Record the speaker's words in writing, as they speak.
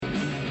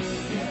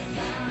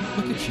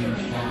Look at you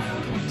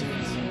buying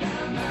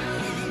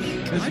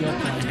content. Because you're a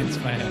Lions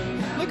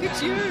fan. Look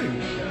at you.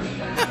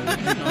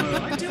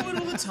 No, I do it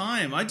all the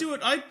time. I do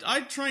it.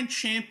 I try and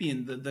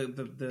champion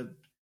the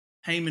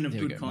payment of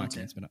There we good go.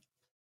 content.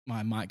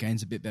 My mic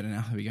gain's a bit better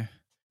now. Here we go.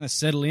 Let's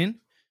settle in.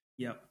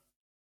 Yep.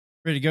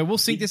 Ready to go. We'll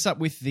sync this up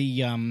with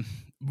the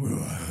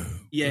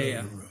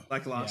Yeah.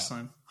 Like last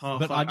time. Oh,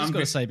 but fuck, I just I'm got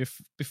to good.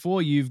 say,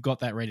 before you've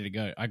got that ready to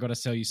go, I got to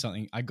tell you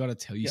something.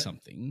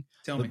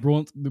 Tell me.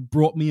 That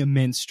brought me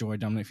immense joy,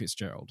 Dominic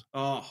Fitzgerald.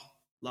 Oh,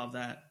 love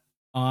that.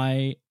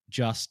 I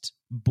just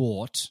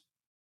bought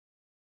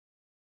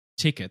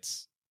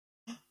tickets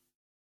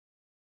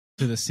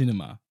to the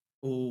cinema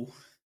Oh.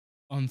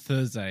 on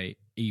Thursday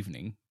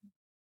evening.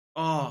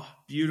 Oh,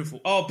 beautiful.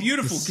 Oh,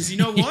 beautiful. Because you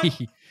know what?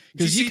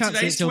 Because you can't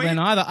see it till then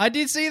either. I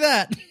did see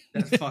that.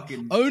 That's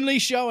fucking... Only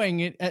showing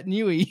it at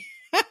Newey.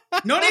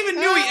 Not even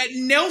Newey, at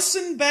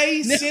Nelson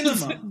Bay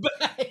Cinema.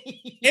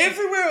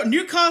 Everywhere,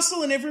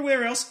 Newcastle and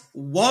everywhere else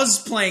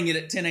was playing it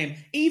at 10 a.m.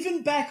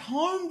 Even back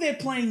home, they're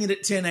playing it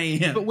at 10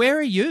 a.m. But where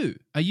are you?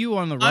 Are you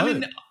on the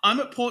road? I'm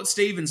at Port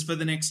Stephens for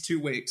the next 2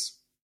 weeks.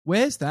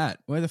 Where's that?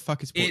 Where the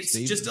fuck is Port It's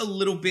Stephens? just a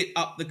little bit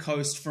up the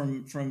coast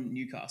from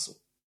Newcastle.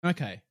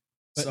 Okay.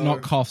 But So-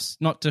 not Coffs.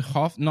 Not to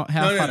Hoff. Not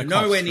how far to Coffs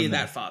nowhere from near there.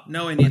 that far.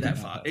 Nowhere near that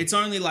far. It's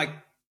only like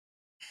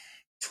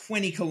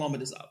 20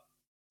 kilometers up.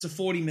 It's a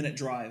 40-minute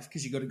drive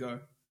because you got to go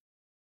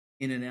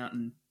in and out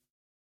and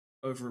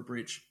over a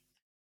bridge.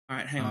 All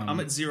right, hang on. I'm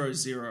at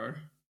 0-0.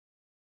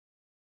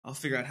 I'll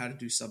figure out how to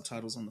do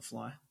subtitles on the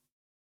fly.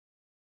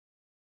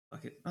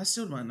 Fuck it. I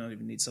still might not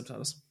even need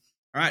subtitles.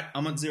 All right,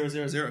 I'm at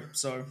 0-0-0.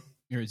 So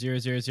You're at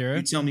 0-0-0.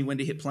 you tell me when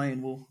to hit play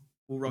and we'll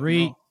rock 3,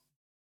 and roll.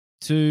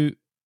 2,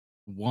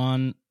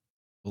 1.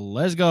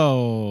 Let's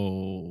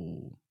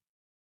go.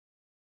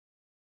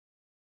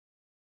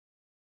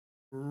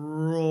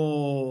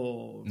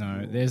 Raw.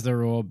 No, there's the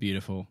raw.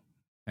 Beautiful.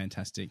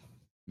 Fantastic.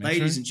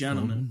 Ladies and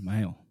gentlemen.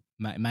 Mail.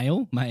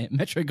 Mail?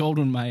 Metro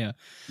Goldwyn Mayer.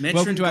 Metro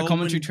Welcome to our Goldwyn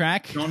commentary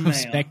track John of Mayer.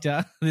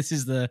 Spectre. This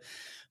is the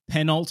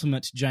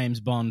penultimate James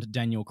Bond,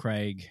 Daniel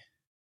Craig.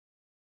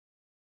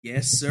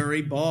 Yes,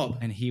 sirree, Bob.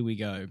 And here we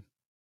go.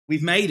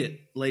 We've made it,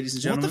 ladies and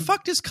What gentlemen. the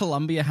fuck does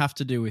Columbia have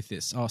to do with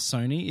this? Oh,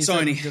 Sony.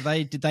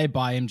 Sony. Did they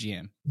buy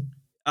MGM?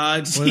 Or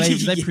Or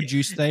they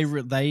produce? They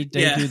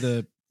Yeah. do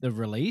the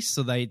release,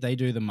 so they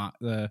do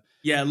the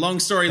Yeah, long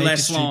story they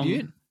less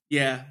distribute? long.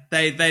 Yeah,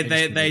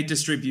 they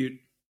distribute.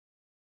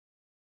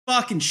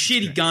 Fucking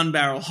shitty gun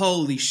barrel.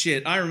 Holy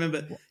shit. I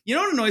remember. You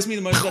know what annoys me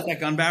the most about that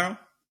gun barrel?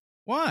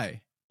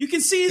 Why? You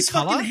can see his The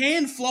colour? fucking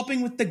hand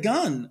flopping with the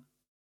gun.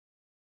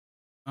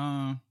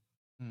 Hmm.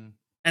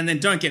 And then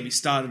don't get me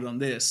started on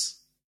this.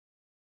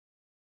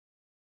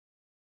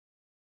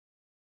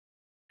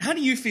 How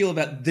do you feel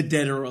about The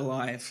Dead or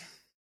Alive?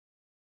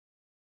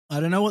 I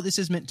don't know what this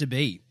is meant to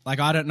be. Like,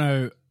 I don't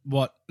know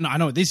what. No, I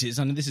know what this is.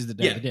 I know this is the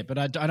Day of the Dead, but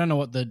I don't know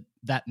what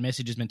that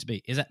message is meant to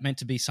be. Is that meant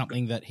to be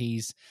something that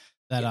his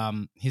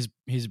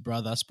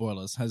brother,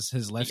 spoilers,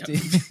 has left Yep.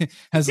 him?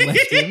 Has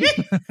left him.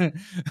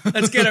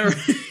 Let's get it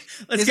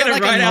Is that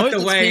like a right out note the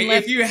that's way. been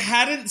left- If you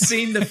hadn't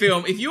seen the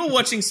film, if you were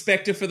watching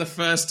Spectre for the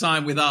first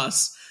time with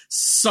us,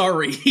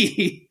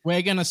 sorry.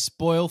 We're gonna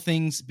spoil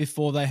things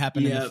before they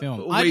happen in Yeah, the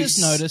film. we I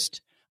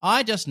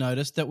just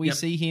noticed that we Yep.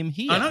 see him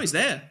here. I know he's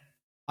there.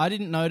 I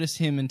didn't notice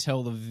him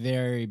until the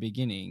very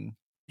beginning.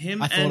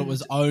 Him I thought and, it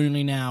was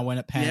only now when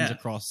it pans Yeah.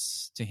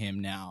 across to him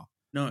now.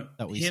 no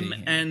that we him see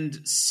him.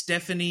 and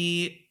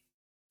Stephanie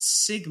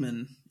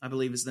Sigman, I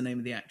believe is the name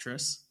of the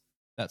actress.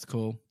 That's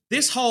cool.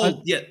 This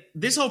whole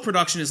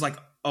production is like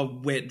a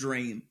wet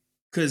dream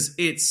because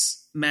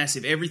it's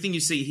massive. Everything you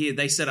see here,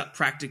 they set up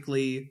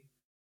practically.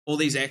 All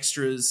these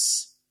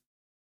extras,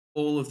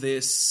 all of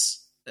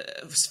this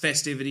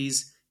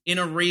festivities in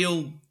a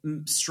real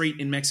street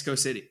in Mexico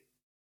City.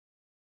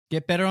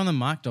 Get better on the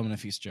mic, Dominic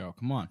Fitzgerald.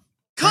 Come on.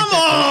 Come Crank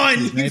that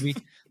on! voice, baby.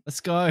 Let's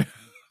go.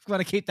 We've got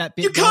to keep that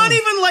bit You can't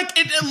going. even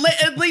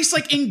like at least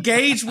like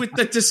engage with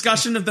the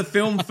discussion of the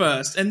film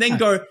first, and then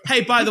go,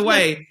 "Hey, by the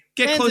way,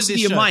 get Fans closer of to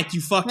this your show- mic,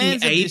 you fucking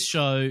Fans of ape." this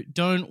show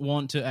don't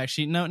want to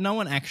actually. No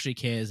one actually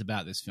cares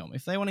about this film.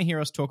 If they want to hear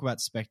us talk about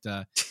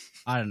Spectre,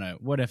 I don't know.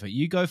 Whatever.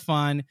 You go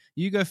find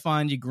your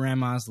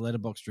grandma's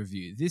letterboxd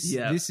review. This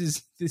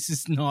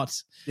is not.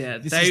 Yeah,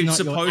 This they is not your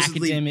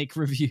supposedly academic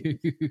review.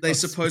 they of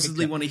supposedly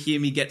Spectre. want to hear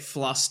me get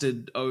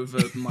flustered over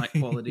mic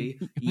quality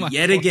My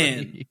yet God.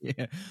 again.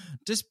 Yeah.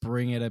 Just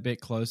bring it a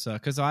bit closer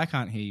because I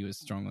can't hear you as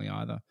strongly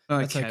either.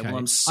 That's Okay, okay. well,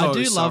 I'm so I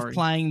do love sorry.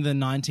 playing the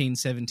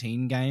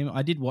 1917 game.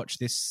 I did watch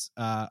this.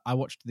 I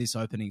watched this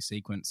opening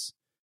sequence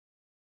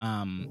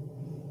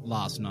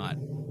last night,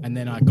 and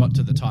then I got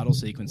to the title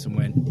sequence and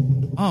went,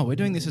 "Oh, we're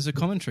doing this as a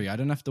commentary. I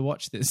don't have to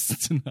watch this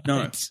tonight."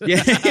 No.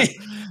 Yeah.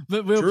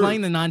 But we were True.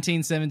 playing the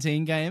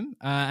 1917 game,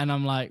 and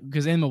I'm like,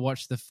 because Emma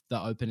watched the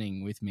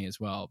opening with me as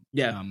well.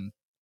 Yeah.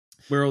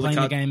 Where all the playing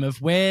the cards. game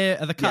of where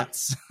are the Yeah.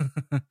 cuts?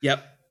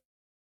 Yep.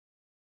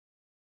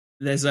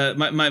 There's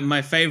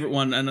my favorite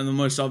one, and the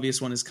most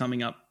obvious one is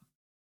coming up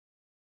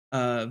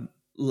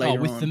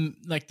later with on.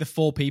 the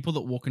 4 people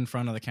that walk in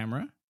front of the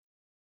camera.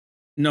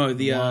 No,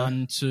 the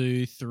 1,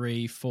 2,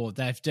 3, 4.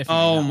 They've definitely.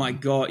 Oh my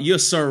god, you're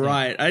so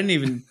right. I didn't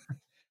even.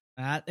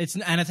 It's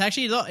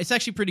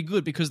actually pretty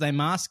good because they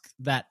mask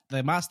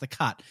the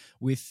cut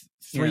with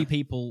 3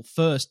 people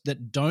first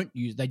that don't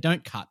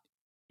cut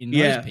in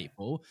those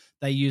people.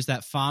 They use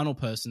that final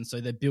person, so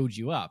they build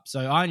you up.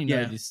 So I only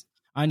know this.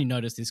 I only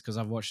noticed this because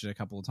I've watched it a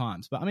couple of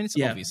times. But I mean, it's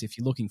obvious if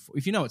you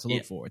know what to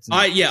look for. It's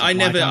not, I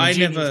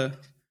never.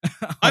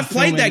 I've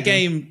played that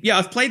game. Yeah,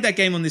 I've played that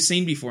game on this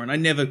scene before, and I've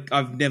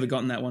never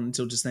gotten that one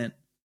until just then.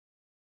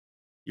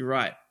 You're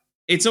right.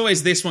 It's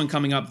always this one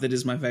coming up that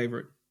is my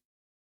favorite.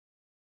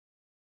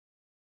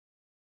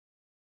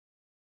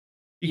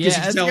 Because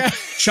you can tell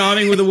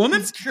charming with a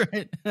woman. That's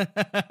great.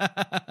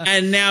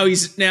 And now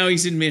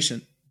he's in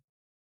mission.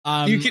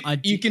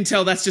 You can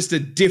tell that's just a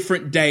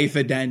different day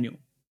for Daniel.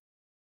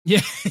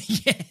 Yeah,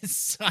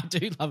 yes, I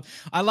do love.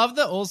 I love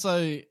that. Also,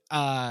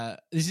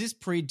 is this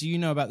pre? Do you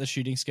know about the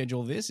shooting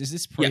schedule of this? Is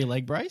this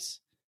pre-leg brace?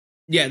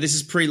 Yeah, this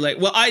is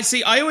pre-leg. Well, I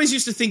always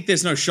used to think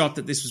there's no shot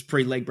that this was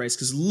pre-leg brace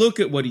because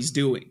look at what he's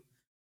doing.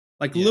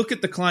 Look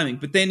at the climbing.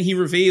 But then he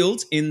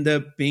revealed in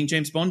the Being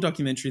James Bond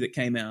documentary that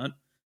came out,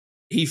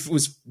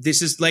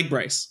 this is leg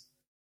brace.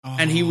 Oh.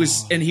 And he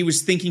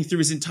was thinking through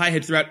his entire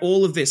head throughout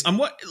all of this. I'm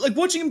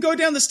watching him go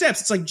down the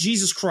steps. It's like,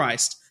 Jesus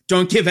Christ.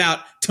 Don't give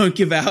out. Don't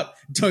give out.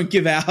 Don't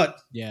give out.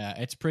 Yeah,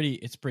 it's pretty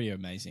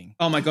amazing.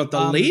 Oh my god,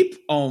 the leap!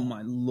 Oh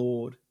my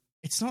lord.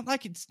 It's not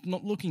like it's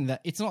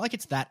like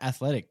it's that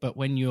athletic, but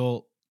when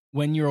you're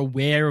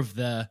aware of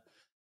the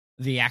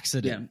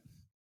accident,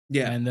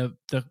 and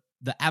the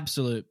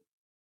absolute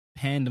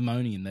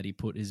pandemonium that he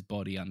put his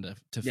body under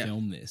to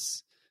film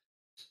this.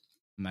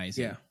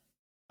 Amazing. Yeah.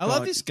 I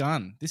love this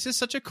gun. This is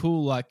such a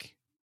cool,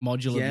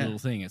 modular little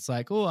thing. It's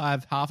like, I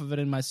have half of it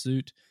in my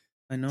suit.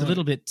 I know. It's a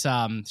little bit,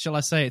 shall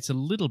I say, it's a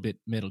little bit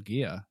Metal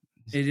Gear.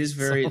 It is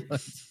very...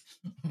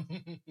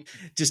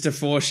 just to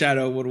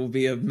foreshadow what will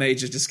be a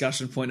major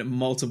discussion point at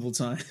multiple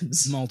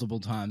times. Multiple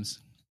times.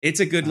 It's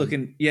a good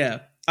looking... Yeah.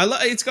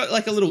 It's got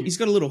a little... He's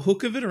got a little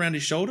hook of it around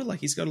his shoulder.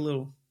 He's got a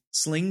little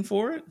sling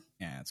for it.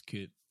 Yeah, it's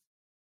cute.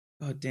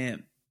 Oh,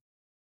 damn.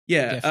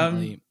 Yeah.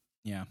 Definitely,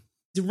 yeah.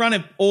 To run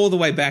it all the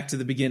way back to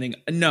the beginning,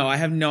 no, I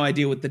have no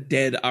idea what the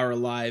dead are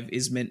alive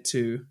is meant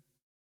to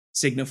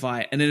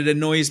signify, and it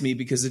annoys me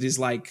because it's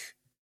like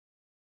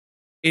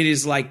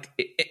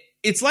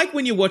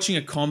when you're watching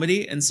a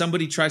comedy and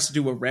somebody tries to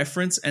do a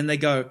reference and they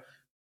go,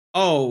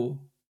 "Oh,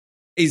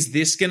 is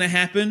this gonna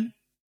happen?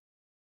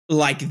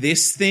 Like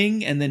this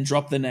thing," and then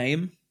drop the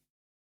name.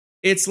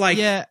 It's like,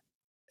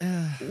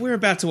 we're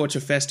about to watch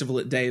a festival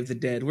at Day of the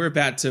Dead. We're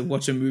about to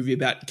watch a movie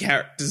about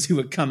characters who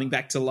are coming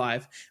back to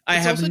life. I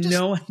have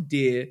no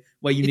idea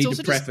why you need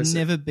to preface it. It's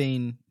never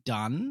been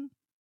done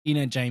in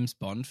a James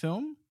Bond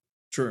film.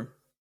 True.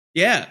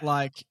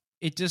 Yeah.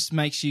 It just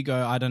makes you go,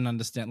 I don't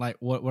understand.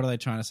 What are they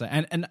trying to say?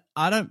 And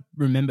I don't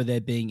remember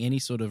there being any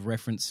sort of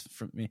reference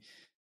from me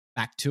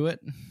back to it.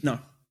 No.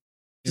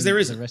 Because there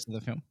isn't. The rest of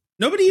the film.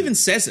 Nobody even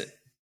says it.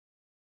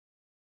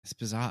 It's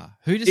bizarre.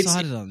 Who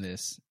decided on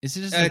this? Is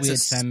it just a weird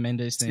Sam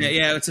Mendes thing?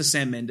 Yeah, it's a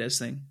Sam Mendes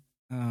thing.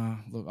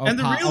 Look,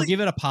 I'll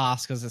give it a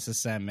pass because it's a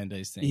Sam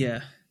Mendes thing.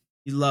 Yeah.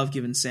 You love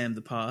giving Sam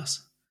the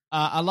pass.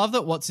 I love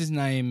that. What's his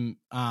name?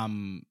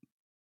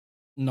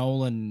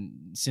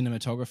 Nolan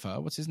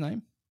cinematographer. What's his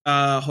name?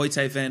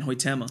 Hoyte van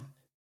Hoytema.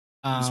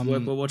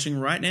 We're watching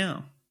right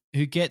now.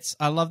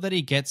 I love that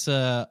he gets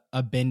a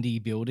bendy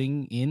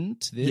building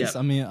into this. Yep.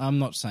 I mean, I'm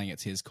not saying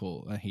it's his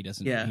call. He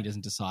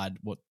doesn't decide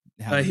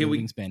how the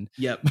buildings bend.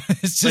 Yep.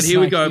 But here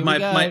we go.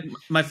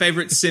 My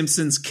favorite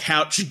Simpsons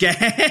couch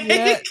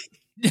gag.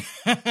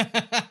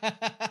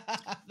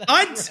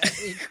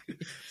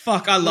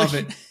 Fuck, I love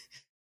it.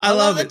 I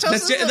love it.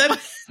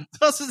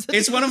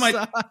 It's one of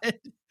my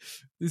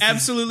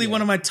absolutely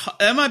one of my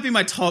that might be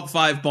my top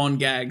 5 Bond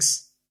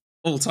gags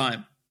all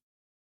time.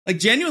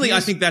 Genuinely, I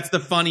think that's the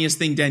funniest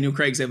thing Daniel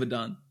Craig's ever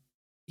done.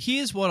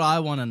 Here's what I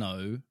want to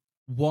know.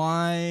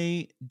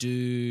 Why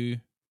do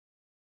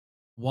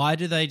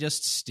they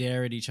just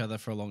stare at each other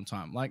for a long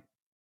time?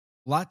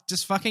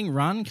 Just fucking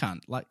run,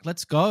 cunt.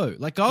 Let's go.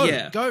 Go.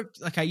 Yeah. Go.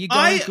 Okay, you're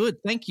going good.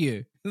 Thank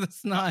you.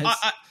 That's nice.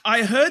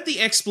 I heard the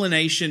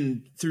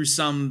explanation through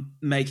some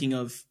making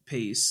of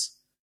piece.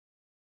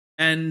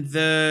 And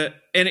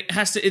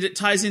it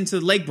ties into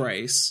leg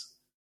brace.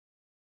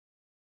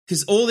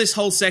 Because all this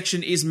whole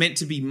section was meant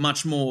to be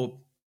much more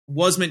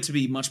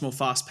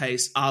fast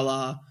paced, a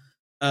la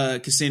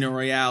Casino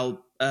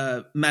Royale,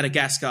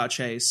 Madagascar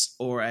chase,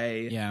 or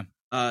a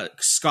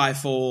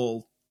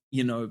Skyfall,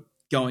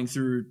 going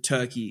through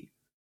Turkey.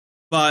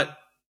 But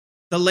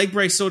the leg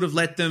brace sort of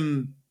let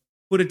them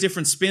put a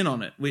different spin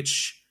on it,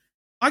 which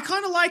I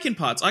kind of like in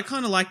parts. I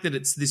kind of like that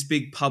it's this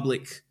big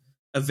public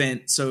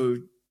event, so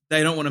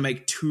they don't want to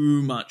make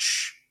too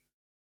much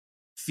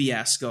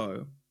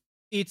fiasco.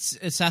 It's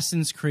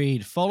Assassin's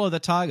Creed. Follow the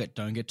target.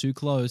 Don't get too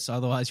close,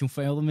 otherwise you'll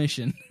fail the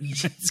mission.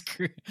 It's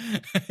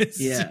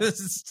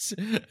just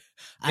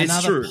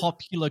another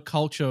popular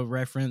culture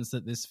reference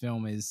that this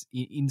film is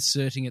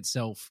inserting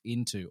itself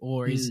into,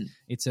 or is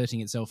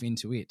inserting itself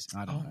into it.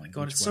 I don't know. Oh my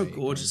God, it's so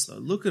gorgeous, though.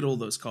 Look at all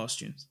those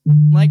costumes.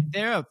 Like,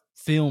 there are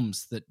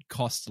films that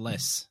cost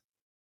less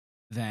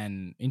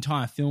than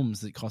entire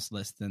films that cost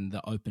less than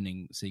the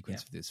opening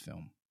sequence of this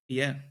film.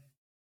 Yeah,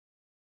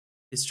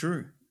 it's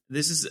true.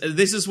 This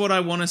is what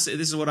I want to see.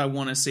 This is what I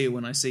want to see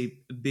when I see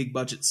big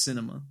budget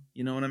cinema.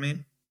 You know what I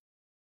mean?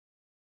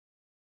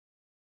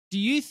 Do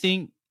you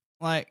think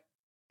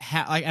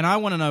how and I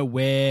want to know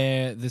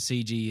where the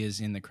CG is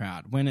in the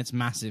crowd when it's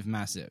massive.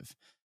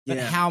 But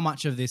how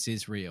much of this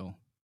is real?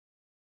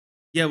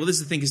 Yeah, well, this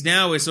is the thing, because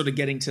now we're sort of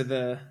getting to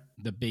the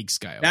big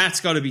scale.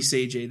 That's got to be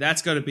CG.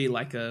 That's got to be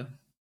like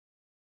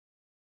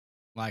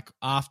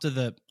after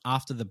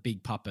the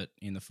big puppet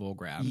in the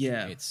foreground.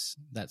 Yeah,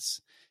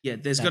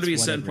 there's got to be a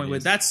certain point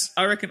where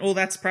I reckon all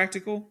that's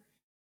practical.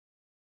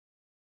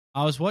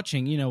 I was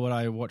watching, you know what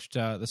I watched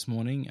this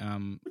morning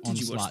on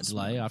slight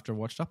delay after I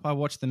watched up. I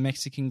watched the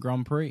Mexican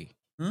Grand Prix.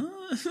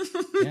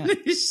 Yeah.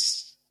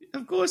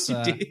 Of course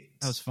you did.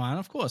 That was fine,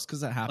 of course,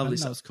 because that happened.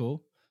 That was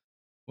cool.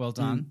 Well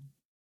done.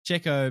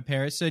 Sergio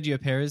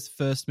Perez,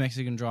 first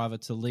Mexican driver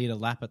to lead a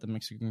lap at the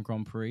Mexican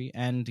Grand Prix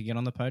and to get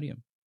on the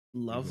podium.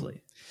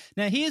 Lovely.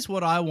 Now, here's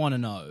what I want to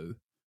know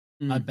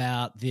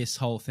about this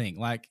whole thing.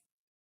 Like,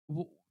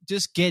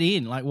 just get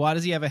in. Like, why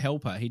does he have a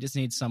helper? He just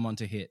needs someone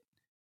to hit.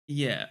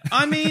 Yeah.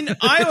 I mean,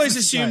 I always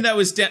assumed that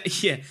was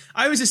I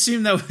always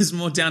assumed that was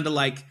more down to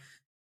like,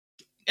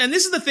 and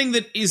this is the thing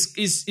that is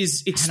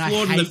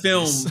explored in the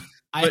film.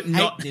 I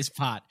hate this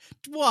part.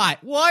 Why?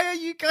 Why are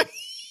you going?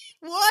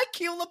 Why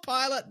kill the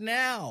pilot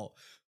now?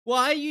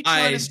 Why are you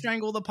trying to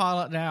strangle the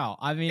pilot now?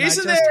 I mean, I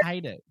just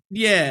hate it.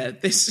 Yeah,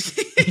 this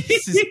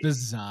is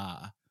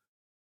bizarre.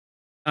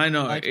 I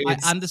know. I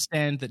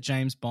understand that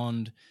James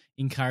Bond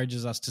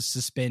encourages us to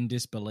suspend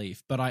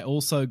disbelief, but I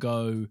also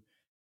go,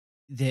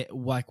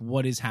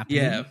 what is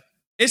happening? Yeah,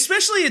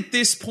 especially at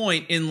this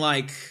point in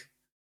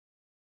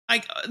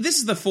this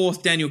is the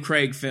fourth Daniel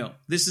Craig film.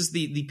 This is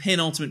the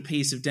penultimate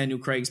piece of Daniel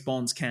Craig's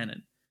Bond's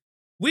canon.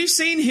 We've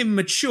seen him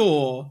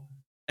mature,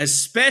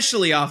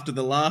 especially after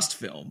the last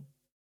film.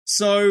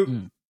 So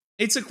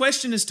it's a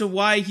question as to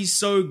why he's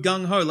so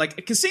gung-ho.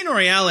 Like, Casino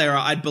Royale era,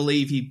 I'd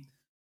believe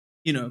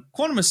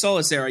Quantum of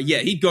Solace era,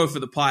 he'd go for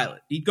the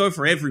pilot. He'd go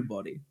for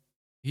everybody.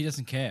 He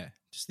doesn't care.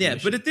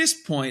 But at this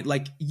point,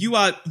 like, you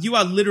are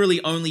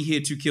literally only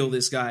here to kill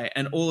this guy,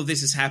 and all of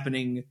this is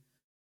happening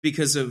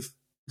because of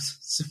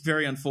some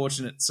very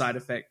unfortunate side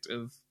effect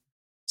of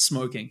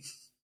smoking.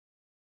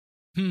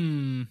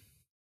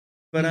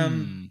 But,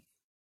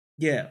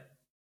 yeah.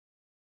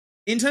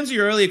 In terms of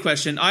your earlier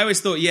question, I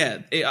always thought,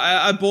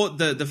 I bought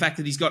the fact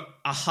that he's got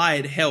a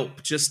hired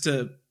help just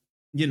to,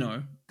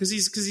 because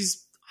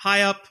he's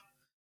high up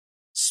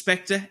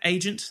Spectre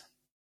agent.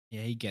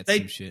 Yeah, he gets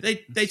some shit.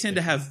 They tend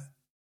to have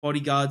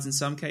bodyguards in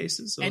some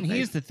cases. And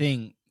here's the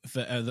thing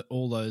for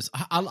all those,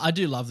 I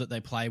do love that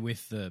they play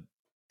with the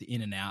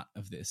in and out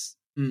of this,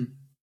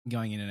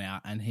 going in and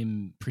out, and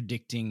him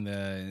predicting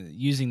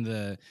using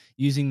the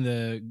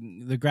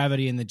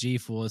gravity and the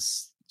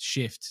G-force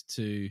shift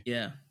to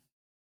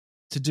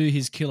do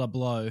his killer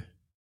blow.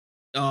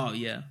 Oh,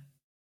 yeah.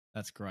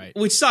 That's great.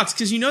 Which sucks,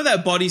 because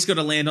that body's got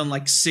to land on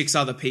like 6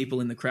 other people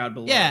in the crowd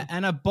below. Yeah,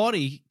 and a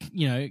body,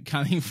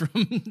 coming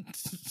from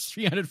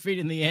 300 feet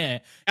in the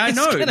air. I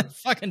know. It's going to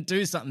fucking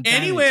do something.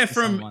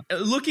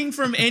 Looking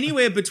from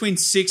anywhere between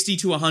 60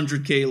 to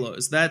 100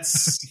 kilos.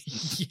 That's...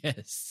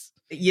 Yes.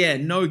 Yeah,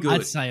 no good.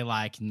 I'd say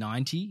like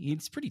 90.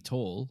 It's pretty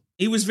tall.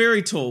 He was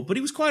very tall, but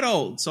he was quite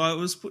old, so I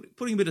was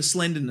putting a bit of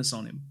slenderness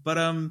on him. But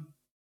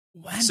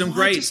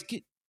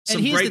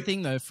here's the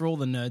thing, though, for all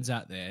the nerds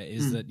out there,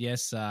 is that,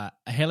 yes,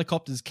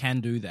 helicopters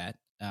can do that.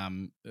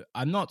 I'm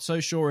not so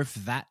sure if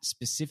that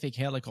specific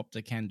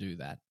helicopter can do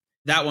that.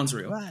 That one's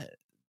real. But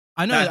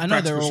I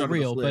know they're all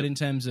real, but in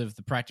terms of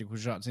the practical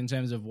shots, in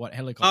terms of what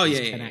helicopters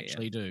can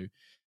actually do,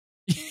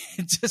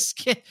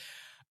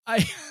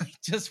 I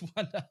just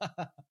wonder.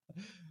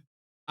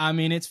 I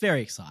mean, it's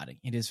very exciting.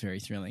 It is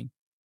very thrilling.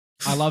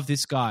 I love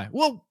this guy.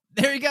 Whoa,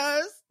 there he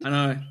goes. I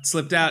know,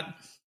 slipped out.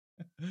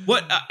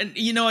 What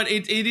you know what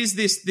it is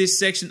this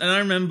section, and I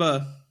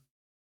remember.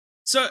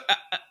 So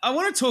I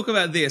want to talk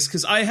about this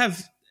because I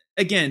have,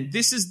 again,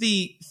 this is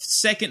the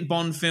second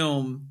Bond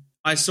film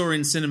I saw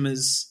in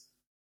cinemas.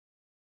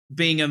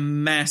 Being a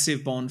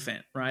massive Bond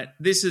fan, right?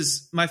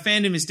 My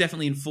fandom is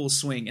definitely in full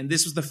swing, and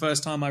this was the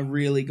first time I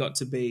really got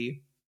to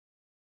be.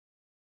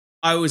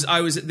 I was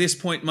at this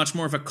point much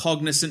more of a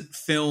cognizant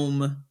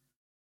film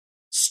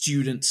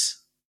student.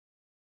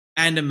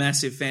 And a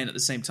massive fan at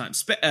the same time.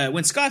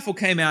 When Skyfall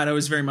came out, I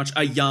was very much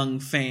a young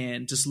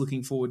fan, just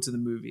looking forward to the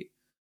movie.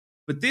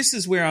 But this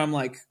is where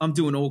I'm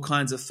doing all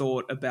kinds of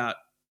thought about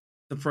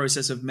the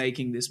process of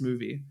making this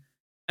movie.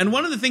 And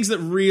one of the things that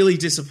really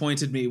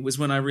disappointed me was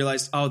when I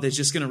realized, they're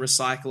just going to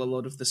recycle a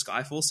lot of the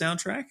Skyfall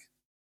soundtrack.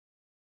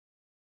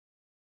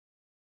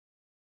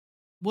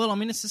 Well, I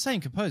mean, it's the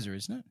same composer,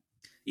 isn't it?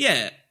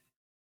 Yeah,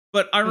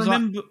 but I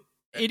remember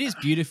it is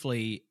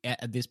beautifully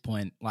at this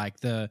point. Like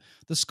the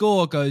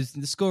score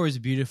is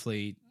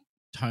beautifully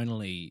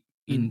tonally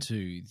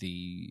into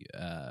the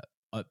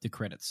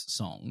credits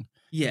song.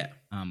 Yeah.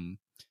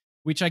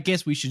 Which I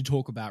guess we should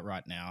talk about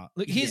right now.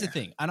 Look, here's the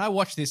thing, and I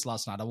watched this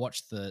last night. I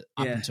watched the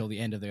up until the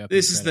end of the opening.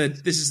 This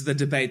is the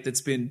debate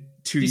that's been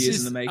 2 years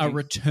in the making. A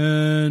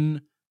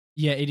return.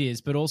 Yeah, it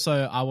is. But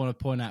also, I want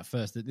to point out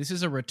first that this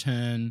is a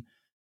return.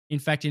 In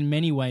fact, in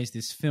many ways,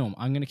 this film,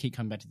 I'm going to keep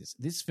coming back to this.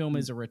 This film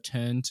is a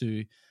return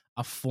to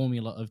a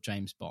formula of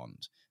James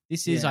Bond.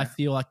 This is, I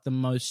feel like, the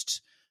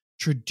most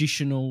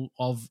traditional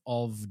of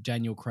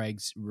Daniel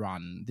Craig's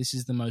run. This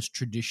is the most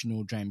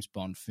traditional James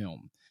Bond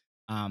film.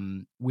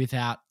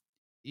 Without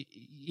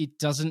it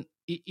doesn't.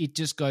 It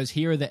just goes.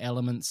 Here are the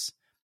elements.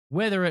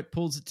 Whether it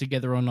pulls it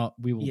together or not,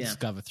 we will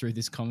discover through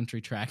this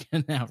commentary track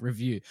and our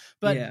review.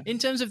 But in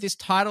terms of this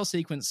title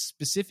sequence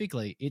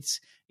specifically,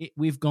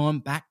 we've gone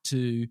back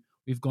to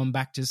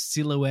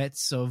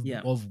silhouettes of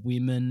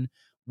women.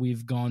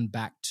 We've gone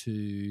back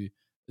to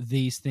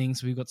these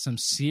things. We've got some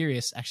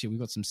serious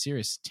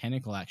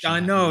tentacle action.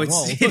 I know. Look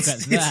at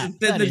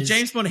that. The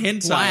James Bond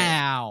hentai.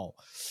 Wow.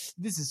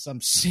 This is some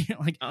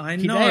like I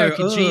know. Hideo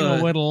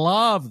Kojima would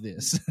love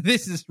this.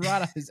 This is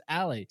right up his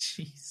alley.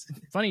 Jeez.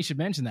 Funny you should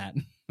mention that.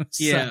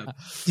 Yeah.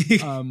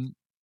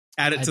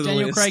 Add it to the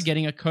Daniel list. Craig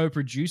getting a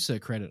co-producer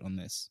credit on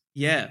this.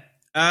 Yeah.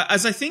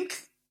 As I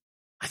think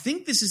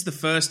this is the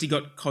first he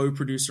got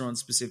co-producer on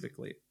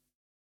specifically.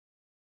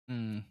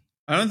 I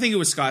don't think it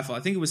was Skyfall. I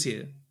think it was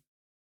here.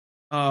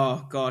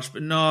 Oh gosh,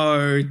 but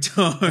no,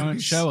 don't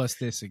show us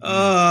this again.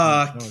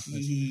 Oh,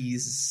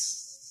 jeez.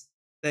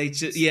 They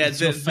just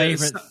it's your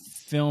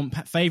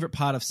favorite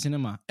part of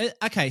cinema.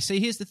 Okay,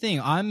 see, here's the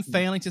thing. I'm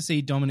failing to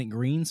see Dominic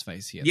Green's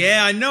face here.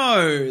 Yeah, I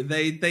know.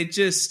 They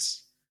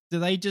just do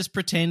they just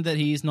pretend that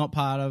he's not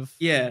part of?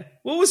 Yeah.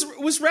 Well,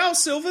 was Raoul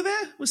Silver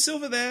there? Was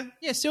Silver there?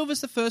 Yeah, Silver's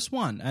the first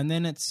one, and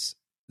then it's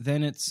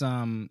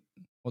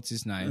what's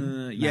his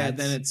name? Then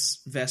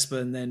it's Vesper,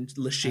 and then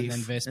Lashif, and then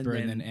Vesper,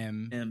 and then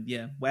M.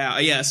 Yeah. Wow.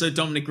 Yeah. So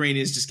Dominic Green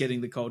is just getting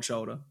the cold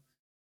shoulder.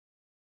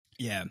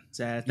 Yeah.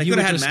 Sad. They could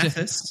have had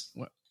Mathis.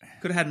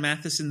 Could have had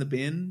Mathis in the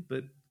bin,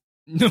 but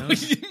no.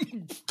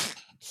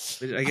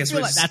 But I guess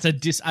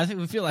I think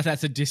we feel like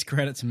that's a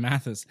discredit to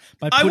Mathis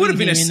by putting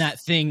him in that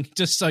thing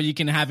just so you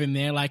can have him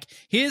there. Like,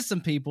 here's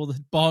some people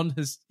that Bond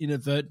has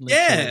inadvertently.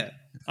 Yeah,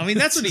 I mean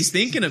that's what he's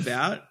thinking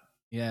about.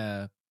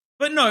 Yeah,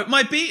 but no, it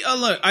might be.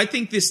 Look, I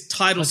think this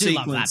title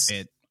sequence. Love that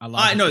bit.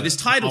 I know this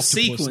title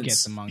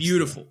sequence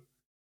beautiful.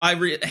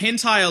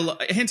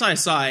 Hentai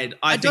aside,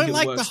 I think it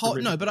works.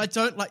 But I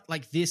don't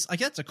like this. I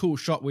guess it's a cool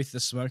shot with the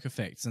smoke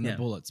effects and the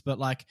bullets, but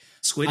like,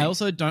 Squiddy. I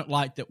also don't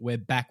like that we're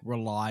back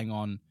relying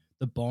on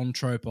the Bond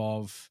trope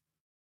of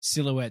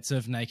silhouettes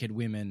of naked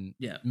women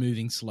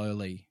moving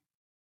slowly.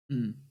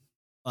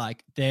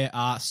 Like, there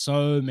are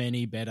so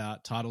many better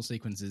title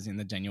sequences in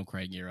the Daniel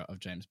Craig era of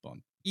James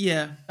Bond.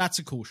 Yeah. That's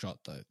a cool shot,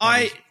 though.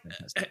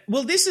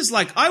 This is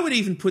like, I would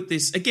even put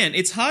this, again,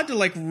 it's hard to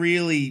like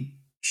really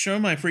show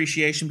my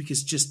appreciation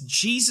because just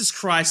Jesus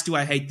Christ, do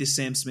I hate this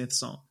Sam Smith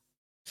song.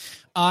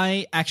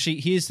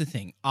 Here's the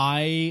thing.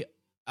 I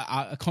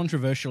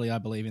controversially, I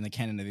believe in the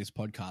canon of this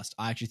podcast,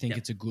 I actually think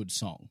it's a good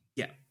song.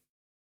 Yeah.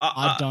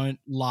 I don't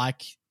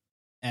like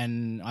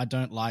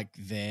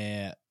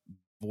their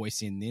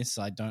voice in this.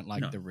 I don't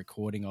like the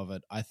recording of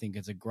it. I think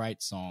it's a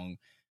great song.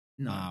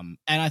 No.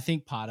 And I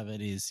think part of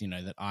it is,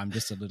 that I'm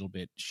just a little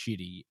bit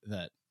shitty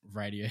that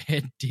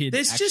Radiohead did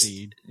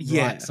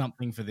write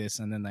something for this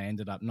and then they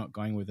ended up not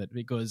going with it,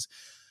 because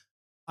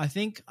I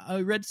think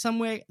I read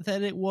somewhere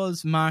that it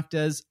was marked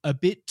as a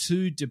bit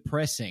too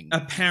depressing,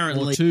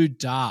 apparently, or too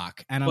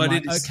dark. And I'm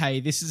like, okay,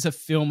 this is a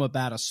film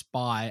about a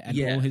spy and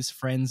all his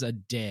friends are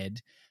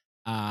dead.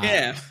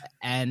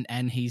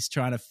 And he's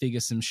trying to figure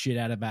some shit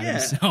out about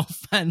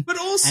himself, but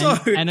also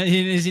and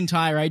his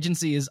entire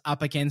agency is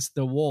up against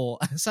the wall.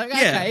 So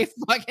okay,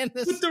 fucking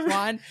this is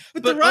fine.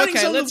 But the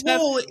writings on the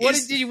wall what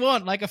did you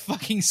want? Like a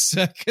fucking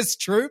circus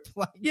troupe?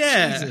 Like,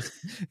 Jesus.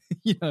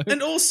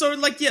 And also,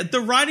 like,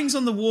 the writings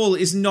on the wall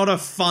is not a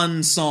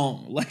fun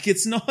song. Like,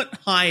 it's not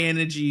high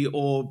energy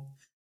or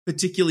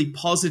particularly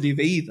positive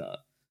either.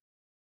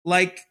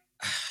 Like,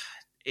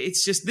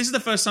 it's just, this is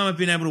the first time I've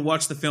been able to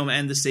watch the film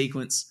and the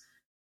sequence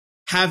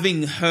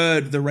having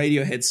heard the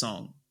Radiohead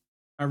song.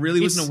 I really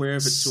wasn't aware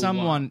of it till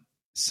some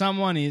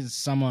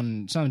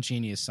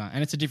genius,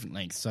 and it's a different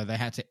length, so they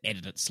had to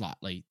edit it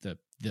slightly, the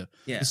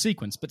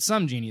sequence. But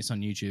some genius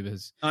on YouTube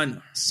has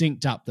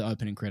synced up the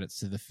opening credits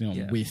to the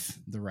film with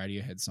the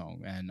Radiohead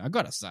song, and I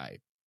gotta say,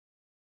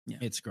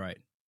 it's great.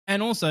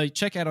 And also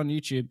check out on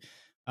YouTube.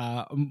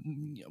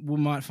 We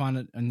might find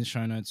it in the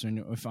show notes,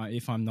 and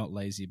if I'm not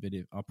lazy, but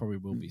I probably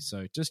will be.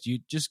 So just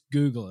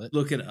Google it,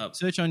 look it up,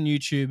 search on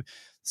YouTube.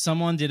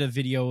 Someone did a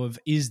video of,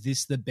 is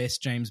this the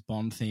best James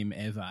Bond theme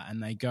ever?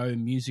 And they go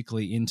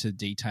musically into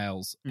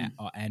details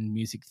and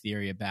music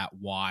theory about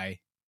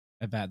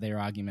their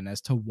argument as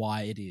to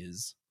why it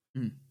is.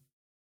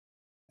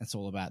 It's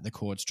all about the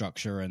chord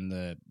structure and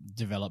the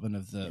development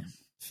of the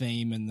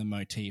theme and the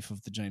motif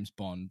of the James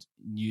Bond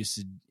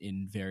used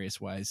in various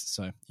ways.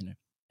 So,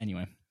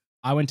 anyway,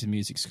 I went to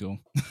music school.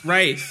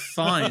 Ralph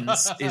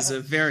Fiennes is a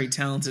very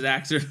talented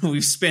actor.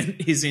 We've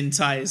spent his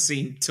entire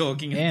scene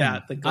talking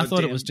about the goddamn... I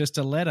thought it was just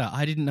a letter.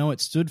 I didn't know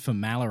it stood for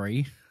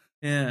Mallory.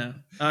 Yeah.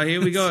 Oh,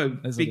 here we go.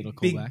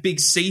 Big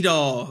Sea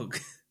Dog.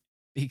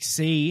 Big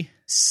C.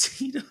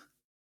 Sea Dog.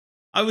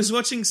 I was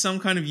watching some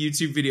kind of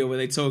YouTube video where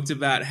they talked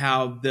about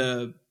how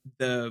the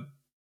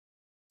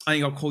I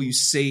think I'll call you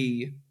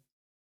C.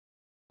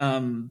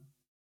 No,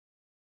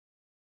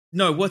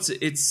 what's it?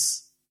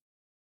 It's...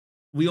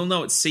 We all know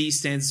what C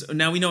stands...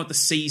 Now we know what the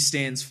C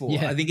stands for.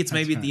 Yeah, I think it's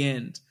maybe at the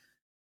end.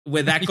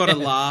 Where that got a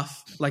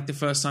laugh, like the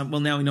first time. Well,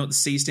 now we know what the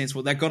C stands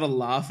for. That got a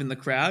laugh in the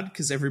crowd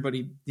because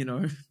everybody,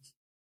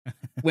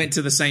 went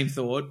to the same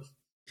thought.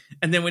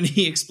 And then when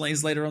he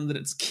explains later on that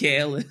it's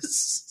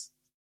careless,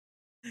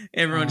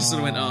 everyone just sort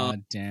of went, oh.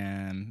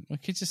 Damn. We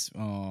could just...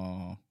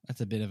 Oh, that's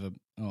a bit of a...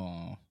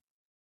 Oh.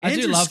 I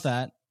do love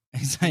that.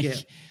 It's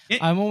like,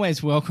 I'm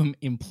always welcome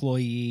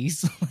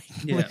employees.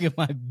 Look at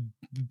my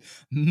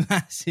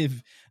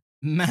massive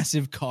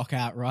cock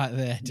out right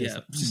there.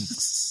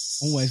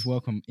 Always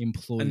welcome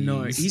employees.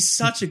 No, he's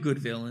such a good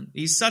villain.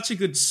 He's such a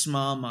good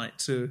Marmite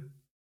too.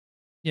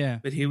 Yeah.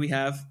 But here we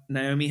have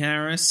Naomi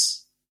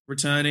Harris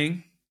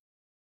returning.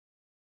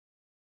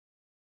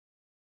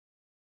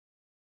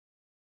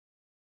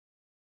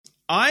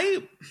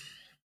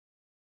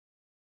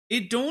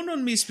 It dawned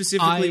on me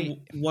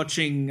specifically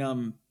watching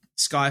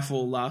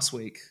Skyfall last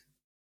week.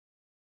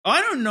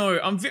 I don't know.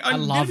 I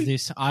love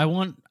this.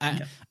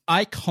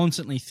 I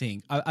constantly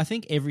think. I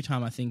think every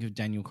time I think of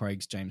Daniel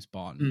Craig's James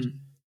Bond,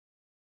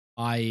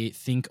 I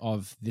think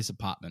of this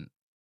apartment,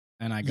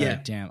 and I go,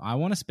 "Damn, I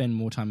want to spend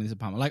more time in this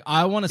apartment. Like,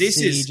 I want to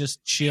see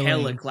just chilling."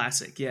 Hella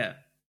classic, yeah.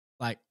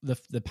 Like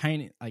the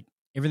paint, like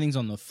everything's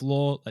on the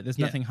floor. Like, there's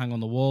nothing hung on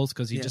the walls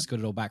because he just got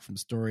it all back from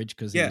storage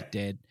because he was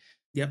dead.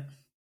 Yep.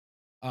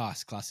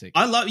 It's classic.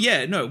 I love.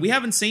 Yeah, no, we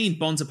haven't seen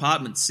Bond's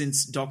apartment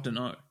since Dr.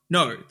 No.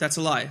 No, that's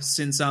a lie.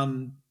 Since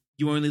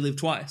You Only Live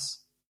Twice.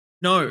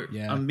 No,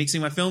 I'm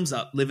mixing my films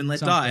up. Live and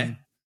Let Die.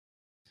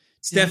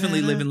 It's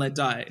definitely Live and Let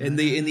Die. In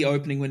the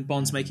opening when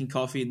Bond's making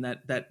coffee and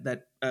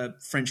that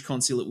French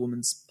consulate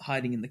woman's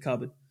hiding in the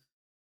cupboard.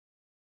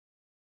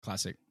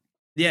 Classic.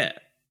 Yeah,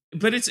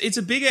 but it's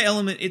a bigger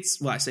element.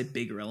 I say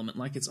bigger element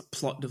like it's a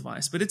plot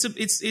device, but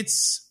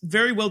it's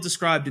very well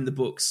described in the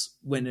books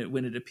when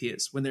it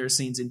appears, when there are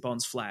scenes in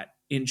Bond's flat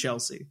in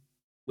Chelsea,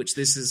 which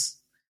this is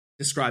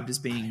described as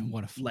being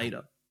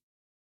later.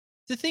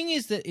 The thing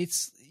is that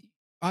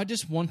I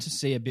just want to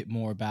see a bit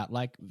more about,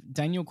 like,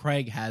 Daniel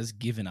Craig has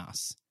given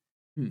us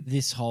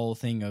this whole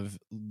thing of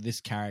this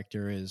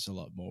character is a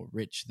lot more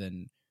rich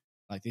than,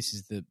 like, this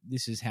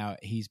is how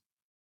he's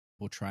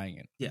portraying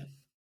it. Yeah.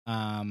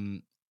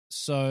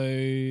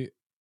 So,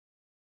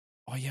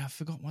 I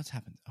forgot what's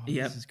happened.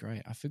 This is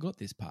great. I forgot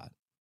this part.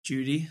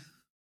 Judy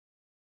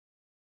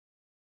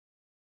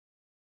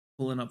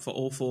pulling up for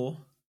all four.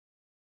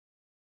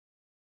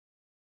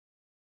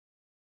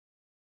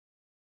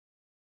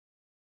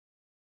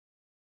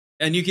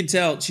 And you can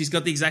tell she's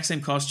got the exact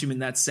same costume in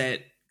that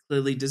set,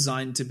 clearly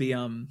designed to be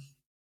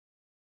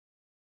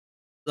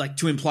like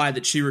to imply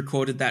that she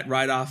recorded that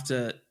right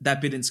after that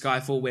bit in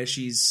Skyfall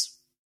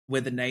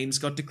where the names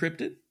got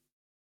decrypted.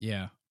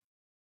 Yeah.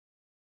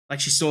 Like,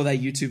 she saw that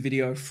YouTube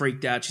video,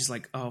 freaked out. She's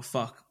like, "Oh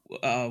fuck,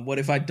 what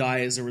if I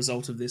die as a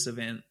result of this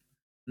event?"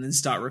 And then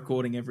start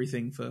recording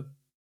everything for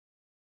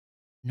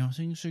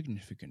nothing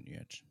significant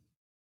yet.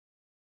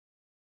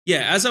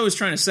 Yeah, as I was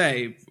trying to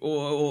say,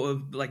 or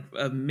like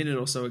a minute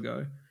or so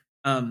ago,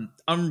 I'm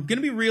going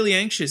to be really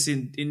anxious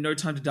in No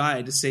Time to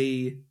Die to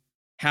see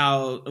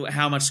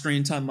how much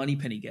screen time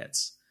Moneypenny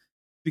gets,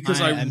 because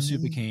I am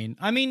super keen.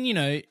 I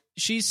mean,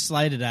 she's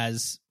slated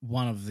as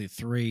one of the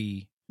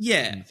three.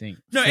 Yeah,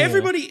 no,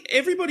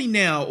 everybody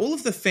now, all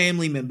of the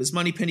family members,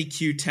 Moneypenny,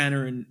 Q,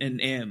 Tanner,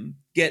 and M,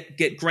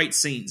 get great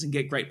scenes and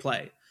get great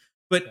play.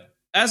 But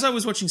as I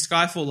was watching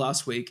Skyfall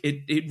last week,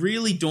 it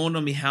really dawned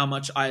on me how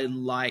much I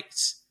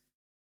liked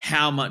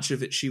how much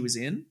of it she was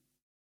in.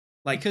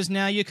 Like, because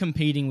now you're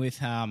competing with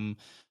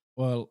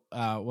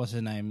what's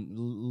her name,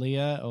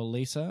 Leah or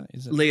Lisa?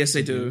 Is it Leah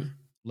Seydoux?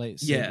 Leah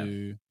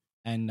Seydoux,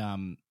 and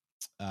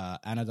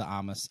Anna de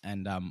Armas,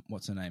 and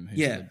what's her name?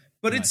 Who's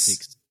but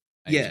it's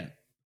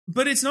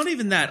but it's not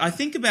even that. I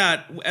think about,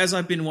 as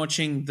I've been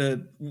watching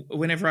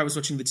whenever I was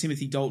watching the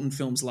Timothy Dalton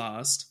films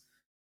last,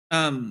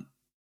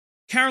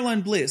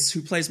 Caroline Bliss,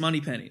 who plays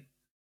Moneypenny,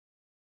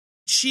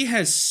 she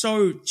has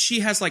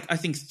like, I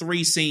think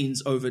 3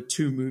 scenes over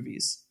 2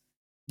 movies.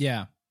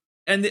 Yeah.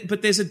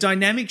 But there's a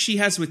dynamic she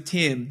has with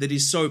Tim that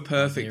is so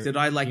perfect that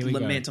I like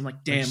lament. I'm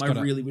like, damn, I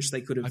really wish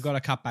they could have. I've got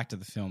to cut back to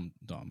the film,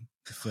 Dom.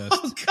 The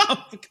first.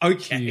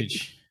 Okay.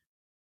 Huge.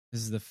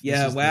 This is the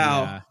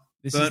wow.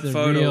 This is the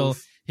real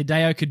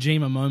Hideo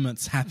Kojima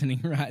moments happening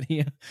right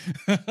here.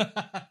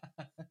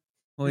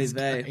 Oy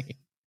vey.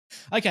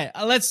 Okay,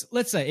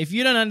 let's say, if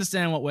you don't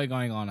understand what we're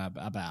going on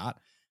about,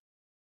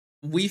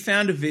 we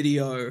found a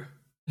video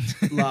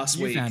last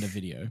week. You found a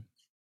video.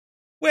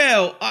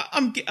 Well,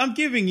 I'm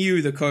giving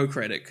you the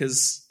co-credit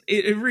because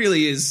it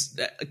really is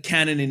a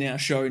canon in our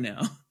show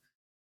now.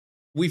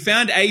 We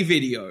found a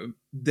video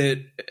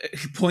that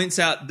points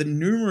out the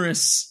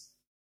numerous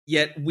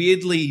yet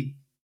weirdly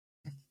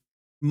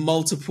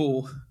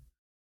multiple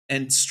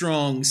and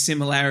strong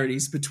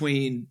similarities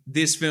between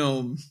this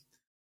film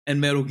and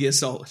Metal Gear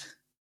Solid,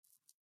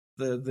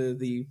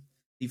 the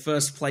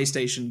first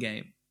PlayStation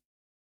game.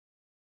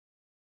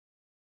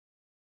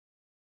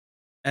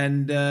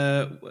 And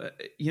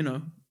you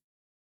know,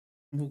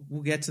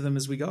 we'll get to them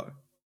as we go.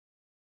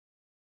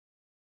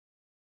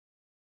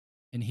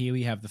 And here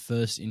we have the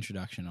first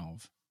introduction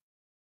of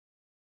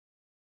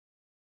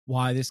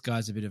why this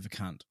guy's a bit of a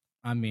cunt.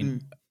 I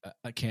mean,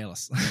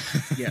 careless.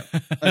 Yeah,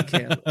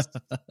 careless.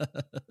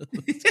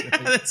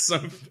 That's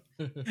so.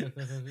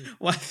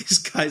 Why this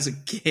guy's a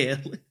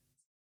careless?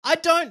 I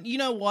don't. You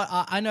know what?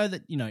 I know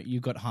that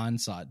you've got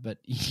hindsight, but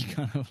you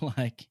kind of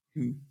like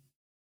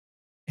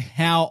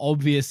how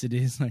obvious it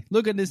is. Like,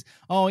 look at this.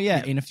 Oh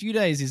yeah, in a few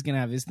days he's gonna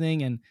have his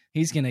thing, and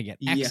he's gonna get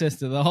access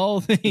to the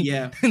whole thing.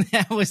 Yeah. And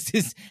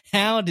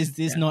how does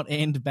this not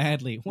end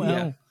badly?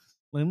 Well,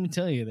 let me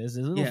tell you, there's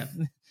a little. Yeah.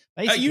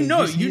 You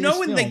know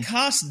when they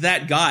cast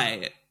that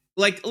guy,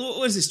 like what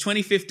was this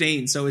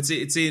 2015? So it's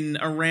in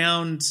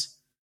around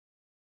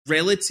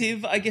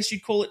relative, I guess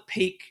you'd call it,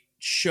 peak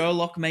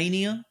Sherlock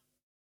mania.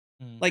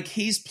 Like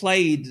he's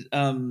played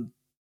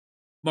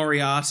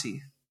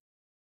Moriarty,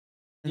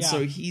 and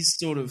so he's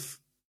sort of.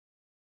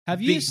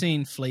 Have you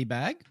seen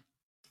Fleabag?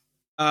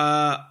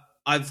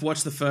 I've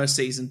watched the first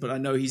season, but I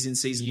know he's in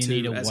season 2.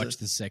 You need to watch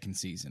the second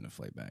season of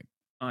Fleabag.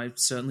 I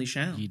certainly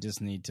shall. You just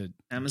need to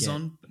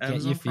Amazon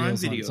Prime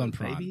Video. It's on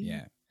Prime, baby.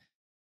 yeah.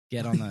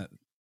 Get on that.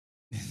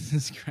 This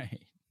is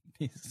great.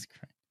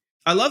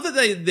 I love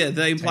that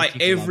they imply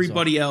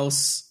everybody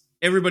else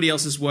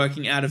is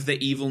working out of the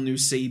evil new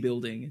C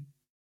building,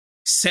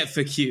 except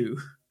for Q,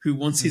 who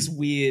wants his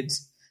weird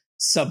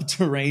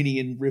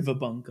subterranean river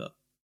bunker.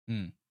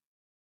 Mm.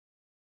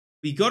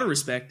 You got to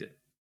respect it.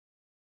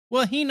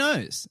 Well, he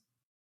knows.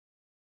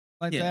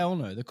 Like they all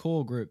know. The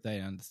core group,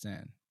 they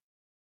understand.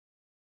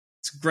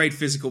 It's great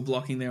physical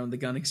blocking there on the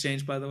gun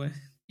exchange, by the way.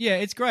 Yeah,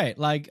 it's great.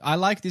 Like, I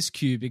like this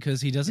Q because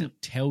he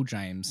doesn't tell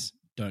James,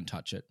 don't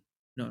touch it.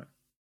 No.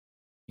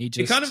 He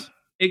just...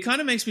 It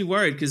kind of makes me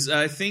worried because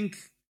I think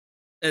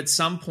at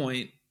some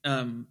point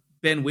Ben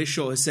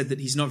Whishaw has said that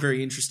he's not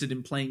very interested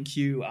in playing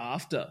Q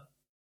after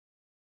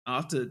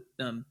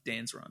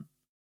Dan's run.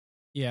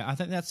 Yeah, I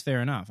think that's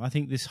fair enough. I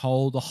think the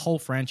whole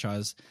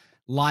franchise,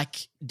 like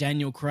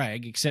Daniel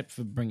Craig, except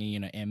for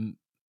bringing M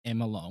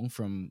along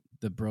from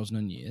the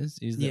Brosnan years,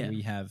 is that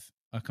we have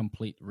a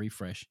complete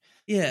refresh.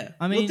 Yeah,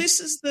 I mean, this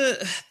is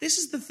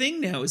the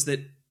thing now, is that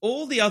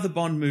all the other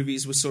Bond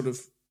movies were sort of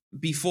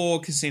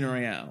before Casino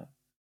Royale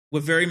were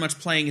very much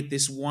playing at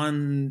this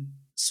one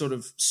sort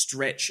of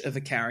stretch of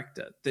a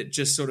character that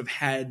just sort of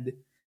had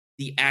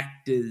the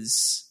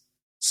actors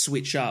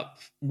switch up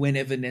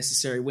whenever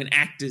necessary, when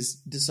actors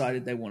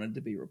decided they wanted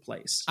to be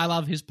replaced. I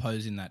love his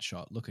pose in that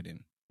shot. Look at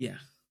him. Yeah.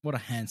 What a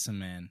handsome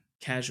man.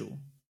 Casual.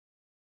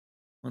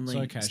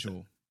 So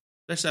casual.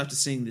 Especially after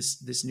seeing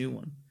this new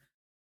one.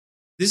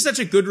 This is such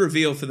a good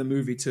reveal for the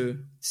movie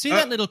too. See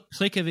that little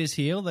click of his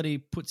heel that he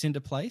puts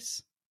into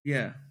place?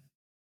 Yeah.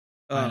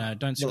 I know,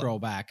 don't scroll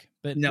back.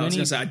 But no, I was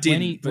going to say I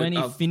didn't. When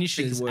he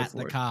finishes at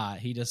the car,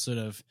 he just sort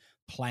of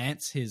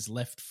plants his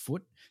left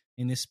foot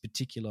in this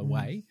particular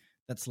way.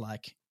 That's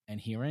like,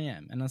 and here I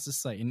am. And that's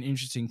just like an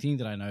interesting thing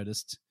that I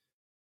noticed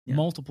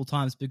multiple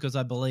times, because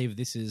I believe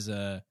this is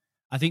I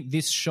think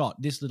this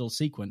shot, this little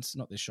sequence,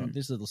 not this shot,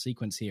 this little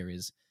sequence here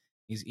is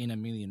in a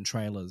million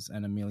trailers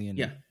and a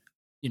million,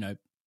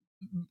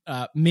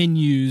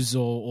 menus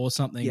or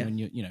something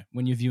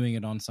when you're viewing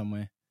it on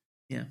somewhere.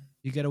 Yeah,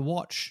 you get a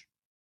watch.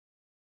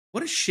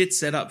 What a shit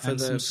setup for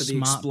the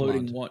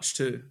exploding watch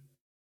too.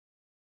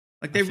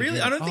 Like they really,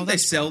 I don't think they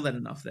sell that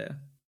enough there.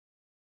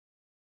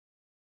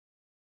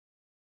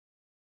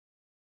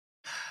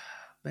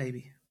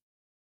 Baby,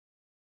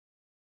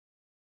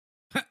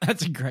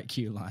 that's a great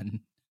cue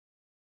line.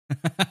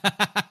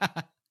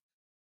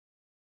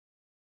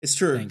 It's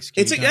true. Thanks,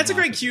 that's a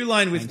great cue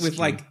line with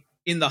like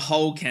in the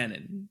whole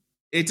canon.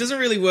 It doesn't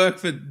really work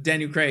for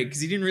Daniel Craig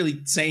because he didn't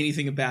really say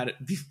anything about it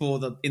before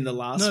in the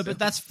last. No, film. But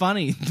that's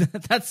funny.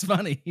 That's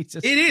funny.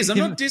 It is. I'm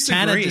not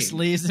disagreeing. Tanner just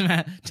leaves him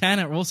out.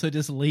 Tanner also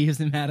just leaves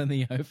him out in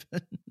the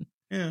open.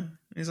 Yeah,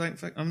 he's like,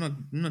 "Fuck, I'm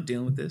not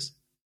dealing with this."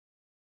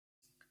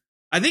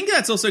 I think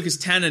that's also because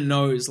Tanner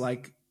knows,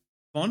 like,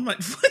 Bond might.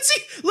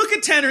 Look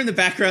at Tanner in the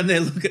background there.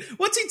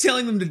 What's he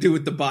telling them to do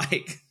with the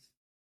bike?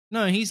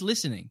 No, he's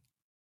listening.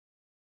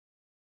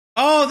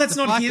 Oh, that's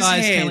not his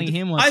hand. Telling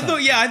him what's up.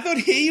 I thought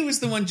he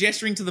was the one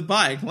gesturing to the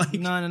bike. Like,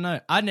 no.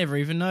 I'd never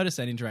even noticed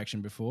that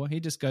interaction before. He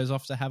just goes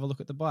off to have a look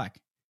at the bike.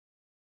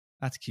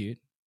 That's cute.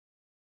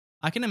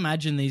 I can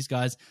imagine these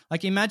guys.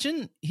 Like,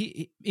 imagine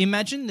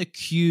the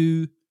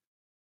Q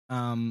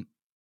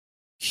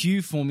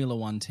Formula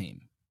One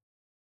team.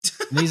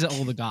 These are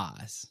all the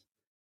guys.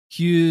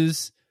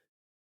 Hughes,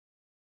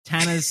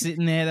 Tanner's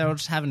sitting there. They're all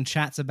just having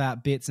chats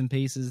about bits and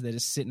pieces. They're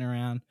just sitting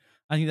around.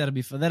 I think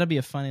that'll be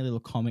a funny little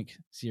comic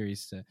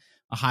series,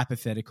 a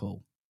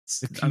hypothetical.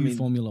 The Q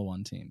Formula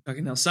One team.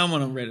 Okay, now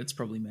someone on Reddit's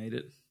probably made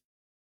it.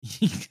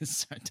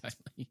 So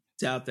totally.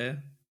 It's out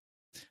there.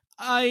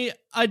 I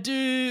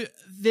do.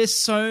 There's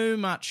so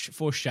much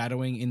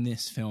foreshadowing in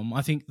this film.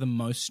 I think the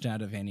most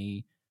out of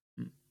any,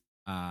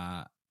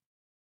 at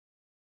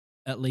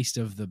least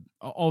of the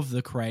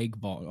Craig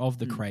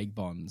Craig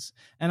Bonds.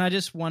 And I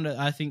just wonder.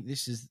 I think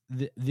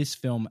this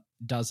film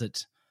does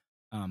it,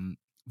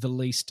 the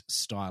least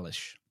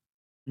stylish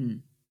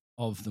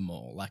of them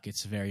all. Like,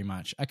 it's very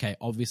much okay.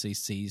 Obviously,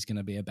 C's going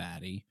to be a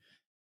baddie.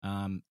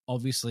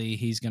 Obviously,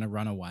 he's going to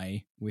run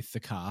away with the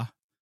car.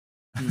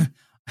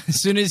 As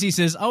soon as he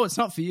says, "Oh, it's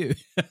not for you,"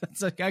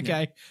 it's like,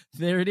 okay,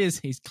 there it is.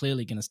 He's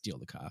clearly going to steal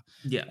the car.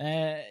 Yeah,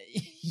 and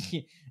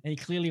he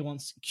clearly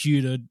wants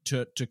Q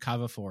to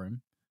cover for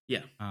him.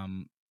 Yeah,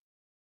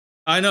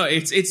 I know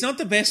it's not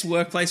the best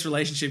workplace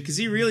relationship because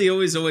he really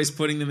always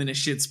putting them in a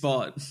shit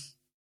spot.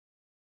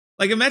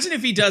 Like, imagine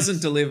if he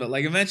doesn't deliver.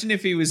 Like, imagine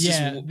if he was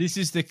just. This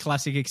is the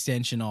classic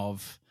extension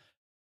of,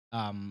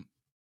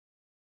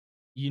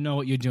 you know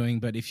what you're doing,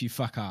 but if you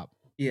fuck up,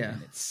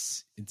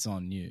 it's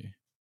on you.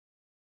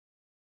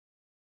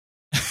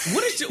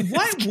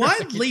 Why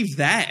leave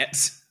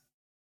that?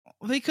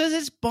 Because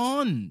it's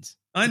Bond.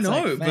 I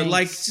know, but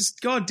like,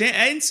 just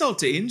goddamn insult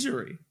to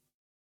injury.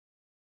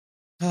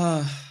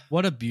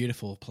 What a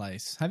beautiful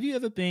place. Have you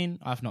ever been?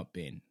 I've not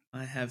been.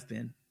 I have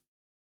been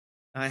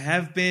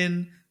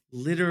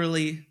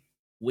literally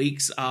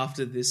weeks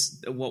after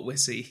this, what we're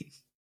seeing.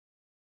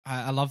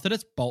 I love that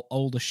it's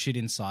all the shit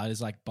inside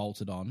is like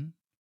bolted on.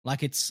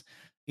 Like, it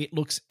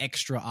looks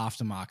extra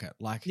aftermarket.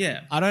 Like,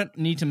 I don't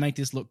need to make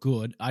this look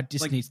good. I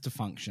just needs to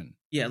function.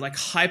 Yeah, like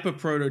hyper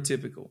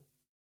prototypical.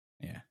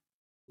 Yeah.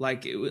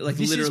 Like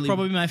this literally. Is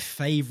probably my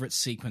favorite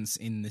sequence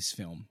in this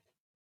film.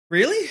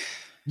 Really?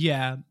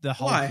 Yeah, the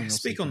whole. Why?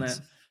 Speak sequence.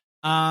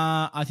 On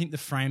that. I think the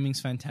framing's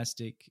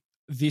fantastic.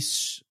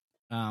 This,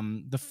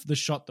 the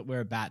shot that we're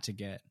about to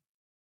get.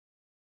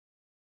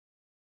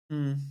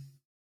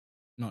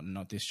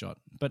 Not this shot,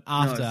 but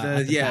after.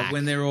 Back.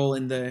 When they're all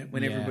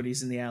when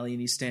everybody's in the alley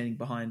and he's standing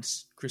behind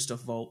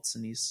Christoph Waltz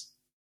and he's.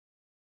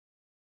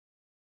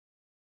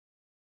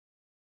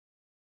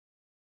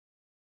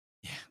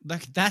 Yeah,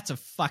 like, that's a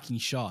fucking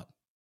shot.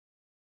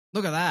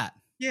 Look at that.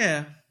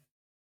 Yeah.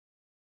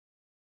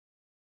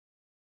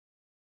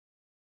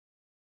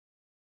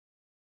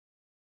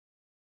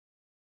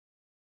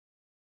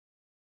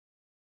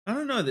 I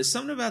don't know. There's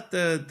something about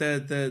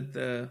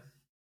the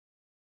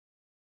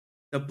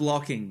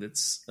blocking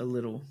that's a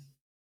little.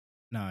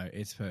 No,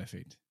 it's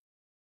perfect.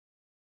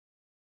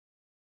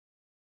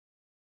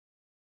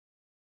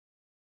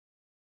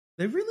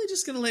 They're really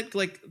just going to let,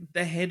 like,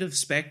 the head of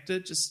Spectre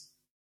just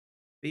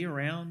be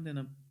around in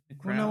a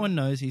crowd? Well, no one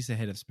knows he's the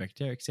head of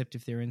Spectre except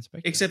if they're in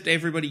Spectre. Except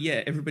everybody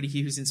here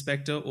who's in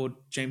Spectre or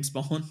James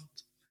Bond.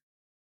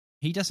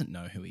 He doesn't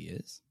know who he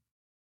is.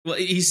 Well,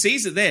 he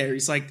sees it there.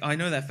 He's like, I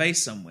know that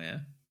face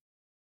somewhere.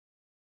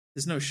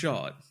 There's no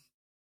shot.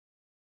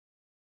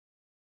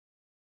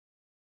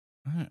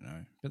 I don't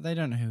know, but they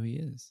don't know who he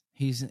is.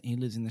 He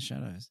lives in the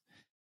shadows.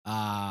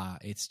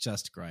 It's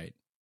just great.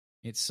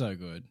 It's so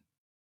good.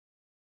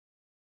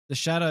 The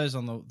shadows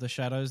the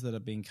shadows that are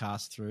being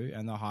cast through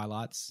and the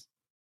highlights,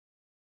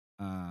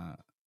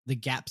 the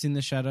gaps in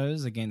the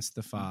shadows against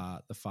the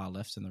far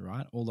left and the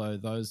right. Although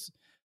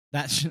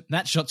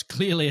that shot's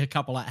clearly a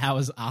couple of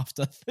hours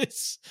after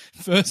this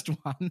first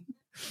one.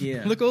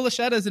 Yeah, look, all the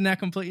shadows are now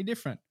completely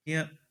different.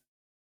 Yeah.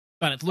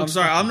 But it looks.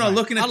 I'm sorry, I'm not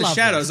looking at the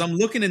shadows. I'm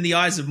looking in the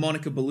eyes of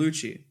Monica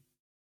Bellucci.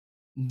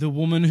 The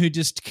woman who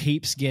just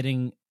keeps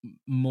getting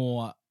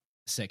more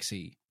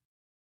sexy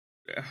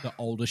the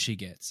older she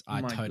gets.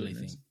 I totally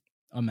think.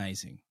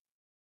 Amazing.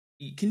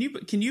 Can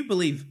you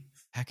believe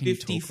How can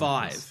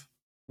 55 you talk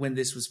when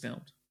this was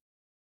filmed?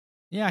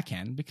 Yeah, I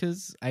can,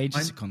 because age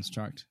is a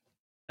construct.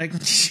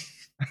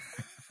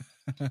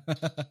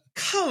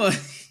 Come on.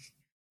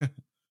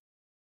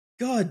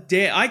 God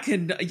damn! I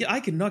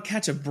could not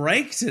catch a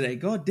break today.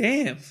 God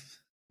damn!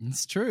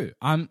 It's true.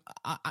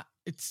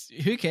 It's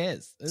who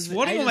cares?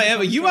 What am I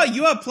ever? You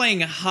are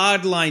playing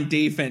hardline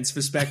defense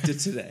for Spectre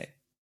today.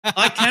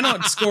 I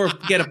cannot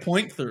get a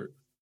point through.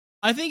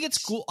 I think it's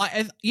cool.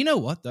 You know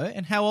what though?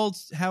 And how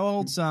old's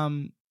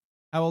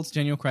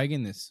Daniel Craig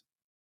in this?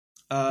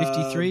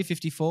 53,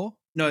 54?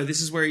 No, this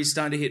is where he's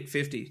starting to hit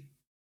 50.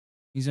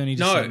 He's only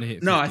just starting to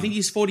hit 50. No, I think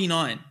he's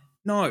 49.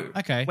 No.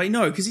 Okay. Wait,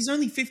 no, because he's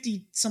only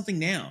 50-something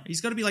now.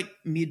 He's got to be like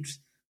mid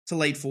to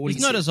late 40s.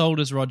 He's not as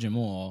old as Roger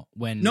Moore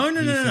when... No.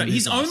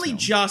 He's only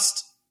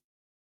just...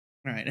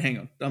 All right, hang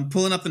on. I'm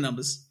pulling up the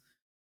numbers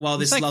while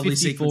this like lovely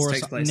sequence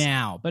takes place.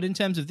 Now, but in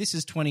terms of... This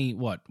is 20...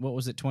 What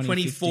was it?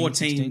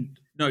 2014.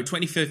 No,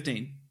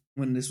 2015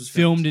 when this was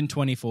filmed in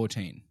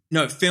 2014.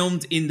 No,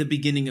 filmed in the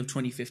beginning of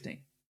 2015.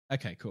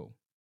 Okay, cool.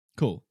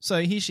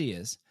 So here she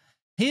is.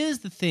 Here's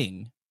the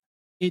thing.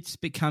 It's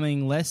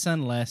becoming less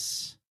and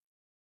less...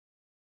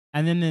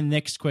 And then the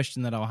next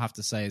question that I'll have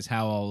to say is,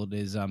 how old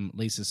is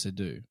Lisa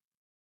Seydoux?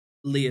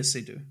 Léa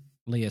Seydoux.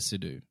 Léa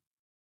Seydoux.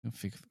 I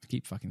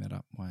keep fucking that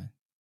up. Why?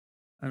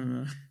 I don't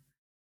know.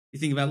 You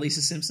think about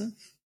Lisa Simpson?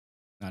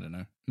 I don't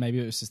know. Maybe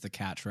it was just the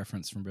catch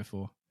reference from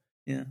before.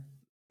 Yeah.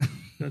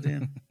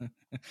 Goddamn.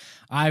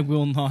 I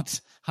will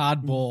not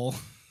hardball.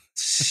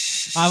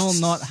 I will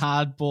not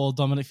hardball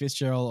Dominic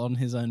Fitzgerald on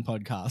his own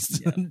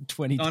podcast. Yeah.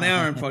 20 on times.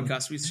 our own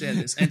podcast, we share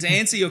this. And to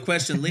answer your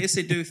question, Léa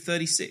Seydoux,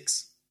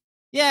 36.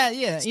 Yeah,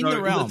 in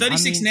the realm.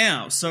 36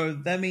 now, so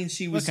that means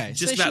she was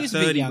just about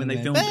 30 when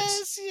they filmed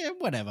this. Yeah,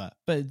 whatever.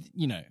 But,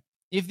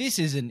 if this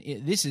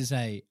is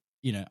a,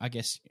 I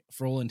guess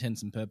for all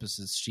intents and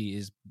purposes, she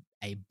is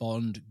a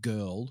Bond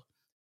girl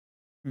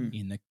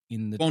in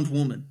the Bond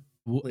woman.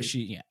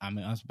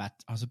 I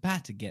was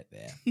about to get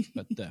there,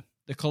 but the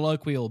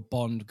colloquial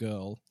Bond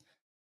girl.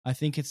 I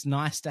think it's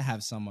nice to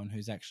have someone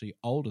who's actually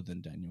older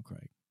than Daniel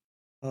Craig.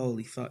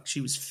 Holy fuck!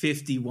 She was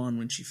 51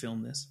 when she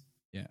filmed this.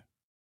 Yeah,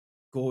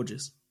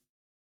 gorgeous.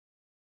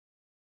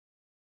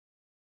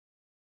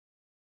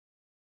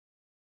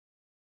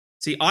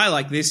 See, I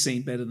like this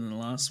scene better than the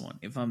last one.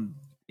 If I'm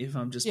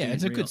just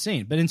it's a real. good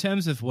scene, but in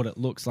terms of what it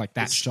looks like,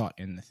 that shot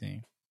in the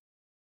thing.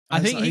 I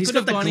think like, he could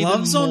have got gone the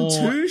gloves even on more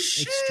too.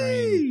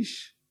 extreme.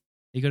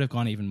 He could have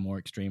gone even more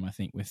extreme, I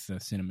think, with the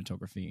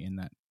cinematography in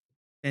that.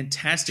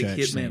 Fantastic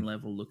Hitman scene.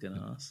 Level looking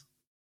ass.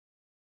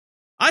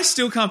 I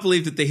still can't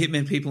believe that the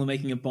Hitman people are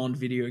making a Bond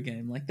video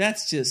game. Like,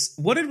 that's just...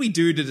 What did we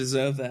do to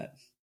deserve that?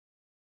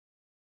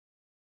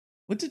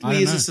 What did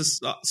we as a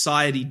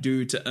society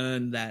do to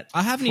earn that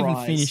I haven't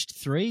prize? even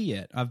finished 3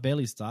 yet. I've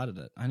barely started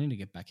it. I need to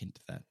get back into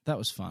that. That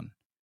was fun.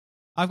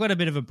 I've got a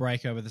bit of a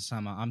break over the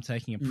summer. I'm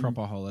taking a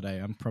proper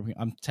holiday. I'm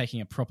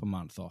taking a proper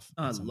month off.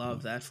 I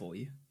love that for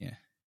you. Yeah.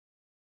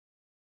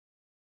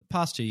 The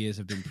past 2 years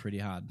have been pretty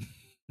hard.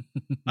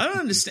 I don't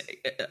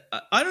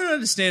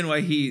understand why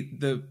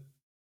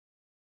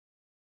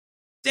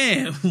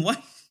Damn,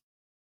 what?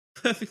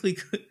 Perfectly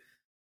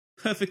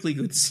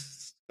good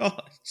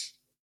scotch.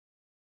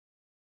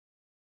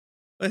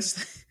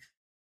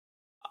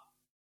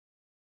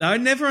 I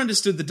never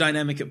understood the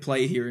dynamic at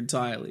play here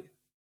entirely.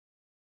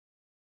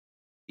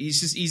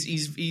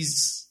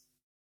 He's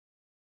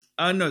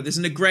I don't know, there's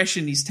an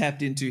aggression he's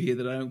tapped into here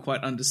that I don't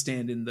quite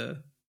understand in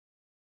the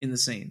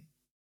scene.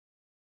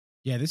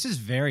 Yeah, this is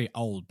very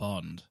old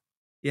Bond.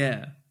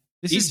 Yeah.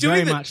 This is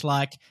very much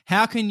like,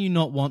 how can you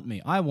not want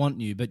me? I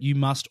want you, but you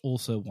must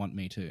also want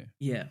me too.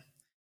 Yeah.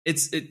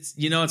 It's it's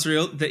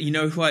real that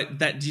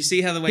do you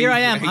see how the way here I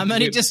am, I'm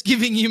only just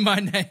giving you my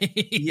name.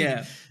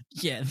 Yeah.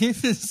 Yeah,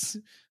 this is...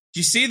 Do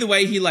you see the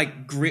way he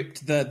like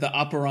gripped the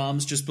upper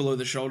arms just below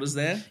the shoulders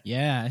there?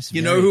 Yeah.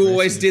 You know who aggressive.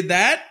 Always did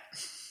that?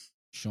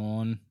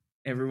 Sean.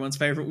 Everyone's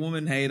favorite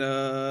woman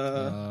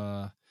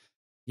hater.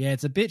 Yeah,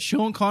 it's a bit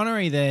Sean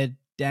Connery there,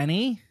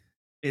 Danny.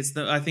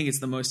 I think it's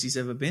the most he's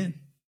ever been.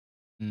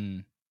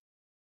 I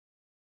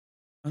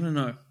don't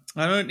know.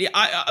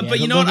 But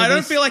you know what? I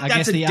don't feel like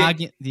that's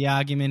the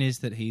argument is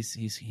that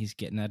he's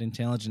getting that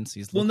intelligence.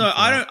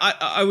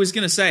 I was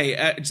going to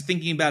say,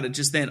 thinking about it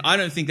just then, I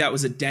don't think that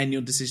was a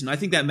Daniel decision. I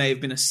think that may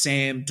have been a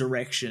Sam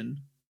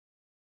direction.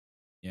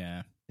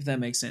 Yeah, if that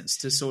makes sense.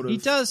 To sort of,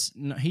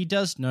 he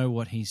does know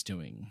what he's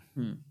doing.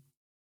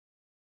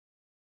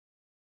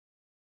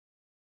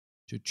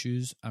 To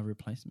choose a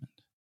replacement.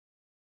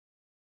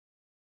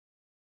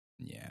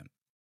 Yeah.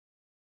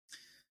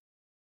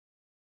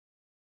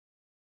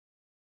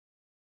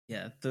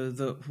 Yeah,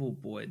 oh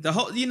boy, the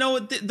whole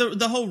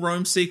the whole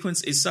Rome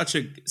sequence is such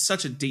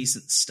a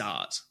decent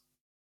start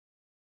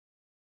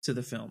to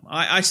the film.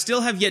 I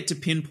still have yet to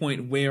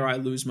pinpoint where I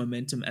lose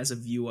momentum as a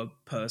viewer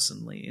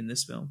personally in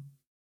this film,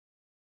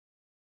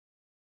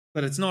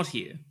 but it's not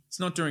here. It's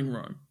not during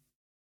Rome.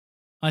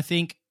 I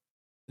think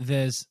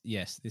this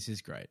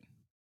is great.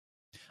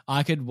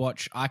 I could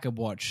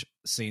watch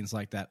scenes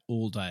like that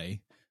all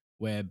day,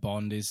 where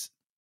Bond is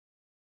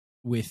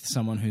with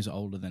someone who's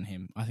older than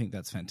him. I think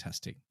that's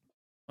fantastic.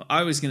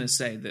 I was going to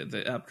say that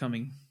the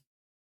upcoming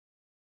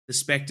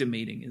Spectre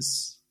meeting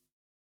is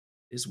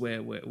where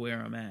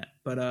I'm at,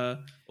 but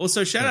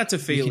also shout out to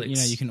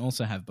Felix. You can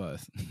also have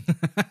both.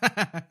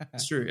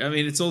 It's true. I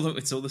mean, it's all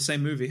the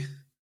same movie.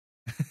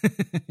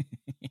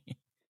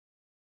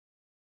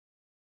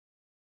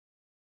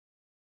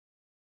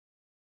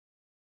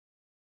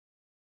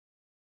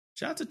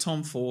 Shout out to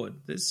Tom Ford.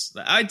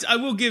 I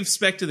will give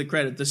Spectre the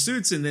credit. The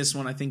suits in this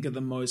one, I think, are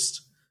the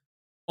most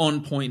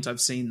on point I've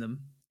seen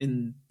them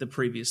in the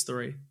previous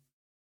three.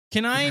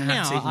 Can I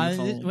now?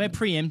 We're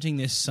preempting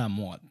this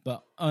somewhat,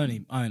 but only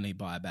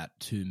by about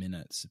 2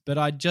 minutes. But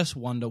I just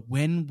wonder,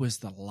 when was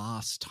the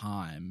last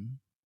time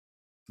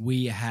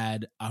we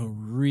had a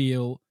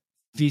real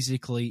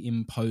physically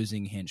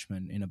imposing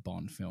henchman in a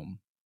Bond film?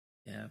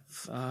 Yeah,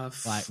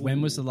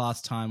 when was the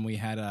last time we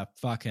had a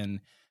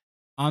fucking?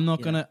 I'm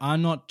not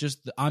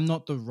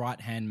the right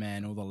hand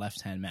man or the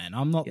left hand man.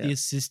 I'm not the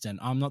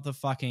assistant. I'm not the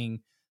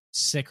fucking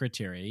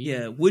secretary.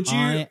 Yeah,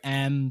 I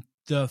am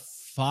the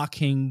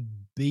fucking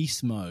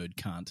beast mode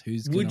cunt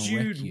who's gonna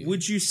wreck you.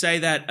 Would you say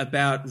that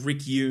about Rick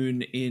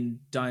Yoon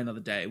in Die Another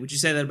Day? Would you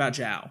say that about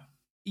Zhao?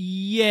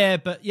 Yeah,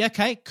 but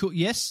okay, cool.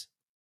 Yes,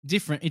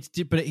 different.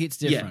 But it's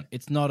different.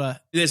 It's not a.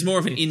 There's more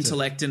of an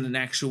intellect and an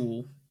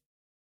actual.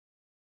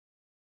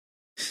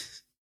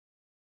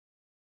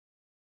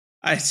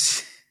 I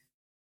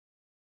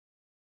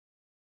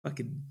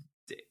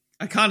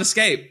can't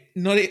escape.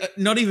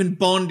 Not even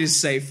Bond is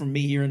safe from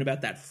me hearing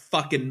about that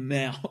fucking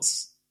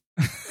mouse.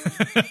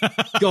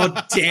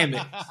 God damn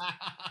it.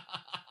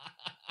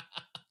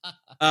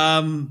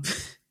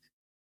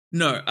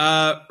 No.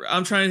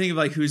 I'm trying to think of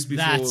like who's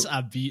before.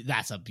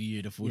 That's a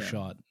beautiful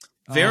shot.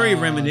 Very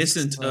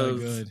reminiscent so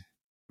good.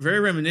 Very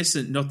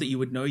reminiscent. Not that you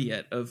would know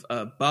yet of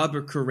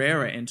Barbara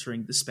Carrera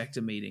entering the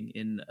Spectre meeting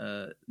in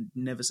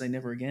Never Say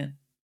Never Again.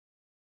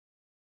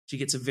 She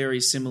gets a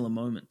very similar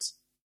moment.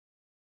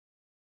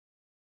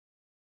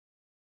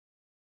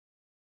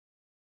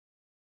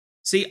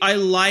 See, I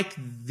like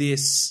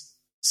this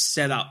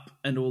setup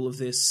and all of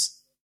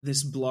this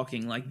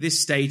blocking. Like, this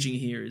staging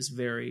here is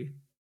very...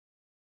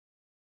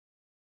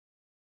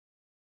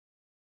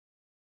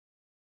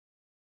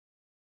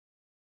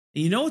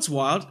 You know what's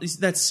wild? Is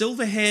that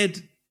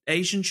silver-haired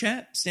Asian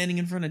chap standing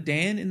in front of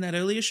Dan in that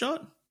earlier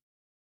shot?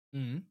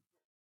 Mm-hmm.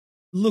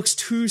 Looks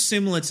too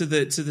similar to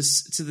the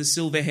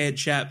silver-haired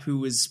chap who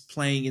was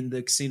playing in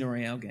the Casino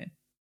Royale game.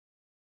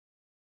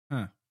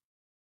 Huh.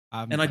 I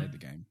haven't played the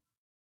game.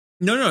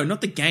 No,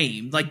 not the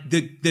game. Like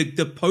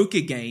the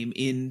poker game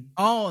in...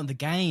 Oh, the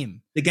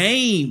game. The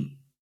game.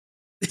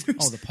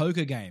 The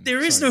poker game. There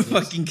is no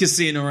fucking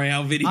Casino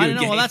Royale video game. I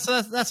don't know.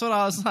 Well, that's what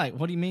I was like.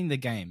 What do you mean the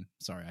game?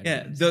 Sorry.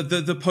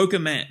 The poker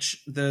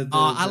match.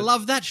 I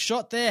love that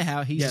shot there.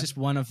 How he's just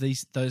one of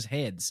those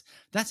heads.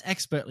 That's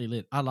expertly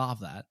lit. I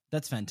love that.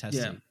 That's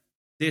fantastic.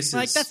 Yeah.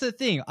 That's the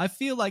thing. I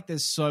feel like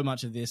there's so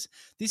much of this.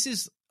 This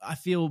is, I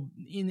feel,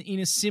 in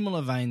a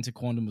similar vein to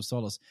Quantum of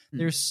Solace.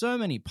 There are so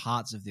many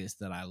parts of this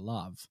that I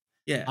love.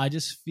 Yeah. I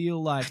just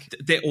feel like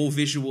they're all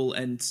visual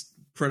and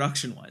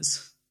production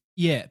wise.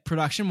 Yeah,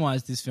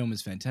 production-wise, this film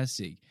is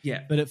fantastic.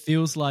 Yeah. But it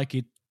feels like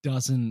it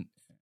doesn't...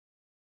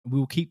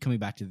 We'll keep coming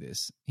back to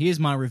this. Here's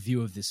my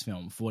review of this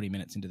film, 40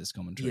 minutes into this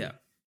commentary. Yeah.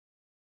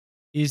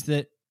 Is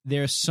that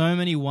there are so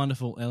many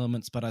wonderful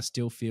elements, but I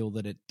still feel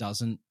that it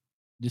doesn't...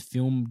 The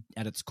film,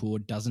 at its core,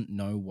 doesn't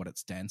know what it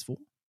stands for.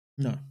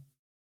 No.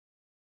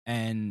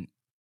 And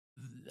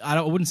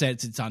I wouldn't say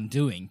it's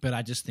undoing, but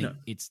I just think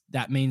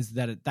that means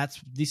that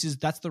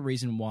that's the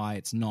reason why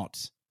it's not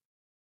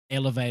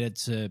elevated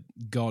to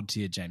God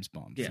tier James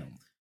Bond film.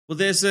 Well,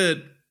 there's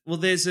a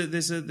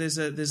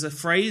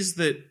phrase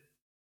that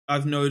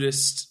I've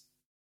noticed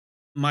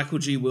Michael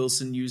G.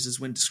 Wilson uses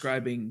when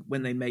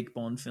they make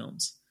Bond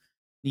films.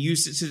 He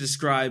used it to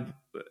describe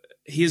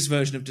his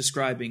version of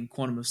describing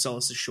Quantum of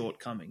Solace's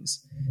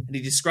shortcomings, and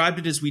he described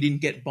it as we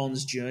didn't get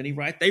Bond's journey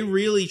right. They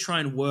really try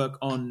and work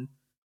on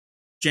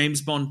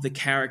James Bond, the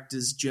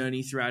character's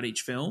journey throughout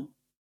each film,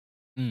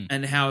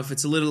 and how if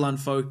it's a little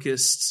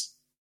unfocused,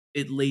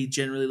 it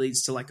generally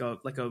leads to like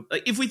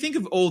if we think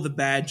of all the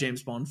bad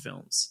James Bond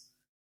films,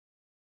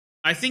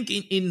 I think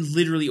in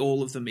literally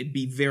all of them, it'd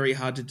be very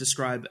hard to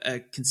describe a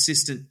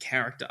consistent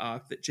character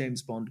arc that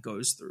James Bond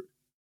goes through.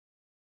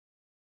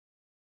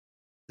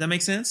 Does that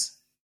make sense?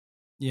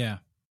 Yeah.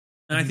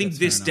 And I think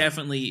this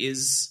definitely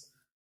is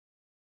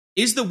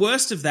the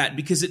worst of that,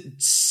 because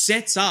it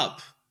sets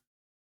up,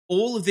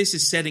 all of this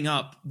is setting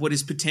up what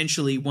is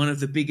potentially one of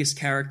the biggest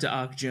character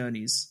arc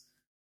journeys,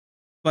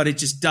 but it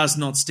just does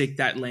not stick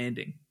that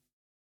landing.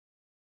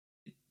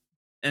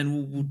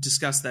 And we'll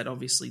discuss that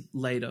obviously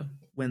later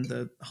when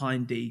the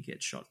Hind D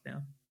gets shot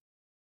down.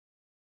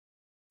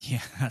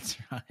 Yeah, that's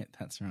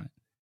right.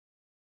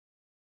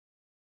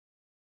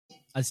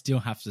 I still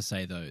have to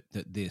say, though,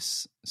 that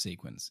this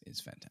sequence is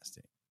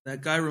fantastic.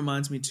 That guy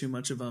reminds me too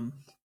much of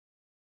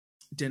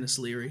Dennis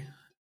Leary.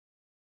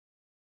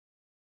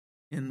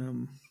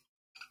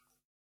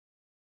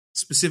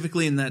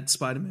 Specifically in that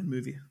Spider-Man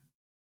movie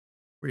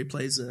where he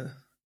plays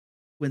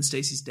Gwen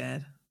Stacy's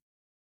dad.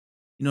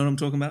 You know what I'm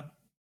talking about?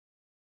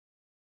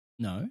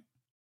 No.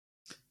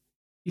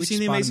 You seen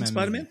The Amazing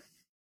Spider-Man?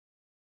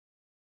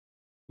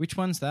 Which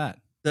one's that?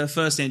 The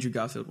first Andrew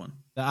Garfield one.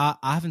 I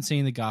haven't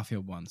seen the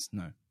Garfield ones,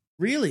 no.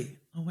 Really?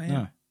 Oh, wow.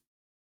 No.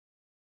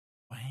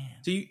 Wow.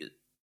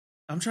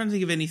 I'm trying to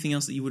think of anything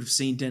else that you would have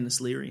seen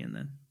Dennis Leary in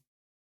then.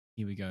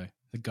 Here we go.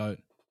 The GOAT.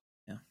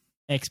 Yeah.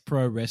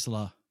 Ex-pro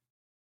wrestler.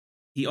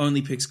 He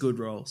only picks good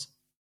roles.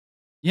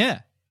 Yeah.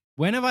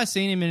 When have I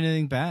seen him in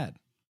anything bad?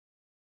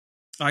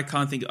 I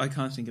can't think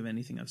of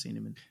anything I've seen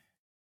him in.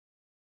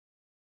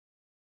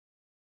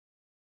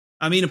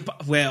 I mean,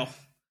 well,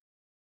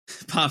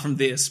 apart from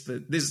this,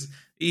 but this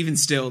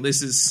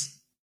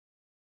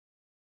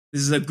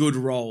is a good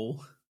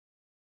role.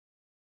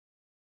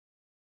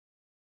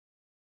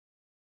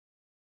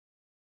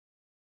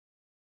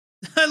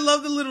 I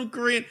love the little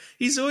grin.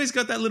 He's always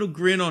got that little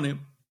grin on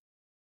him.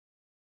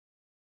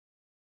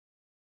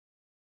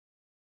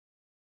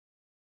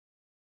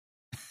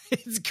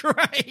 It's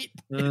great.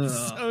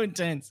 It's so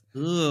intense.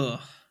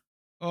 Ugh.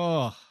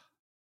 Oh.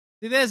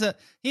 See,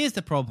 here's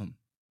the problem.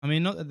 I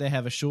mean, not that they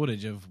have a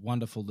shortage of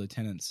wonderful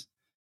lieutenants,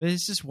 but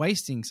it's just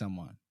wasting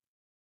someone.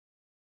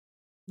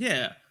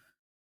 Yeah.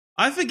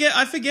 I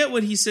forget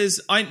what he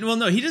says. Well,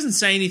 no, he doesn't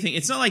say anything.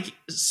 It's not like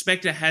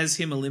Spectre has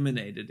him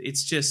eliminated.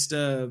 It's just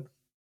they're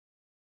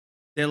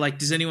like,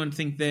 does anyone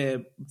think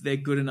they're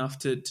good enough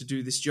to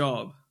do this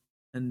job?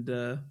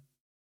 And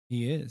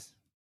he is.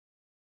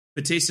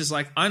 Batista's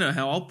like, I know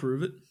how. I'll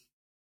prove it.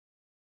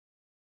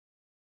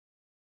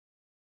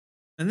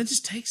 And then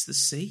just takes the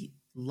seat.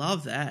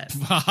 Love that.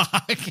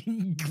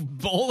 Fucking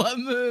baller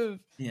move.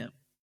 Yeah.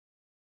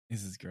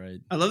 This is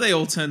great. I love they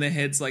all turn their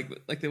heads like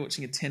they're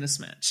watching a tennis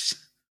match.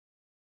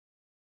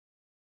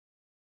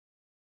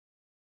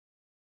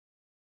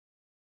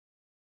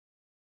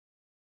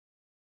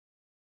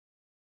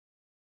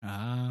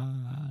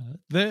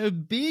 The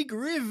big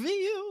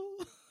reveal.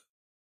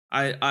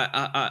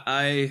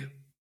 I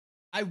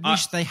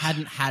wish they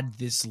hadn't had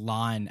this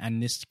line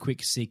and this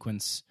quick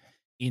sequence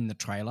in the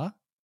trailer.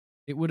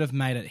 It would have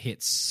made it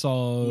hit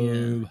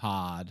so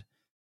hard.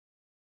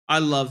 I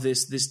love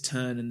this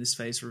turn and this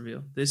face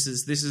reveal. This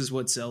is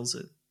what sells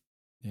it.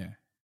 Yeah.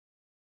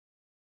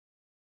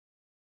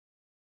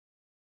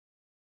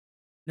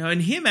 No,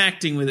 and him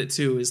acting with it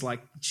too is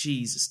like,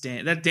 Jesus,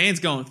 Dan. That Dan's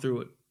going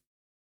through it.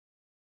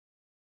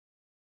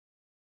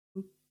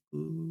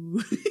 Ooh.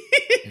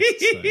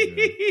 It's so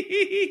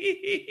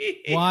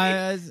good.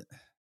 Why?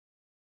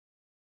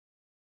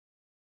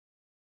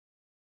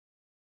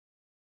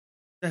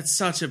 That's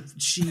such a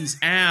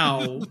jeez.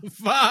 Ow.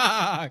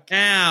 Fuck.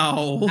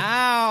 Ow.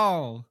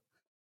 Ow.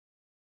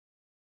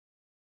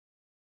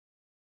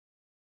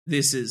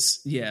 This is,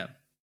 yeah.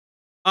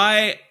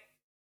 Yeah,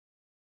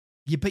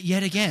 but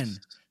yet again,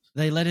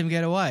 they let him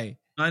get away.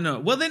 I know.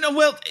 Well, they're not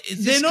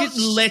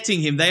letting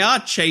him. They are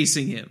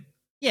chasing him.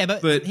 Yeah,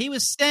 but he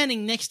was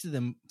standing next to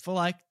them for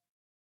like,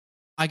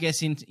 I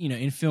guess in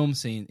film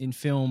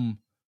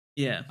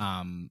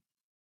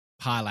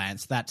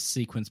parlance, that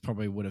sequence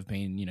probably would have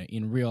been,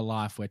 in real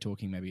life, we're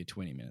talking maybe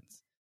 20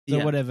 minutes.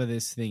 So whatever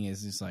this thing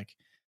is like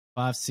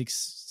 5,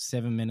 6,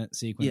 7 minute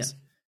sequence. Yeah.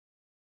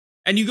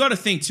 And you got to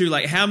think too,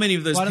 like how many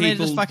of those people... Why don't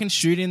they just fucking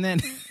shoot him then?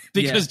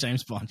 Because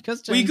James Bond.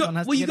 Because James Bond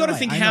has to you got to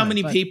think how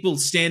many people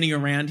standing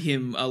around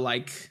him are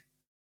like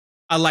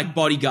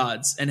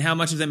bodyguards, and how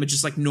much of them are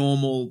just like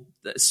normal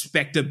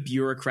Spectre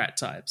bureaucrat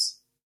types.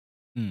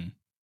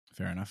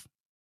 Fair enough.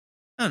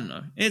 I don't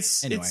know.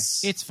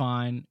 It's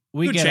fine.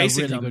 We get a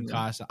really good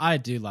cast. I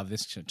do love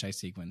this chase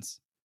sequence.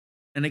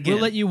 And again,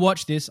 we'll let you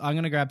watch this. I'm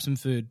going to grab some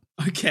food.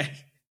 Okay.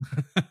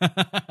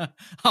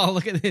 Oh,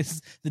 look at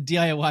this. The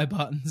DIY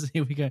buttons.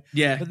 Here we go.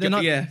 Yeah. But they're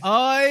not. Yeah.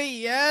 Oh,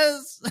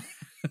 yes.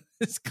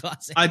 It's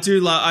classic. I do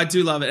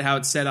love it how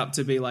it's set up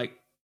to be like,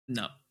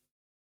 no.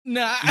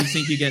 Nah. You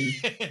think you're getting...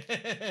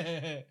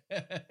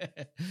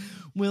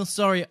 Well,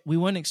 sorry, we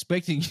weren't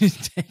expecting you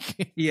to take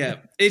it. Yeah.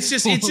 It's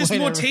just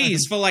more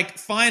tease for like,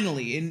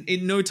 finally,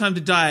 in No Time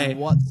to Die,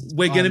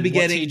 we're going to be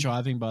getting... What's he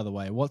driving, by the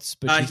way? What's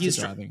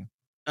Batista driving?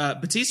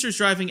 Batista is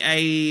driving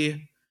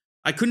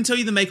I couldn't tell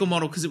you the make or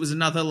model because it was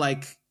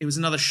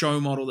another show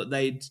model that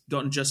they'd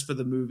gotten just for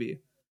the movie.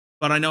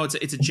 But I know it's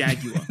a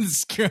Jaguar.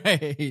 It's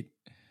great.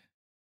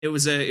 It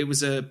was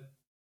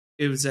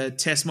a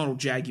test model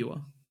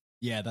Jaguar.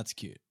 Yeah, that's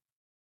cute.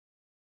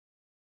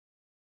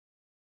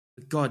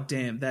 God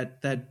damn,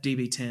 that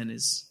DB10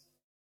 is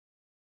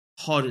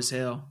hot as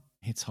hell.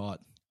 It's hot.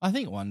 I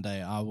think one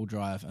day I will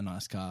drive a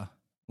nice car,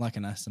 like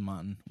an Aston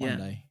Martin. One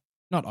day,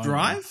 not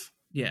drive.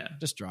 Yeah,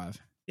 just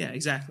drive. Yeah,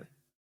 exactly.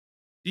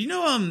 Do you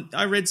know?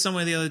 I read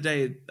somewhere the other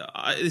day.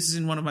 This is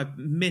in one of my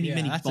many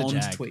Bond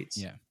tweets.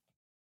 Yeah.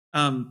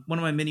 One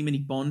of my many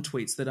Bond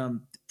tweets that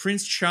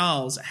Prince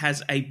Charles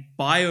has a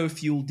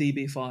biofuel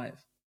DB5.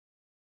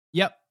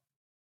 Yep.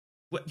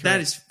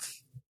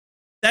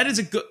 That is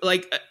a good,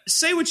 like,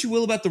 say what you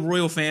will about the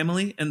royal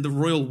family and the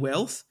royal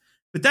wealth,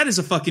 but that is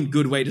a fucking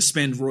good way to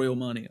spend royal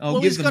money.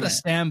 He's got to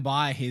stand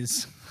by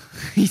his.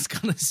 He's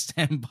got to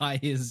stand by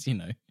his.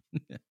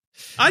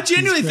 I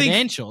genuinely think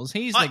credentials.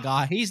 He's the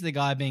guy. He's the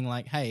guy being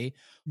like, "Hey,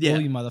 all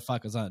you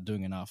motherfuckers aren't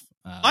doing enough."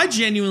 I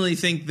genuinely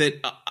think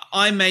that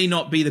I may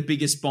not be the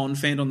biggest Bond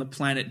fan on the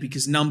planet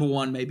because number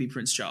one may be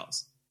Prince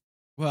Charles.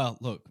 Well,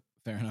 look,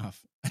 fair enough.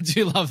 I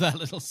do love that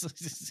little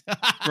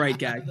great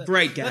gag.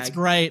 Great gag. That's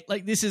great.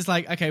 Like, this is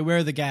like, okay, where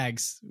are the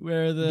gags?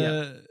 Where are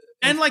the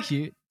and like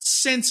cute.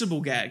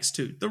 Sensible gags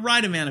too. The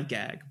right amount of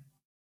gag.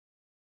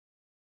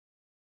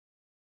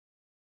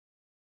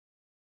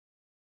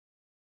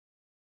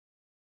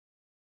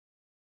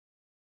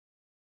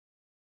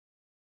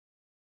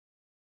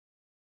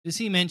 Does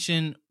he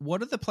mention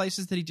what are the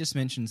places that he just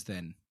mentions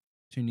then?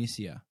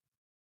 Tunisia.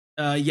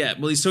 Yeah.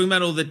 Well, he's talking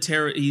about all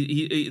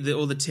the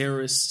all the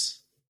terrorist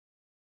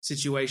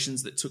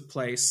situations that took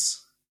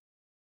place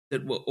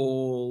that were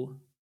all.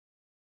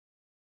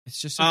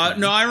 It's just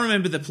no. I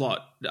remember the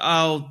plot.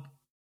 I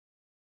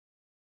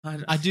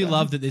do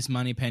love that this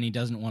money penny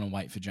doesn't want to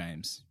wait for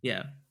James.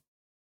 Yeah.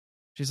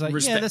 She's like,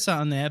 yeah, there's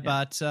something there,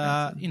 but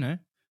if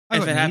it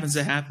happens,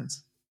 it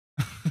happens.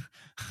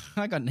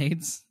 I got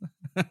needs.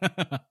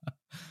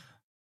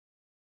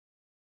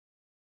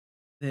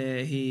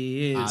 There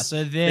he is.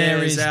 So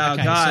there is our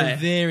guy.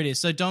 So there it is.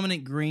 So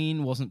Dominic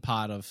Green wasn't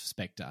part of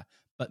Spectre,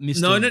 but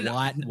Mr.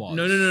 White was.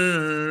 No.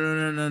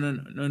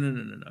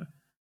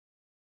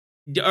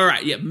 All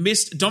right, yeah.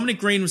 Dominic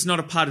Green was not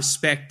a part of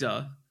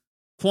Spectre.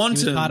 Quantum.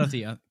 He was part of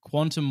the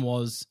Quantum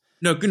was.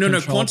 No.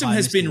 Quantum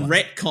has been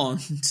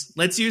retconned.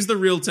 Let's use the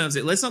real terms.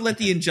 Let's not let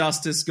the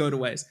injustice go to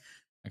waste.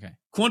 Okay.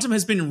 Quantum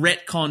has been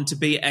retconned to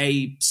be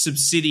a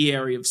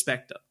subsidiary of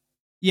Spectre.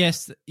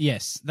 Yes,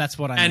 that's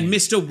what I mean. And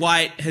Mr.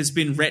 White has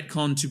been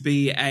retconned to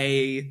be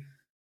an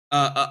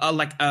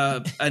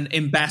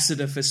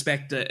ambassador for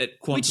Spectre at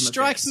Quantum Which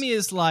strikes me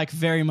as like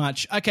very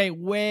much, okay,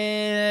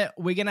 we're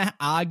going to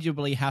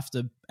arguably have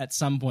to, at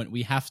some point,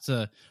 we have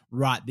to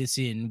write this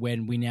in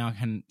when we now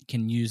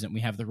can use it.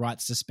 We have the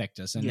rights to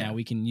Spectre, so now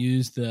we can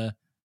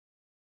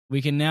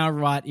we can now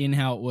write in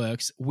how it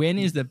works. When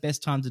is the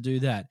best time to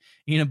do that?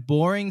 In a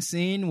boring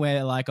scene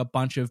where like a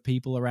bunch of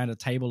people around a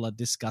table are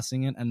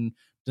discussing it and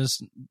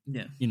just,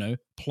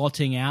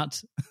 plotting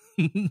out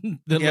the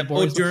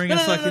laborious... Or during a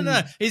fucking...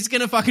 No. He's going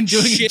to fucking do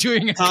it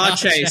during a car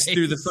chase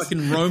through the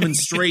fucking Roman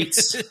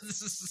streets.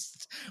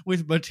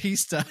 With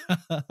Batista.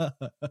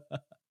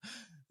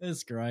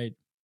 That's great.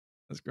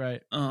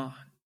 Oh.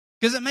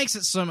 Because it makes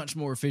it so much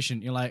more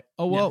efficient. You're like,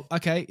 oh, well,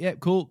 okay, yeah,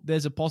 cool.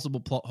 There's a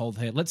possible plot hole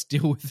here. Let's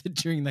deal with it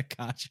during the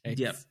car chase.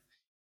 Yep.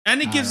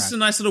 And it gives us a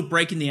nice little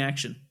break in the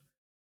action.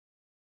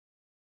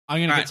 I'm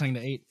going to get something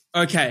to eat.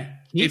 Okay.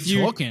 Keep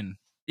talking.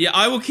 Yeah,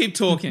 I will keep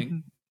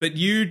talking, but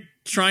you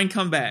try and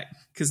come back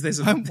because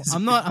I'm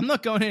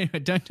not going anywhere.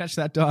 Don't touch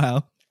that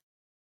dial.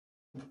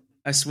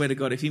 I swear to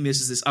God, if he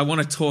misses this, I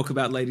want to talk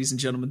about, ladies and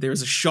gentlemen, there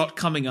is a shot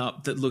coming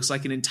up that looks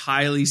like an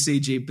entirely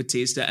CG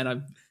Batista,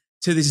 and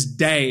to this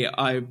day,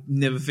 I've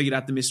never figured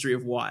out the mystery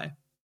of why.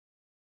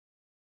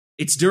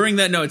 It's during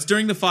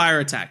the fire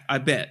attack, I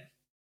bet.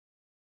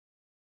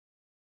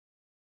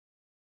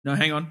 No,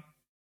 hang on.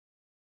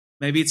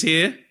 Maybe it's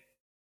here.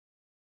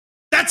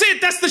 That's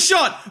it. That's the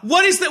shot.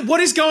 What is that?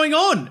 What is going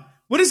on?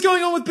 What is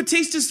going on with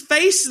Batista's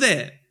face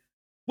there?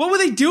 What were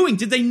they doing?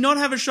 Did they not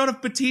have a shot of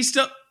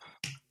Batista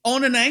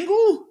on an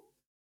angle?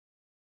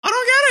 I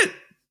don't get it.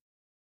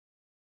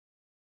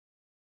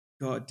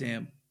 God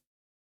damn.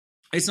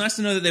 It's nice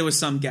to know that there was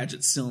some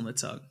gadget still in the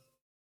tug.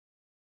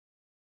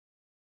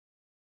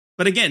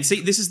 But again, see,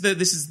 this is the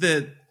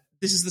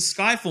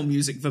Skyfall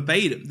music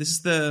verbatim.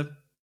 This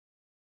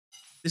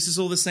is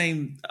all the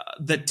same.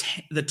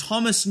 The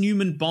Thomas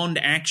Newman Bond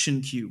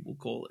action cue, we'll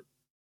call it.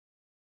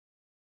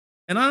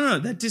 And I don't know,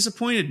 that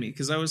disappointed me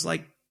because I was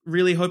like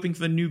really hoping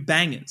for new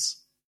bangers.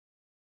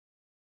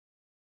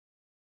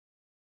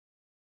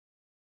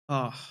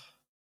 Oh,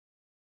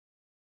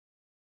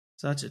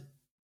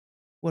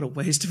 what a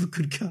waste of a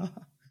good car.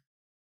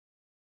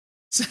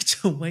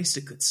 Such a waste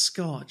of good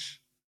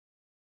scotch.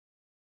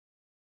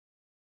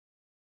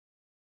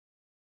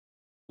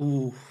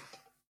 Ooh.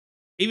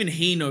 Even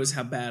he knows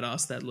how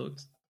badass that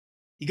looks.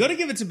 You got to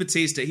give it to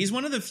Batista. He's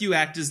one of the few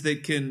actors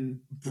that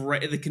can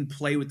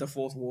play with the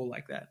fourth wall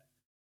like that.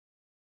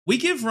 We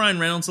give Ryan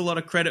Reynolds a lot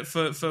of credit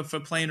for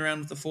playing around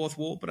with the fourth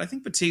wall, but I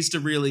think Batista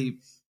really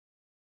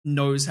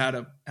knows how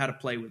to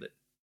play with it.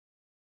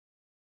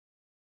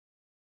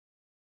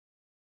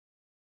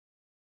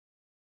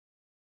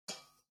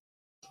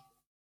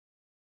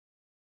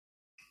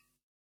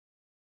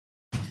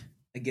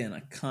 Again, I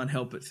can't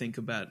help but think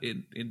about it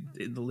in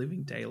The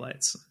Living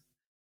Daylights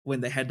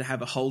when they had to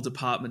have a whole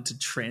department to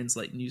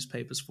translate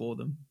newspapers for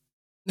them.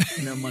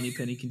 And now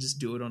Moneypenny can just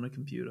do it on a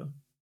computer.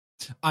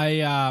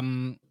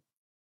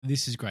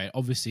 This is great.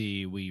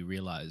 Obviously, we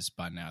realize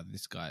by now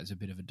this guy is a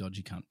bit of a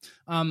dodgy cunt.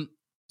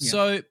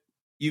 So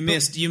you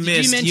missed my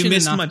biggest.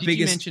 Did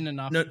you mention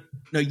enough?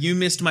 No, you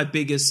missed my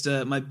biggest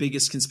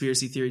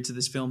conspiracy theory to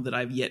this film that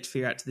I've yet to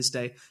figure out to this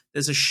day.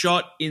 There's a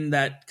shot in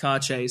that car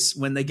chase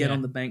when they get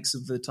on the banks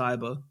of the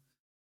Tiber,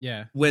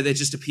 where there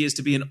just appears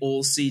to be an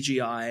all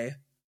CGI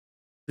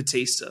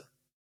Batista.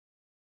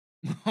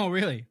 Oh,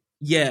 really?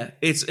 Yeah,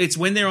 it's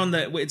when they're on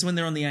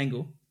the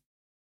angle.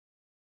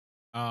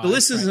 The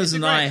listeners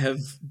and I have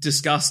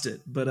discussed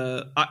it, but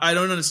I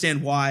don't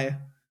understand why,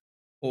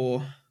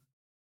 or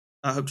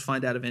I hope to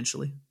find out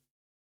eventually.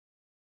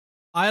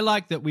 I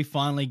like that we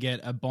finally get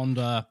a Bond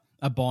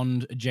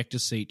ejector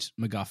seat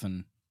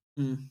MacGuffin.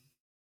 I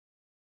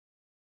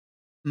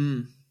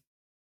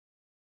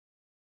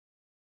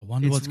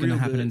wonder what's going to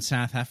happen in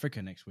South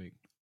Africa next week.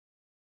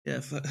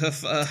 Yeah,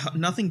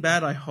 nothing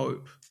bad, I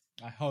hope.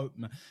 I hope.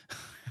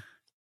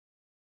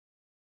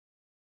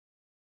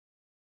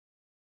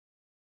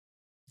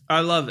 I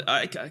love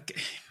it.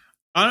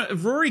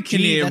 Rory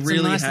Kinnear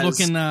really has...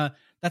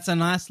 that's a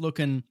nice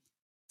looking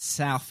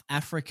South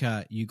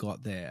Africa you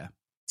got there.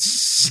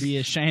 Be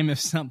a shame if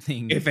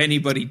something... If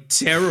anybody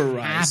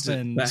terrorized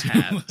it,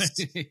 perhaps.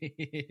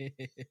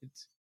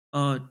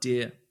 Oh,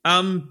 dear.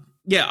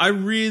 Yeah, I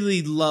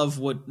really love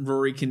what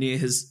Rory Kinnear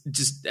has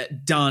just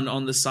done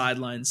on the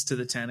sidelines to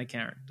the Tanner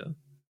character.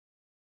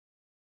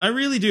 I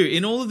really do.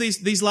 In all of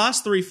these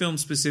last three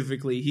films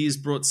specifically, he has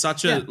brought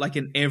such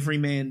an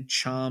everyman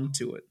charm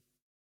to it.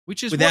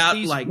 Which is what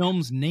these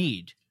films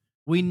need.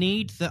 We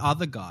need the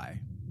other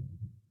guy.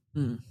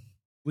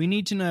 We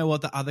need to know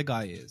what the other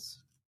guy is.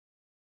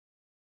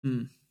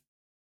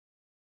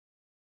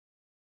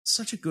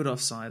 Such a good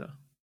offsider.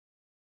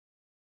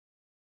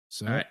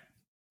 So, All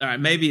right.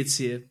 Maybe it's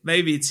here.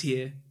 Maybe it's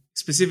here.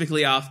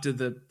 Specifically after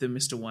the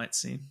Mr. White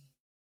scene.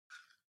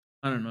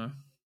 I don't know.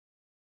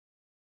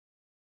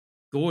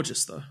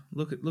 Gorgeous though.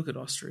 Look at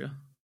Austria.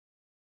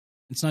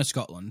 it's no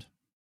Scotland.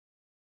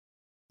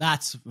 I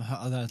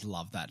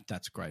love that.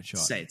 That's a great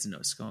shot. Say it's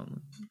no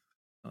Scotland.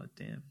 Oh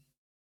damn.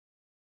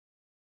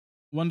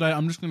 One day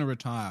I'm just going to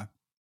retire.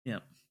 Yeah.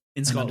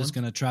 In Scotland. I'm just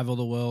going to travel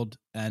the world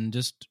and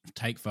just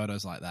take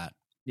photos like that.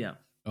 Yeah.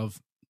 Of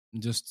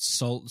just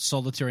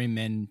solitary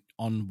men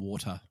on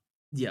water.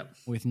 Yeah.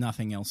 With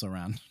nothing else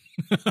around.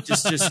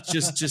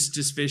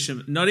 just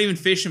fishermen. Not even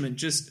fishermen,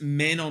 just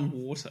men on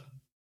water.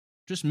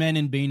 Just men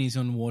in beanies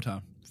on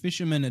water.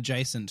 Fishermen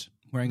adjacent,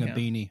 wearing a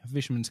beanie, a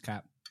fisherman's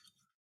cap.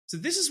 So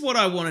this is what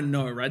I want to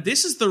know, right?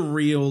 This is the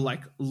real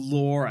like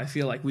lore I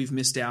feel like we've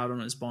missed out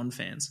on as Bond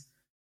fans.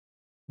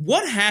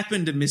 What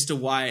happened to Mr.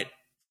 White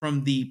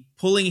from the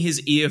pulling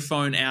his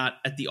earphone out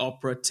at the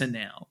opera to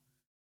now?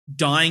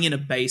 Dying in a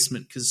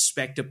basement because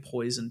Spectre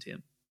poisoned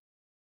him.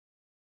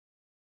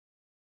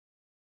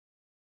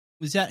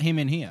 Is that him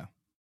in here?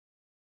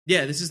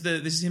 Yeah, this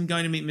is him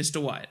going to meet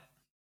Mr. White.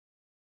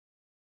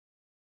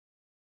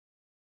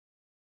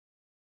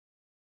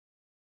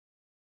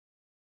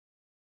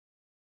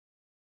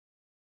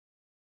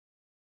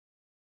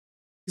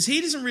 Because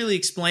he doesn't really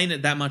explain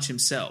it that much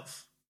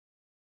himself.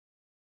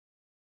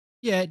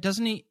 Yeah,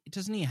 doesn't he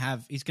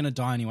have... He's going to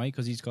die anyway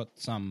because he's got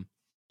some...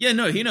 Yeah,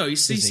 no, he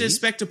knows. He says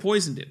Spectre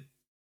poisoned him.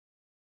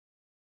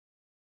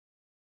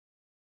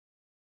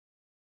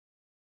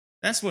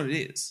 That's what it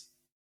is.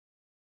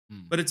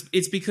 But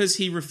it's because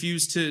he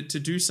refused to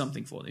do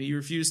something for them. He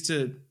refused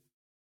to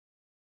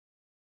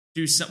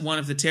do one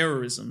of the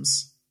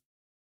terrorisms.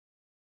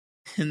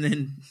 And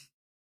then...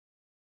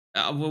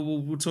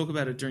 we'll talk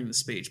about it during the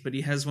speech, but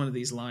he has one of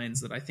these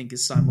lines that I think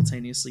is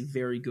simultaneously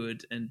very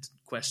good and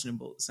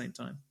questionable at the same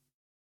time.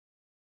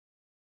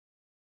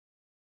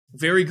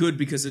 Very good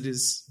because it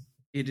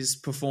is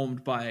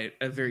performed by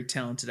a very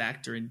talented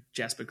actor in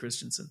Jasper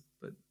Christensen.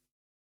 But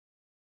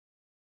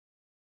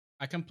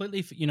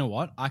you know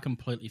what? I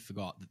completely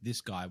forgot that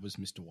this guy was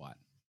Mr. White.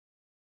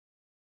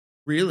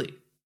 Really?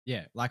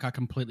 Yeah, like I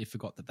completely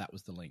forgot that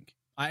was the link.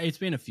 It's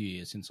been a few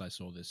years since I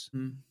saw this.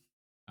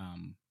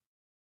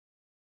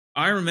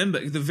 I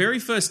remember the very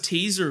first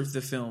teaser of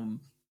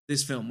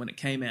this film, when it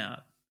came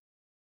out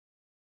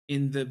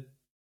in the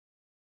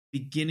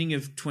beginning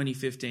of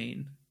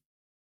 2015.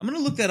 I'm going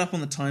to look that up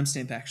on the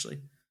timestamp, actually.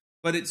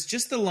 But it's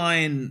just the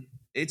line,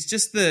 it's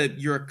just the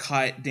 "you're a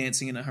kite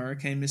dancing in a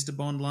hurricane, Mr.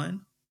 Bond"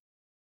 line.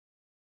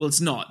 Well,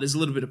 it's not. There's a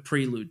little bit of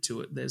prelude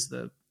to it.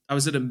 I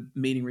was at a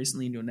meeting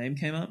recently and your name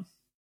came up.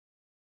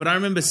 But I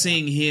remember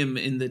seeing him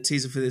in the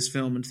teaser for this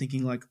film and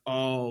thinking like,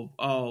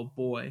 oh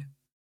boy.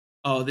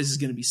 Oh, this is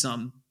going to be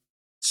some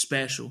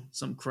special,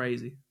 some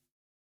crazy.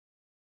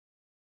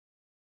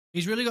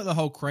 He's really got the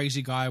whole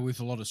crazy guy with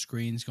a lot of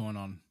screens going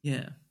on.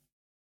 Yeah.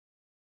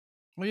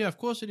 Well, yeah, of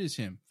course it is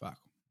him. Fuck.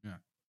 Yeah.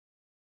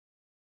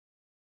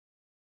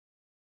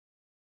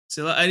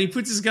 So, and he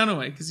puts his gun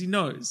away because he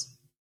knows.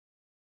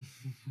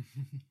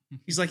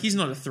 He's like, he's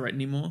not a threat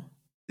anymore.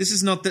 This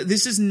is not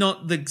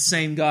the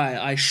same guy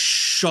I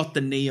shot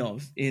the knee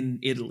of in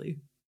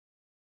Italy.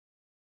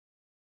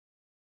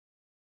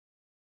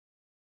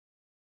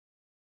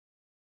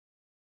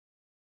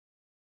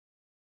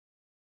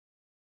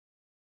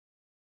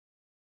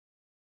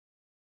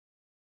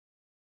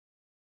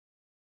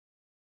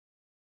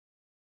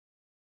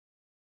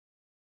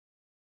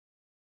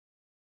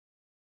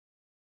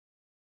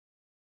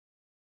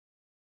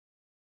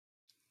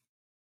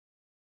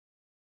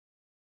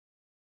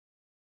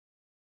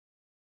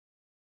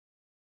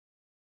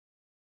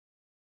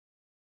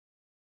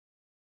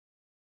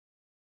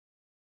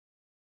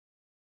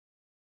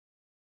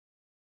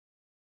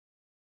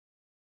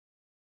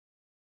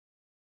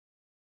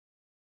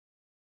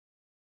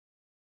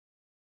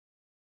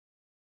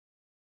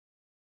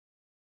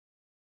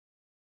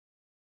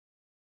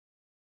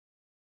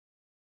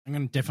 I'm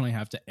going to definitely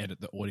have to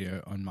edit the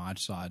audio on my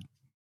side.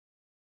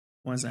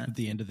 Why is that? At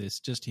the end of this,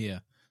 just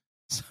here.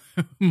 So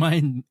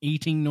my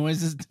eating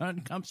noises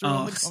don't come through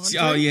on the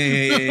commentary. Oh,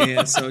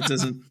 yeah. So it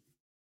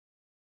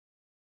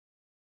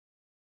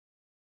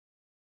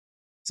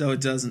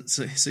doesn't.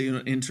 So you're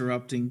not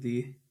interrupting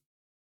the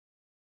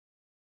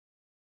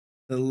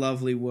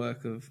lovely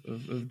work of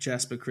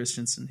Jasper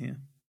Christensen here.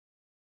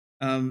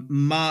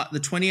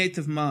 The 28th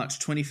of March,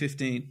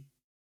 2015.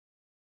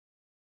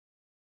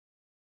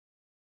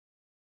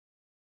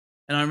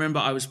 And I remember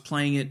I was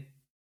playing it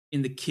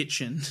in the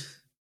kitchen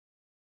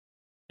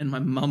and my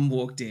mum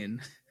walked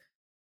in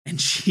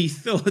and she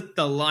thought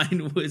the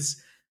line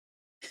was,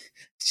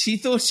 she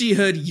thought she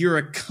heard "you're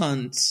a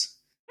cunt"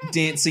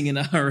 dancing in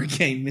a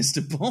hurricane,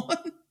 Mr. Bond.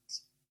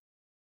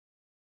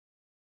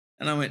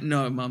 And I went,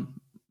 no,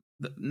 Mum,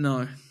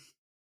 no.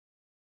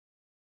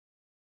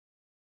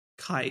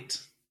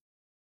 Kite.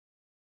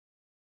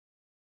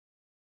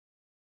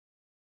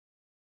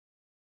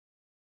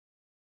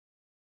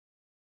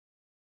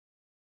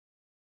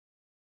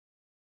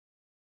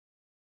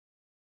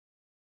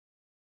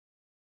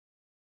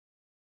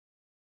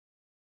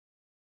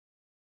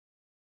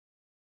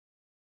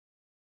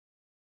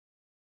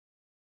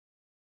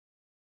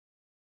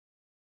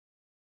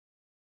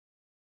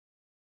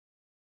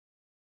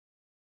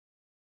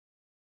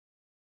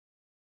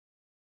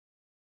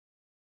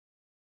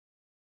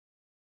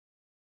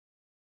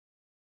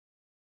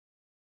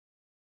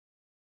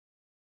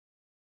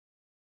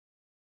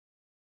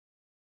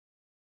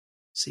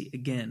 See,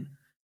 again,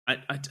 I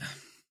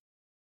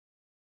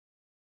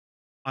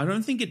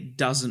don't think it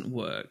doesn't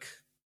work,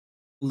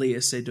 Leah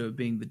Seydoux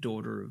being the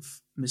daughter of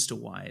Mr.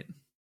 White,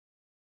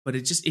 but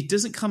it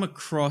doesn't come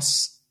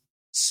across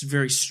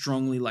very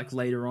strongly like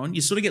later on.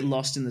 You sort of get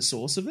lost in the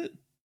source of it,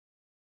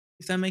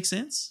 if that makes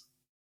sense.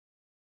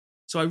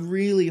 So I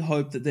really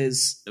hope that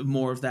there's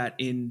more of that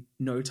in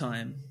No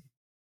Time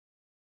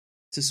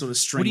to sort of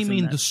strengthen. What do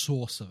you mean that. The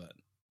source of it?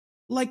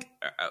 Like,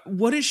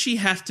 what does she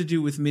have to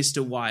do with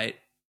Mr. White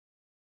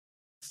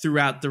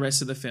throughout the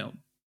rest of the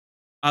film,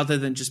 other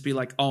than just be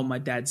like, "Oh, my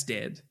dad's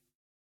dead"?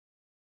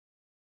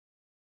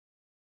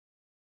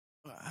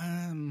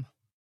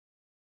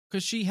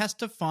 Because she has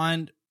to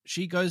find.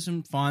 She goes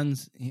and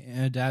finds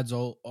her dad's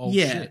old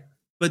shit.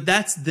 But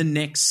that's the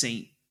next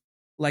scene.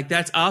 Like,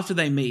 that's after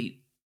they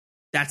meet.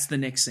 That's the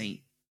next scene.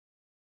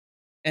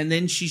 And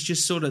then she's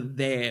just sort of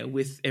there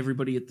with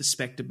everybody at the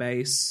Spectre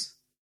base,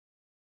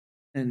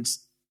 and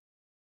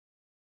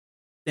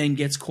then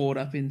gets caught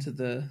up into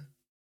the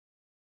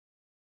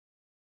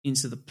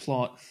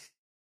plot.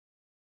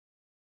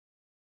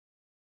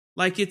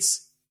 Like,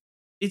 it's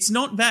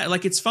not bad.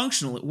 Like, it's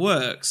functional. It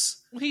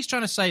works. Well, he's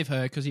trying to save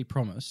her because he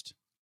promised.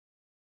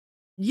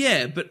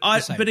 Yeah, but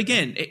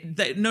again,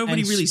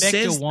 nobody really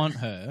Spectre says. Want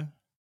her?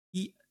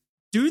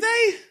 Do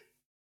they?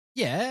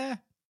 Yeah,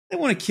 they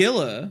want to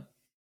kill her.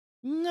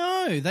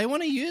 No, they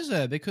want to use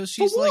her because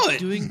she's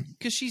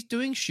she's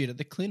doing shit at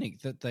the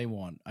clinic that they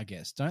want. I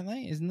guess, don't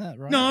they? Isn't that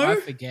right? No, I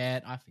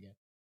forget.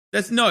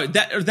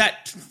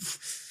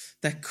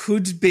 That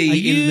could be. Are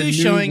you in the new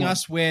showing one.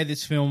 us where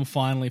this film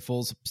finally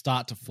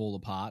start to fall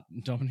apart,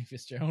 Dominic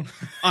Fitzgerald?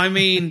 I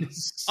mean,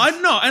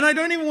 I'm not, and I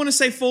don't even want to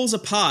say falls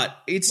apart.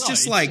 It's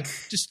just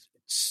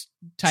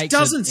takes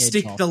doesn't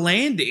stick off the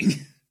landing.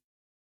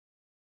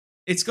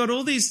 It's got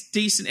all these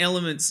decent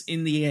elements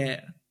in the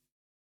air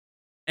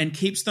and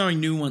keeps throwing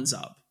new ones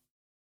up.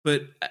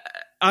 But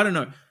I don't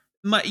know.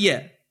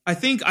 I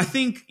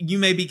think you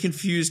may be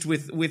confused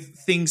with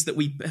things that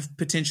we have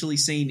potentially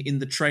seen in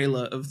the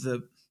trailer of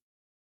the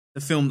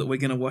film that we're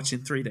going to watch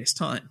in 3 days'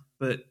 time.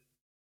 But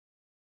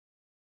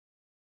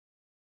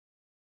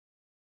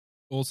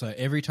also,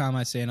 every time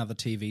I see another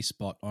TV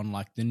spot on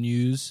like the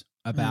news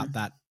about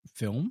that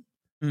film,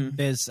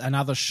 there's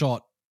another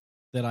shot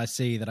that I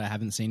see that I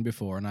haven't seen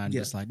before, and I'm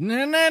just like,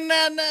 no.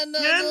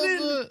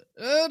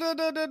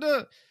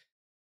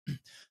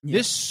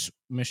 This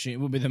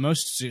machine will be the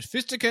most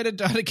sophisticated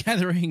data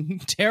gathering,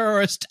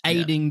 terrorist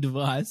aiding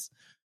device.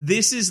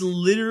 This is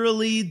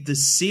literally the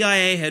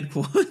CIA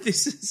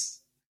headquarters.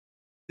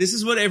 This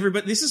is what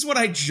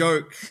I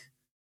joke.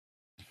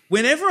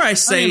 Whenever I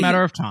say, only a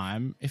matter of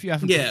time. If you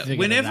haven't,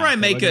 whenever I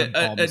make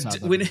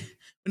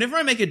whenever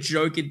I make a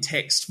joke in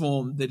text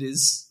form that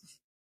is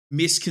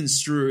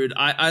misconstrued,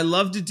 I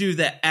love to do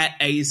that at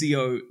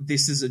ASIO.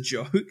 This is a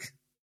joke.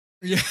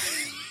 Yeah.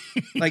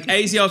 Like,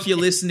 ASIO, if you're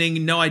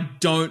listening, no, I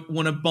don't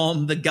want to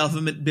bomb the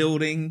government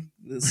building.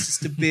 It's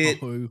just a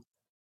bit.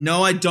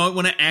 No, I don't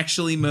want to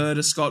actually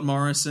murder Scott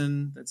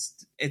Morrison.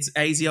 It's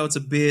ASIO. It's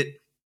a bit.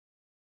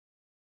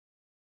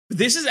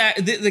 This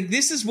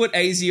is what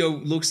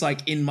ASIO looks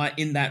like in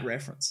that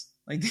reference.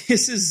 Like,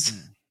 this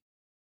is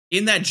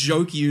in that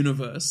joke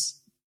universe.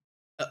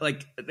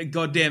 Like, the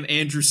goddamn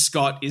Andrew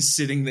Scott is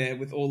sitting there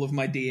with all of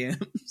my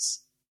DMs.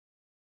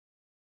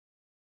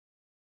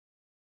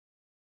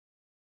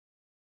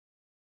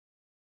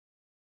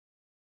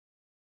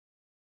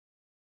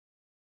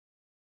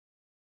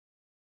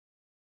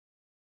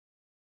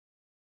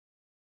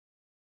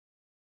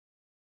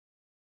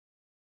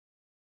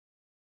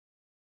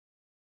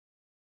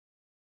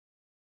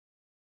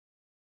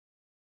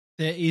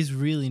 There is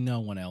really no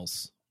one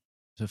else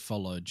to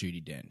follow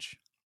Judi Dench.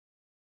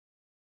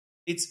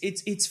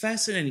 It's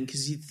fascinating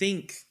because you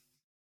think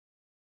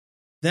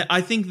that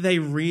I think they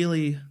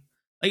really,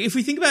 like, if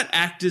we think about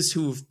actors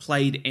who have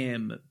played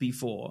M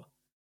before,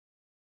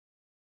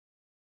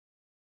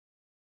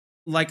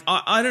 like,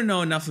 I don't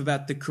know enough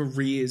about the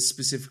careers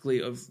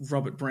specifically of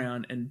Robert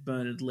Brown and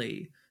Bernard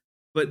Lee,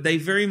 but they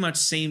very much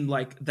seemed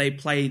like they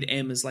played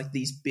M as like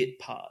these bit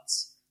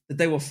parts that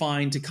they were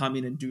fine to come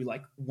in and do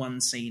like one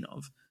scene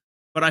of.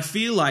 But I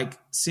feel like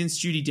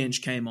since Judi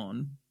Dench came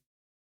on,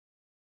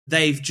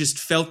 they've just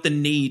felt the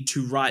need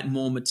to write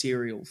more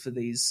material for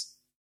these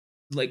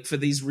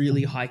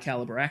really high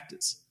caliber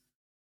actors.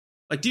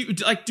 Like,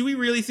 do we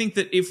really think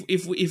that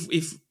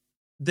if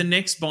the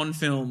next Bond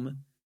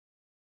film,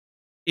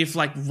 if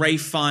like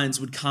Ralph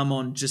Fiennes would come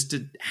on just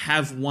to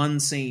have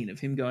one scene of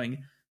him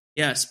going,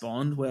 "Yes,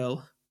 Bond,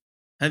 well,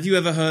 have you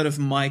ever heard of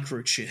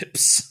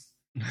microchips?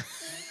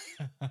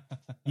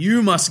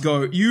 You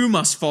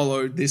must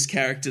follow this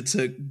character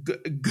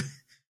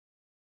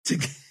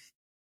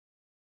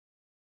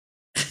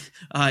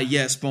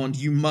yes, Bond,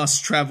 you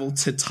must travel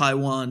to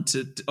Taiwan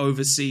to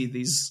oversee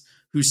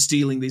who's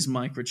stealing these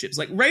microchips."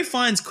 Like, Ralph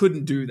Fiennes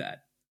couldn't do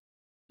that.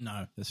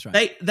 No, that's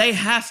right. They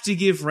have to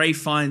give Ralph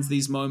Fiennes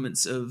these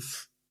moments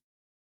of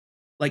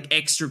like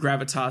extra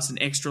gravitas and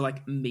extra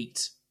like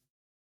meat.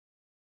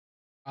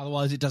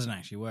 Otherwise, it doesn't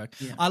actually work.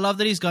 Yeah. I love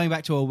that he's going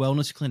back to a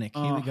wellness clinic.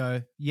 Here we Oh.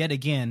 go. Yet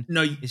again.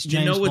 No, It's you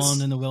James know what's-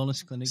 Bond in the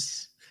wellness clinic.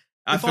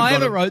 I If I forgot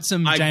ever it. wrote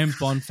some I James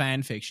Bond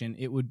fan fiction,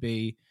 it would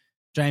be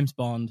James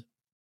Bond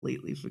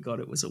completely forgot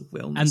it was a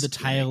wellness and the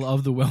clinic. tale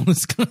of the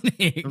wellness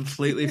clinic.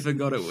 Completely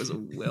forgot it was a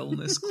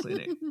wellness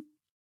clinic.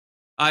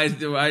 I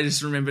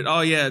just remembered,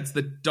 oh yeah, it's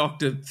the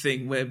doctor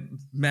thing where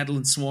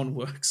Madeline Swan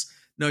works.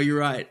 No, you're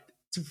right.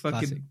 It's a fucking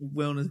Classic.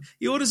 wellness.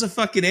 He orders a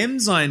fucking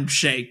enzyme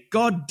shake.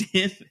 God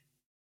damn it.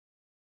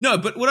 No,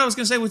 but what I was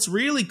going to say, what's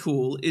really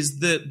cool is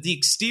the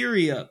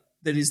exterior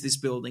that is this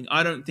building.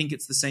 I don't think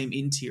it's the same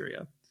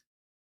interior.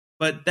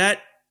 But that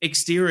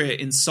exterior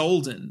in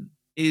Solden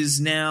is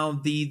now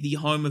the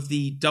home of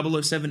the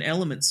 007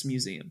 Elements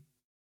Museum.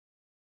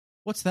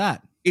 What's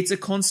that? It's a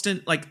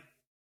constant like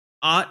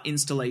art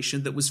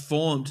installation that was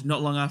formed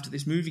not long after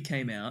this movie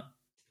came out.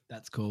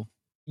 That's cool.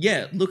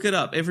 Yeah, look it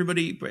up.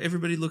 Everybody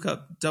look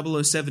up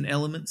 007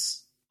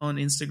 Elements on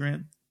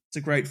Instagram. It's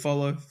a great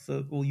follow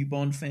for all you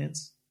Bond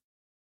fans.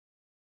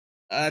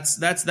 That's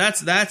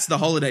the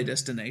holiday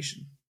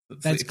destination.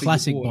 That's for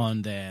classic your boy.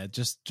 Bond there.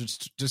 Just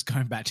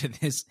going back to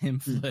this, him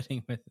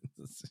flirting with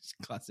it's just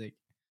classic.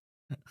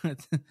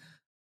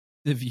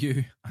 The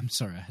View. I'm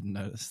sorry, I hadn't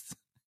noticed.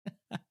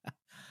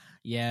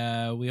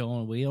 Yeah, we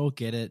all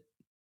get it.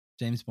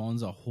 James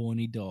Bond's a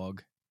horny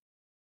dog.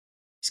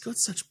 He's got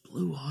such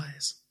blue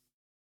eyes.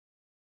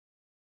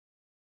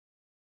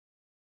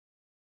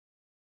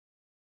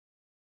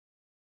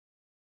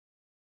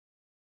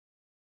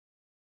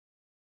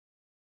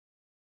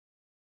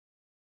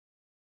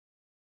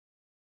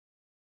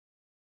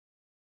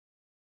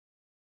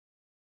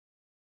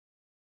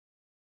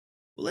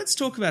 Well, let's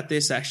talk about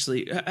this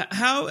actually.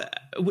 How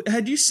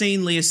had you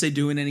seen Léa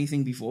Seydoux in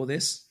anything before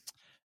this?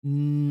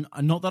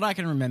 Not that I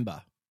can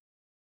remember.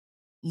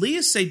 Léa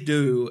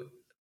Seydoux,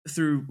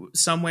 through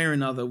some way or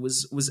another,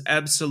 was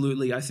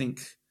absolutely, I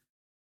think,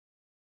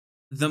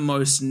 the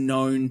most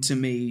known to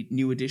me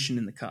new addition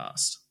in the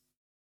cast.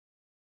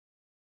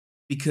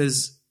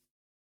 Because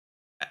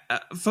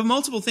for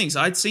multiple things,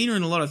 I'd seen her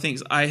in a lot of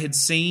things. I had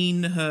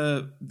seen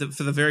her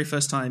for the very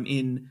first time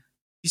in.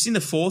 You seen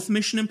the fourth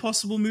Mission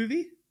Impossible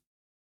movie?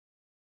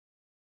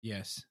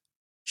 Yes.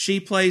 She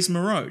plays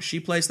Moreau. She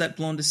plays that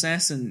blonde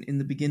assassin in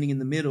the beginning and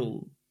the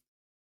middle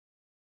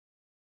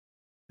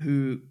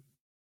who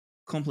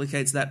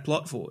complicates that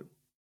plot forward.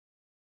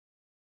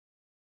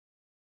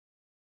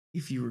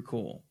 If you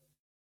recall.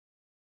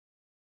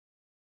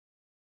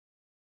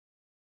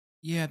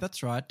 Yeah,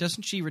 that's right.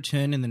 Doesn't she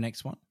return in the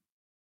next one?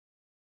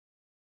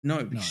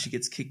 No, because she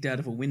gets kicked out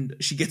of a window.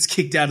 She gets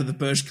kicked out of the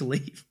Burj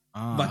Khalifa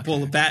by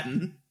Paula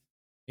Patton.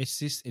 It's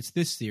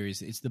this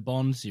series. It's the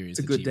Bond series It's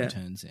a that good she death.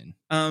 returns in.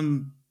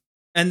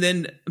 And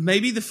then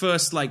maybe the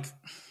first like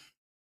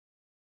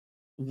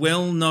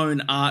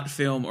well-known art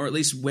film, or at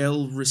least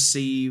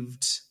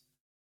well-received.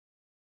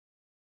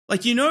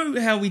 Like, you know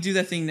how we do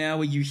that thing now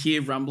where you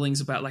hear rumblings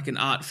about like an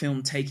art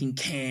film taking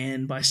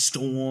Cannes by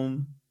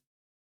storm,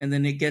 and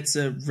then it gets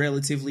a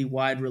relatively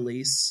wide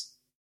release.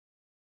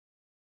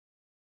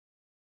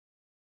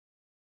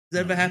 Has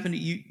that ever happened to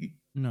you?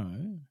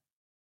 No.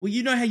 Well,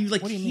 you know how you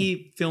like What do you hear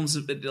films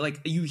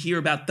like you hear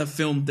about the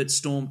film that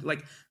stormed,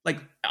 like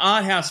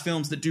art house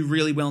films that do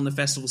really well in the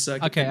festival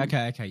circuit. Okay.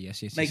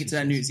 Yes. Make it to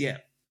that news, yeah.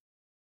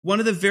 One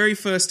of the very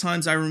first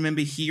times I remember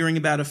hearing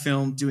about a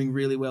film doing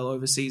really well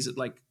overseas at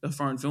like a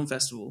foreign film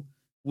festival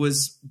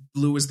was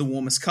Blue is the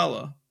Warmest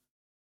Color,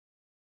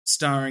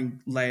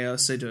 starring Léa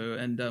Seydoux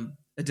and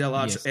Adele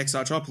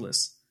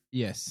Exarchopoulos.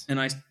 Yes. And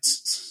I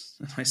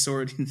saw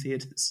it in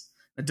theaters.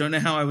 I don't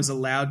know how I was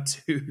allowed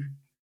to.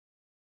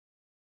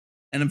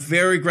 And I'm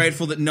very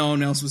grateful that no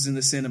one else was in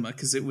the cinema,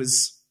 because it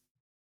was,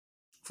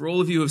 for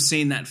all of you who have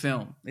seen that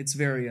film, it's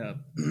very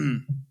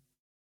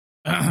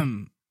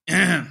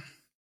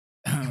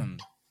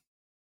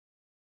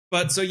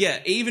But so yeah,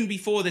 even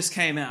before this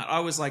came out,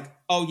 I was like,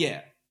 oh yeah,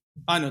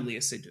 I know Léa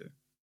Seydoux.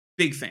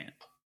 Big fan.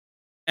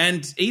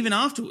 And even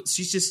afterwards,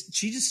 she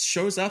just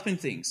shows up in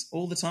things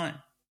all the time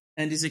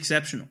and is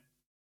exceptional.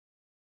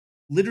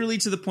 Literally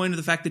to the point of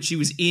the fact that she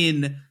was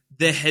in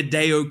the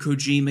Hideo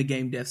Kojima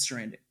game Death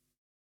Stranding.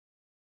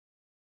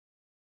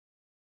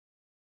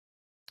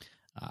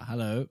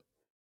 Hello.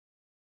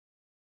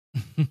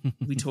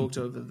 We talked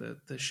over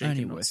the shaken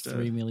Only not worth stirred.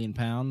 £3 million.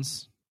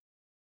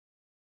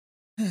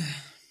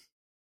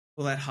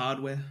 All that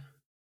hardware.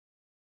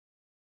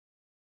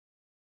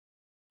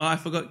 Oh, I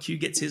forgot Q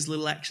gets his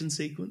little action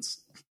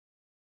sequence.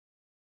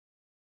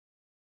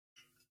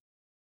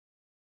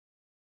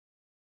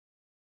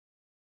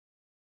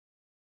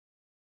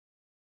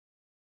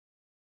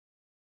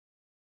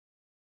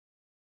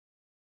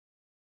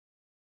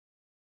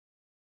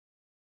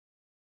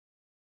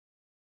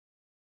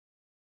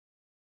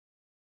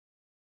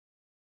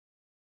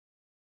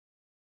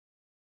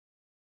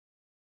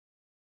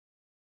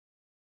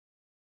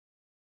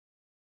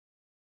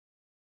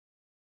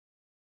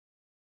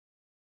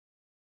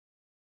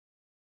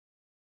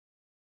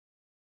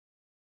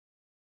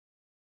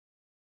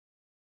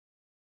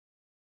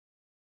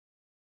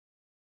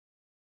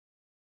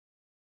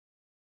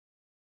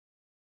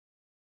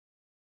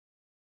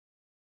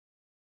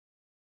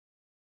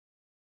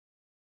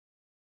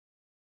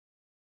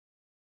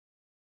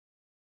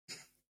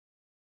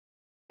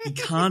 He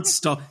can't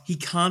stop. He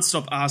can't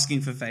stop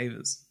asking for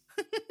favors.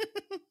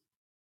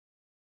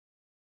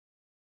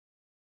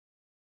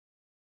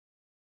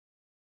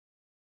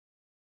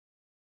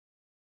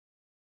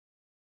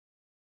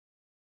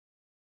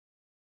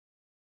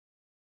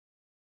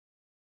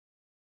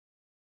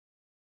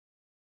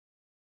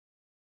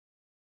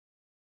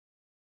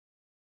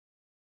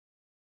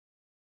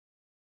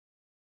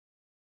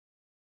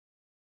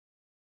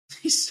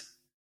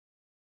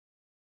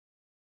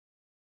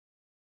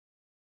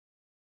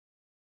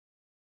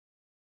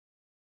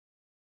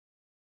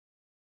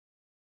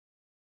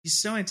 He's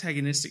so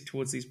antagonistic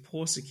towards these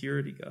poor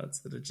security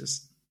guards that are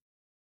just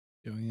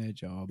doing their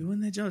job.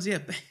 Doing their jobs, yeah.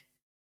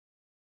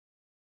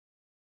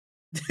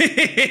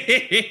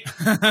 It's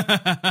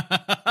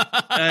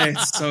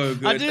so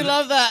good. I do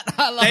love that.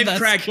 I love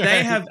that.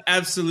 They have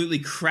absolutely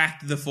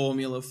cracked the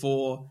formula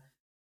for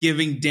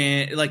giving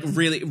Dan, like,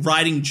 really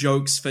writing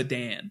jokes for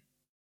Dan.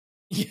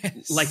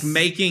 Yes. Like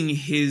making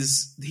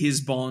his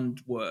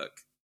Bond work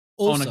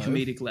also, on a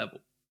comedic level.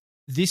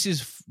 This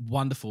is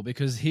wonderful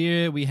because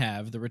here we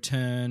have the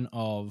return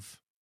of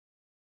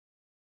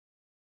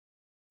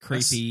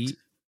creepy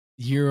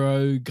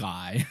Euro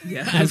guy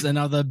as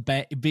another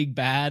big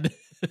bad.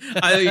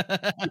 I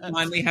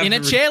finally have in a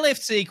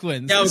chairlift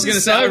sequence. Yeah, I was going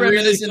to say,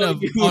 reminiscent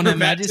of On Her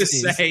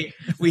Majesty's. To say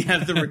we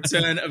have the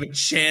return of a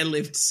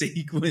chairlift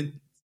sequence.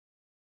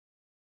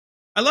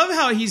 I love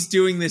how he's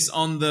doing this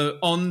on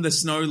the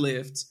snow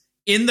lift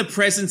in the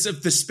presence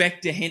of the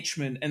Spectre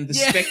henchman, and the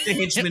Spectre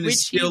henchman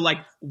is still like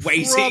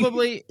waiting.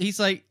 Probably, he's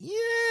like,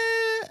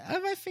 "Yeah,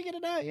 have I figured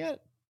it out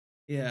yet?"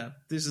 Yeah,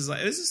 is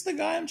this the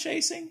guy I'm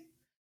chasing?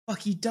 Fuck,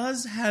 he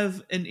does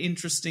have an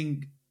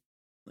interesting,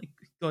 like,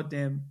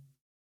 goddamn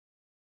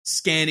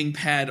scanning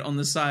pad on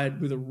the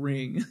side with a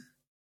ring.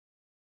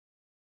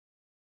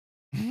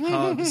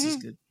 Oh, this is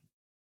good.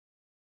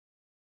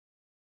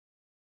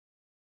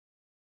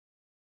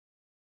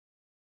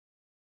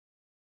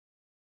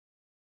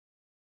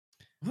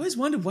 I've always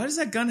wondered, why does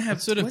that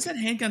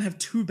handgun have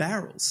 2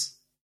 barrels?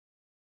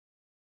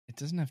 It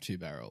doesn't have 2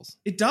 barrels.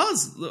 It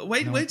does.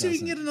 Wait till you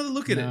can get another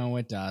look at it. No,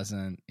 it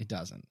doesn't. It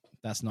doesn't.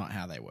 That's not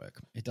how they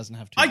work. It doesn't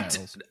have 2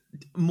 barrels.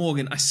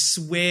 Morgan, I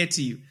swear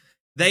to you,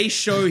 they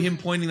show him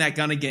pointing that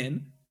gun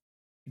again.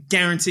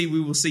 Guarantee we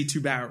will see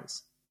 2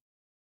 barrels.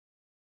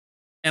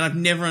 And I've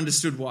never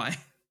understood why.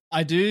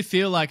 I do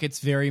feel like it's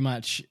very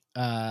much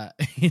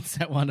it's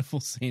that wonderful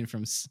scene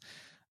from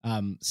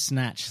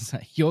Snatch. It's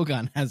like, your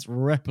gun has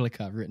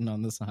replica written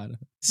on the side of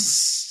it.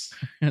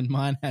 And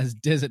mine has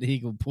Desert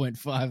Eagle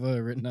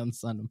 .50 written on the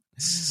side of it.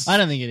 I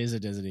don't think it is a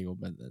Desert Eagle,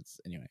 but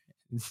that's anyway.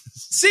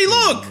 See,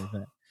 look!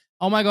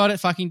 Oh my god, it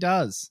fucking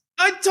does.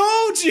 I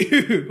told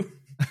you!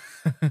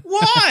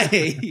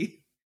 Why?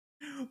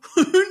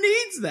 Who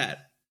needs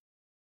that?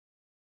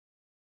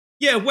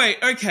 Yeah, wait,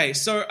 okay,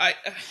 so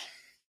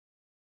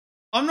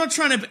I'm not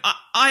trying to...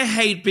 I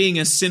hate being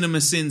a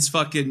CinemaSins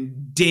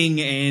fucking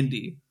ding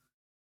Andy.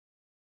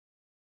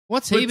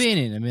 What's he been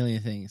in? A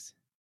million things.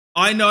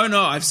 I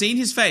know, I've seen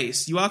his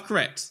face. You are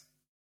correct.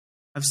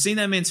 I've seen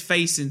that man's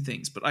face in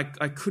things, but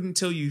I couldn't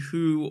tell you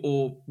who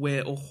or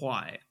where or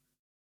why.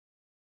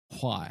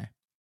 Why?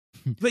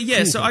 But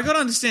yeah, so I got to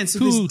understand. So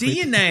this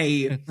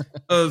DNA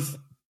of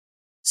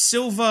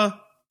Silva,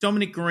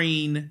 Dominic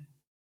Green,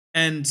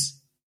 and...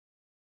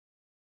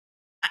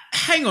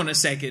 Hang on a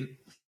second.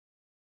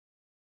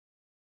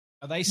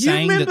 Are they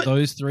saying that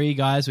those 3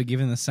 guys were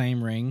given the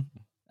same ring?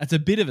 That's a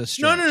bit of a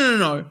stretch.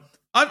 No.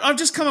 I've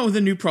just come up with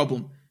a new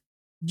problem.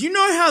 You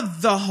know how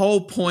the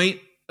whole point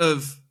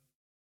of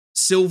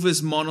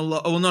Silva's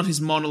monologue, well, not his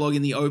monologue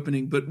in the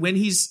opening, but when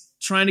he's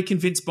trying to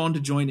convince Bond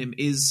to join him,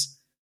 is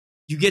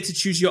you get to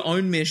choose your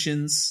own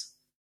missions,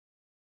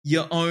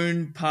 your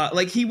own part.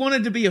 Like, he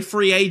wanted to be a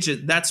free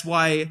agent. That's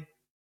why.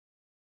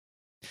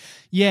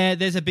 Yeah,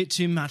 there's a bit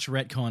too much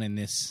retcon in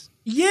this.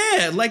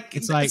 Yeah, like,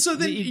 it's like, so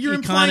then you're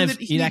implying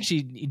that it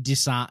actually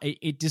just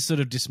sort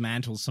of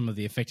dismantles some of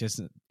the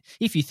effects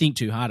if you think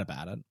too hard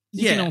about it.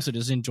 You can also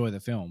just enjoy the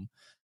film.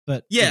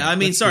 But yeah, I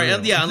mean, sorry,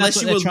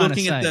 unless you were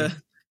looking at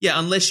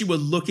unless you were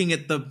looking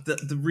at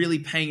the really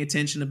paying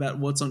attention about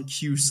what's on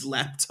Q's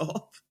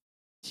laptop.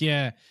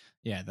 Yeah,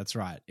 that's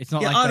right. It's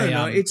not like I don't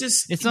know.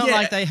 It's not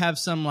like they have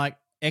some like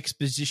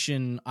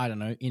exposition. I don't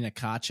know, in a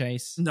car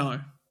chase.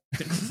 No.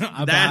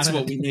 That's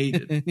what we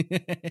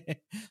needed.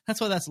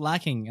 That's what that's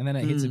lacking, and then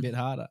it hits a bit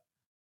harder.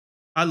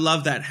 I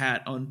love that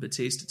hat on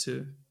Batista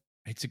too.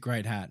 It's a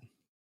great hat.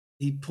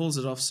 He pulls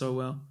it off so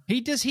well.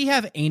 Does he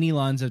have any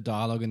lines of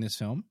dialogue in this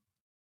film?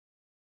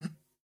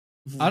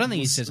 I don't think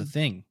he says a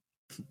thing.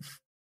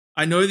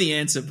 I know the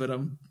answer, but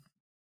I'm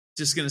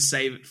just going to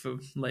save it for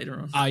later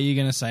on. Are you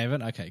going to save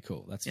it? Okay,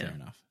 cool. That's fair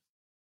enough.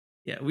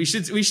 Yeah, we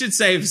should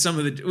save some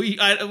of the...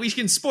 We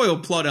can spoil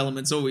plot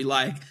elements all we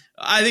like.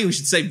 I think we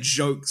should save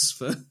jokes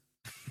for...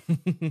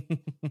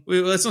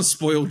 Let's not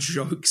spoil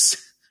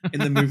jokes in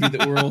the movie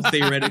that we're all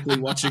theoretically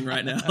watching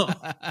right now.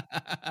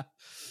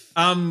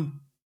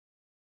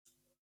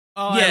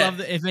 I love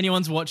that. If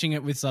anyone's watching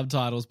it with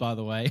subtitles, by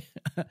the way,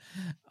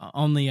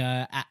 on the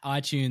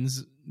iTunes,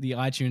 the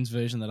iTunes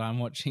version that I'm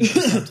watching,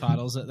 the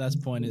subtitles at that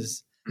point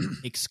is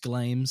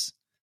exclaims.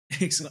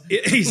 He's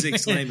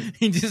exclaiming.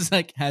 He just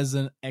like has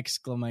an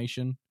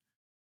exclamation.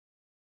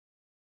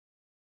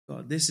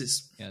 God, this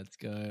is... Yeah, let's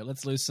go.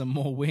 Let's lose some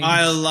more wings.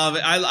 I love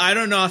it. I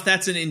don't know if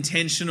that's an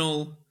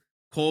intentional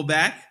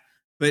callback,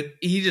 but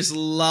he just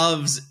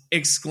loves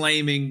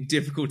exclaiming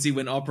difficulty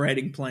when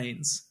operating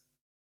planes.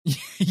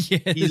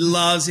 Yes. He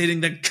loves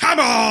hitting the come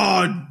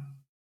on!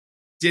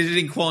 Did it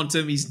in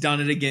Quantum, he's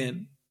done it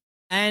again.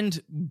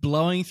 And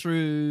blowing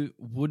through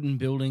wooden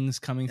buildings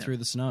coming through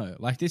the snow.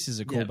 Like, this is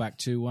a callback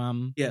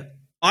to... Yeah.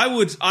 I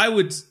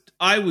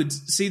would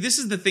see, this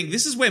is the thing.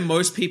 This is where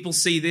most people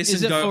see this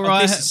is and it go,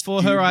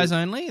 for Her Eyes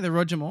Only, the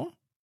Roger Moore?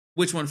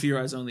 Which one, For Your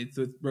Eyes Only,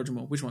 the Roger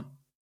Moore? Which one?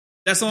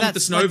 That's the one with the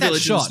snow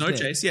village and the snow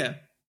chase, yeah.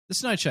 The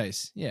snow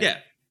chase, yeah. Yeah.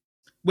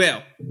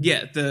 Well,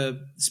 yeah,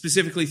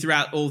 specifically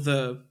throughout all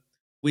the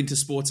winter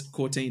sports at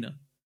Cortina.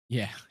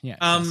 Yeah.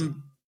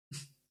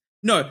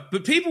 No,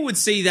 but people would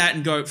see that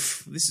and go,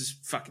 this is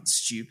fucking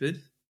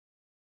stupid.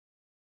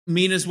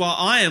 While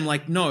I am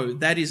like, no,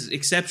 that is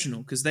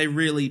exceptional because they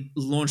really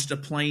launched a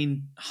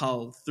plane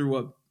hull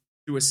through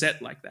a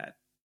set like that.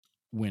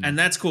 Winner. And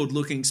that's called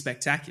looking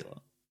spectacular.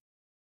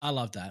 I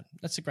love that.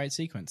 That's a great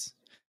sequence.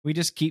 We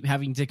just keep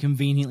having to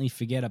conveniently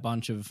forget a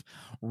bunch of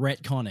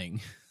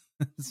retconning.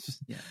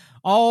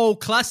 Oh,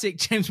 classic,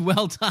 James.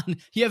 Well done.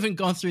 You haven't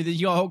gone through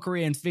your whole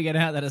career and figured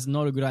out that it's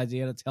not a good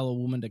idea to tell a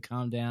woman to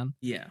calm down.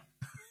 Yeah.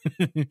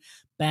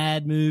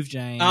 Bad move,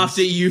 James.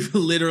 After you've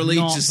literally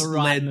Not just the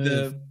right led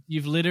move.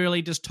 You've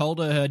literally just told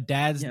her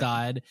dad's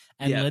died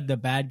and led the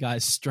bad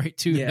guys straight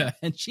to her,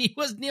 and she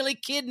was nearly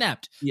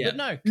kidnapped. Yeah.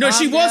 But no,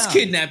 she was down.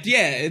 kidnapped.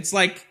 Yeah, it's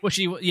like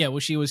she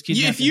was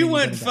kidnapped. If you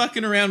weren't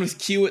fucking around with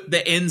Q at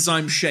the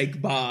enzyme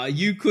shake bar,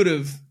 you could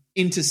have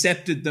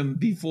intercepted them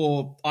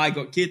before I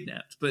got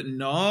kidnapped. But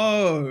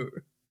no,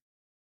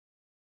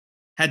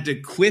 had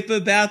to quip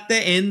about the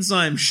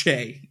enzyme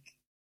shake.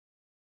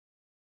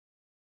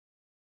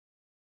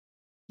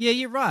 Yeah,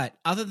 you're right.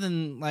 Other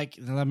than like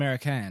the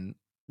American,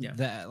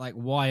 that like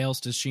why else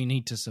does she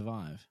need to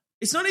survive?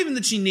 It's not even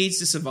that she needs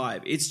to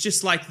survive. It's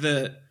just like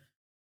her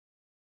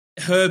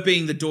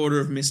being the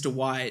daughter of Mr.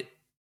 White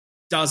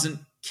doesn't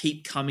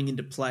keep coming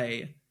into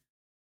play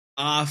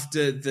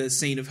after the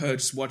scene of her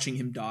just watching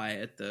him die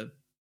at the...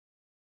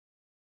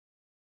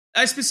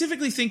 I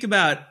specifically think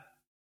about...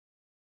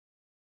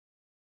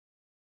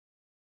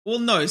 Well,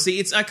 no,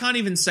 see, I can't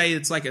even say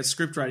it's like a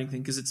script writing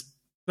thing because it's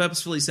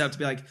purposefully set up to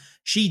be like,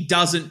 she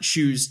doesn't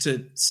choose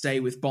to stay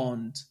with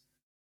Bond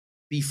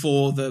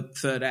before the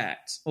third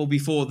act or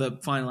before the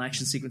final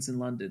action sequence in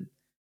London.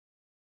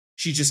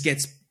 She just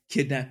gets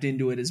kidnapped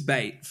into it as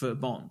bait for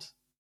Bond,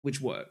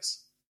 which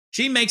works.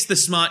 She makes the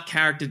smart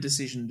character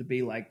decision to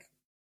be like,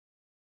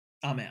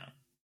 I'm out.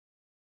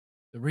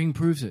 The Ring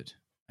proves it,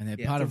 and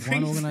they're part of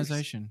one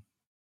organization.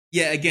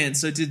 Yeah, again,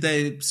 so did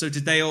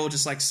they all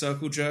just like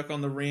circle jerk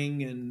on the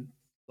Ring and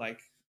like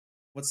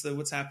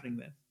what's happening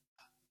there?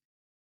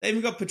 They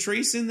even got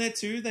Patrice in there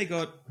too. They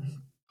got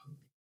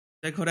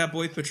our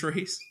boy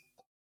Patrice.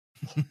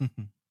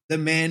 The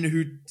man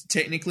who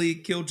technically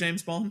killed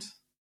James Bond.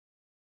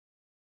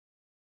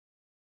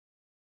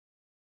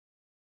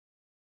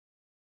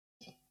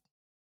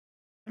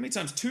 How many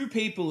times? 2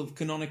 people have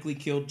canonically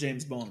killed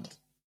James Bond.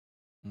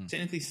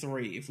 Technically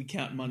 3 if we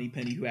count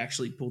Moneypenny who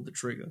actually pulled the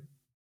trigger.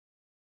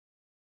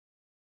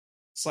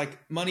 It's like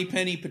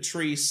Moneypenny,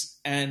 Patrice,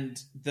 and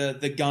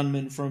the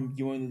gunman from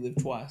You Only Live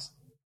Twice.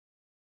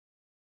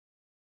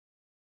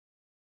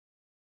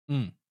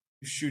 You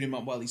shoot him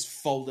up while he's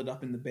folded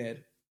up in the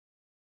bed.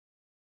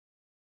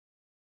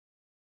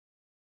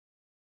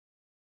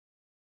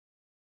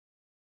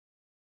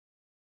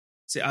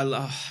 See, I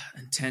love...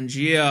 And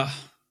Tangier.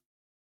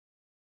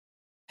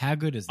 How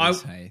good is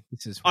this, hey?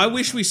 This is... I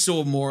wish we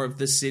saw more of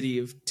the city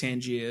of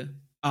Tangier,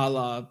 a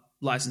la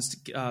License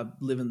to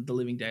Live in the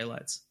Living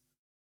Daylights.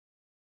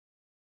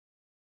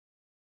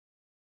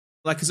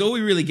 Like, because all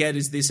we really get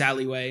is this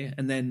alleyway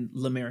and then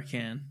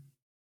L'Americaine.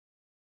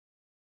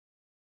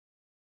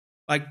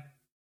 Like,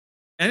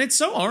 and it's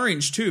so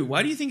orange too.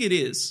 Why do you think it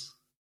is?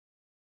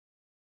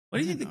 What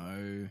do you think?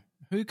 No.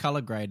 Who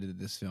color graded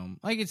this film?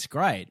 Like, it's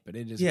great, but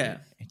it is... Yeah.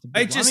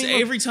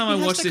 Every time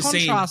I watch this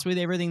scene... contrast with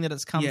everything that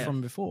it's come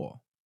from before.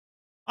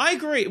 I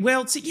agree.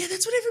 Well, that's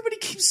what everybody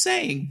keeps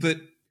saying, but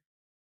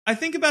I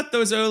think about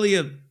those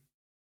earlier...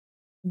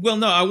 Well,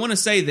 no, I want to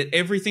say that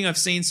everything I've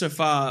seen so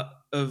far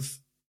of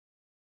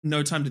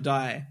No Time to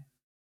Die,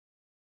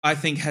 I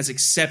think has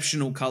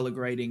exceptional color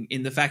grading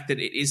in the fact that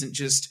it isn't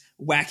just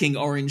whacking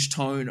orange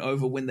tone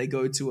over when they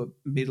go to a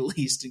Middle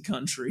Eastern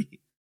country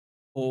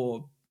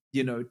or,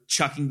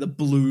 chucking the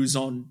blues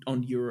on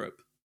Europe,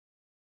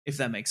 if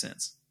that makes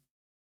sense.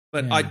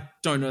 But yeah. I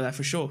don't know that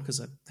for sure because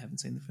I haven't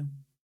seen the film.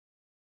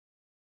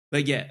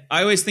 But yeah,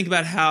 I always think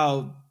about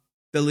how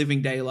The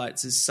Living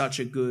Daylights is such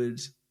a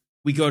good...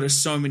 We go to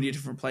so many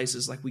different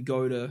places. Like we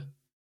go to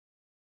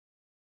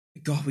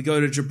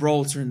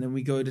Gibraltar and then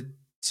we go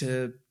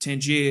to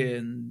Tangier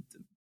and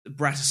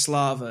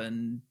Bratislava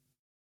and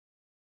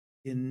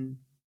in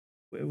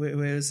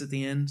where is it at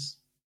the end?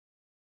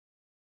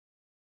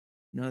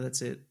 No,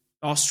 that's it.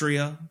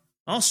 Austria.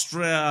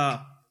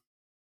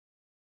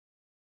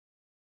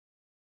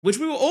 Which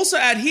we will also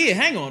add here.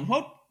 Hang on.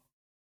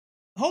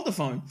 Hold the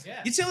phone.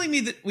 Yeah. You're telling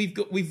me that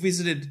we've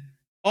visited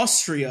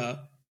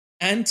Austria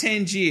and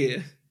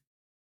Tangier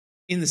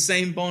in the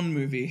same Bond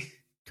movie.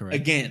 Correct.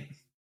 Again.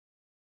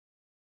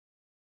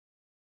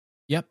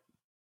 Yep.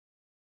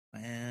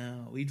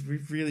 Wow.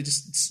 We've really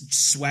just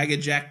swagger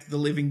jacked the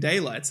living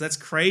daylights. That's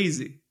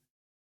crazy.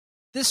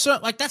 That's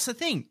the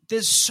thing.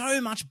 There's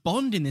so much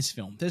Bond in this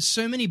film. There's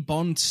so many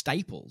Bond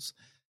staples.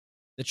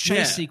 The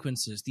chase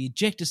sequences, the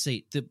ejector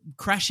seat, the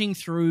crashing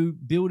through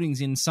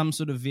buildings in some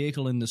sort of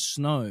vehicle in the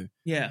snow.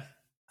 Yeah.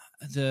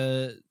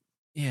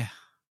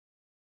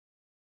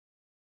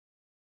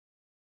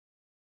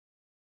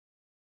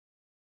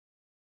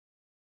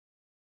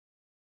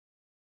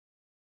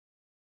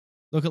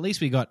 Look, at least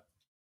we got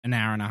an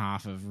hour and a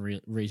half of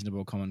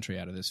reasonable commentary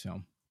out of this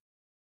film.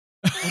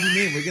 What do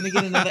you mean? We're going to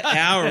get another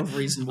hour of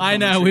reasonable I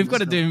know. commentary We've got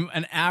to do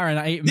an hour and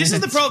 8 minutes. This is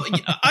the problem.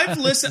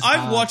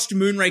 I've watched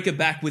Moonraker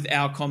back with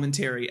our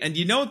commentary, and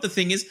you know what the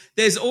thing is?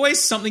 There's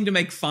always something to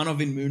make fun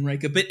of in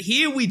Moonraker, but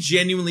here we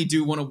genuinely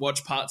do want to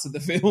watch parts of the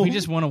film. We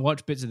just want to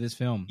watch bits of this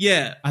film.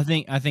 Yeah. I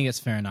think it's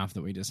fair enough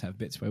that we just have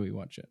bits where we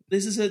watch it.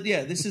 This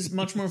is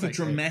much more of a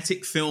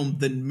dramatic film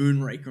than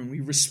Moonraker, and we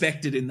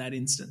respect it in that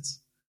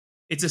instance.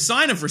 It's a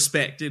sign of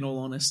respect, in all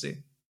honesty.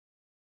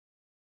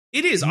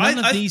 It is. None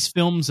of these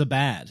films are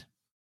bad.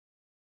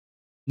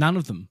 None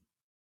of them.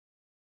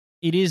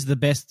 It is the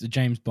best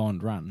James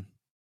Bond run,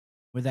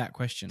 without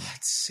question.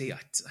 Let's see.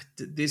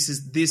 This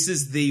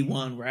is the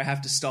one where I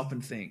have to stop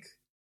and think.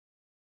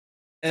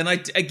 And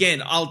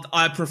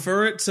I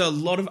prefer it to a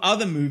lot of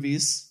other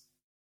movies,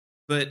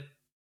 but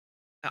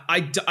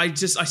I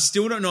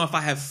still don't know if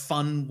I have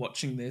fun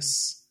watching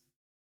this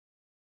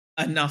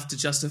enough to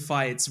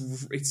justify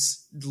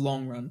its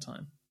long run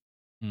time.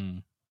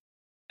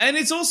 And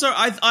it's also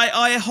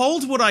I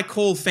hold what I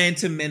call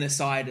Phantom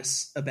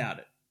Menace-itis about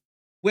it,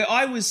 where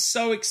I was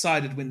so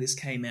excited when this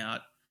came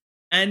out,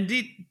 and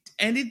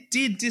it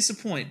did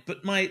disappoint.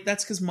 But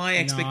that's because my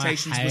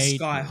expectations were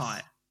sky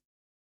high.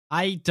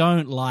 I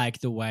don't like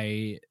the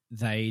way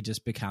they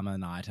just become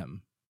an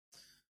item.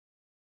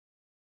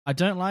 I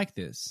don't like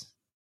this.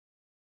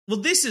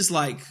 Well, this is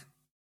like,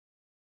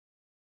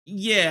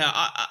 yeah,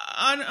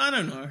 I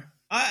don't know.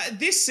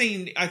 This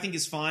scene I think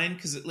is fine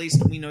because at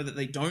least we know that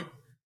they don't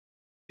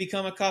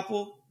become a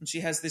couple, and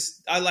she has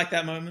this. I like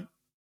that moment.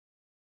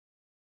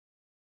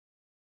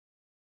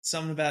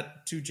 Something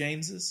about two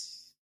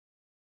Jameses.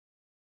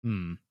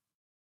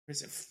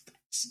 Is it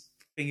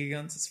finger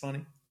guns? It's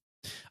funny.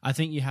 I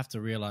think you have to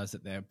realize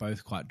that they're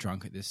both quite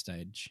drunk at this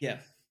stage. Yeah.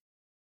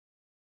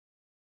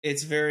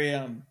 It's very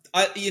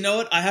you know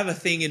what? I have a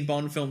thing in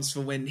Bond films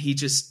for when he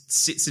just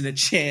sits in a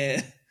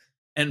chair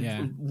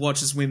and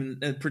watches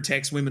women,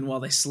 protects women while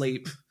they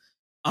sleep,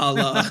 a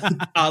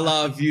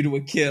la View to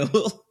a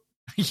Kill.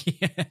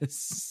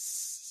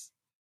 Yes.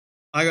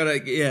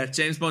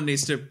 James Bond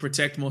needs to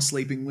protect more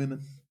sleeping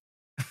women.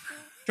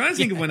 Trying to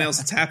think of when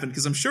else it's happened,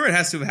 because I'm sure it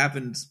has to have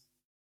happened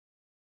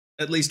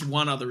at least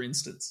one other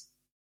instance.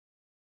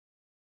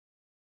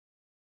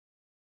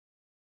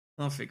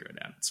 I'll figure it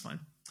out. It's fine.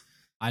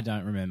 I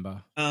don't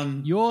remember.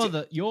 You're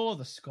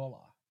the scholar.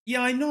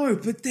 Yeah, I know,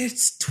 but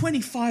there's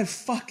 25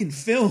 fucking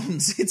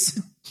films. It's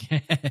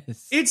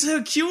a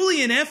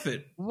Herculean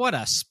effort. What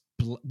a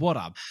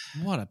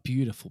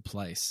beautiful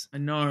place. I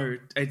know.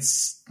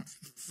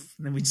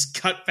 Then we just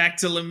cut back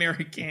to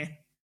L'Americain.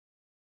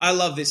 I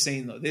love this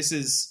scene though. This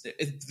is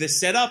the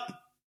setup,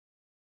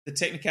 the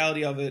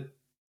technicality of it,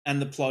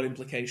 and the plot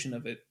implication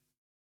of it.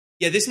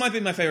 Yeah, this might be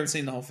my favorite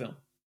scene in the whole film.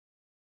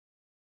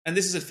 And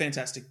this is a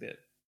fantastic bit.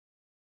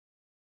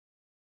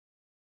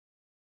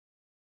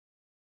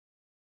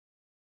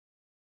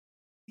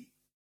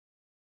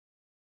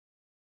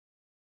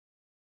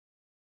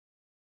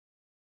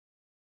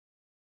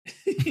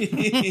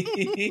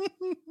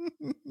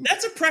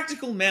 That's a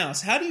practical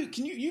mouse. How do you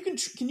can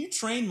you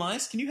train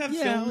mice? Can you have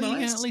film mice?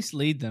 You can at least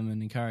lead them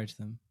and encourage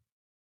them.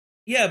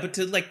 Yeah, but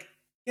to like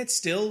get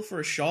still for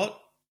a shot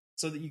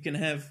so that you can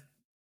have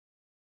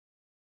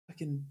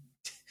fucking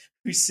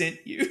who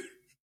sent you?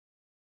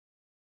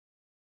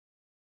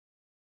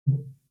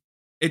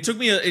 It took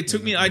me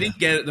I didn't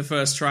get it the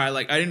first try.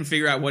 Like I didn't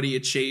figure out what he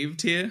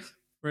achieved here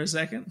for a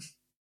second.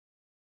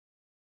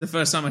 The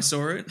first time I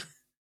saw it.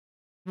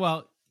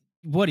 Well,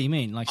 what do you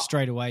mean? Like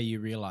straight away you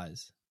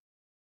realize?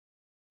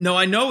 No,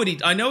 I know what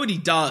he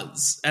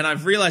does, and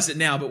I've realized it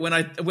now. But when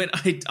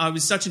I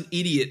was such an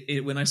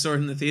idiot when I saw it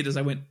in the theaters,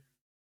 I went,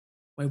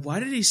 "Wait, why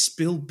did he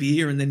spill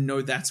beer and then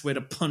know that's where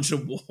to punch a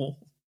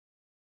wall?"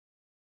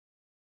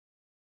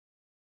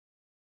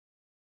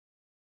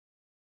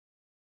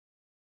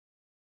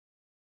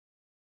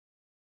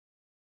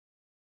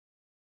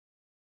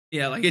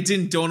 Yeah, like it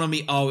didn't dawn on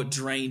me. Oh, it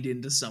drained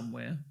into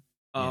somewhere.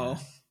 Oh. Yeah.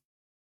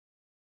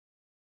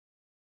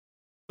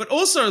 But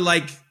also,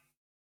 like,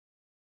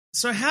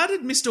 so how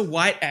did Mr.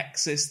 White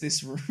access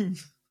this room?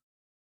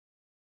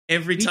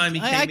 Every time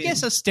he came in? I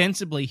guess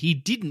ostensibly he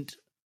didn't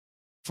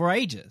for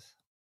ages.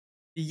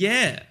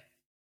 Yeah.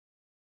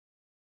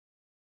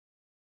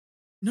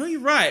 No,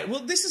 you're right.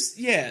 Well, this is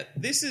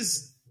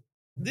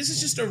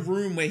just a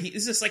room where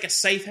this is like a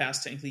safe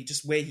house, technically,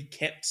 just where he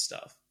kept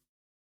stuff.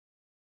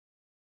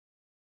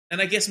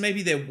 And I guess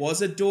maybe there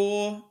was a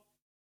door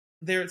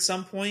there at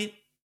some point,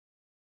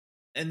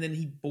 and then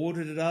he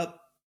boarded it up,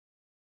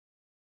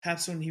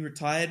 perhaps when he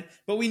retired.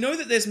 But we know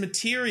that there's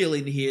material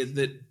in here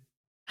that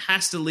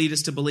has to lead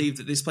us to believe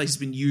that this place has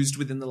been used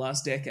within the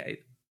last decade.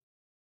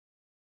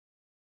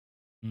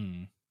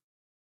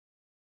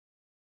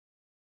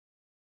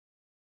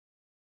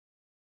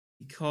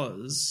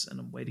 Because, and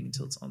I'm waiting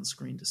until it's on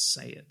screen to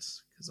say it,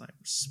 because I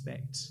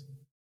respect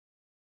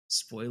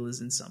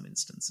spoilers in some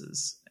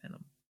instances, and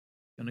I'm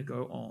going to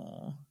go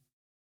on.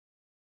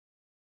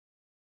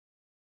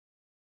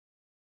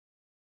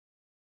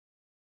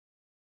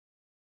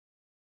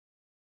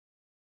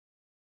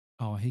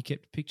 Oh, he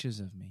kept pictures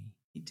of me.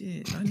 He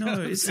did. I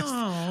know.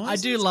 I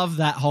do love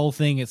that whole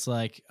thing. It's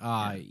like,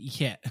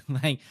 yeah,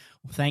 like,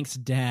 thanks,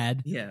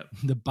 Dad. Yeah.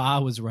 The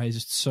bar was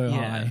raised so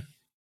high.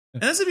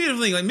 And that's a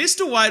beautiful thing. Like,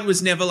 Mr. White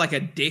was never like a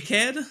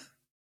dickhead,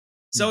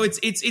 so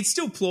it's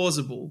still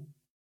plausible.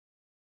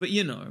 But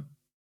you know,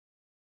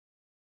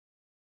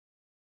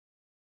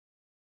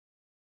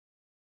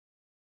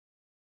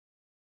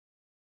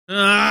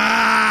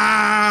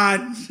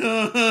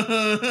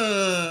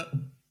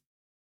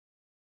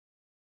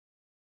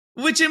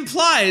 which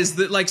implies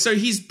that, like, so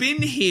he's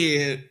been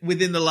here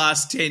within the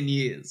last 10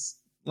 years,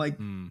 like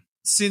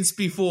since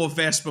before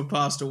Vesper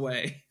passed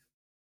away.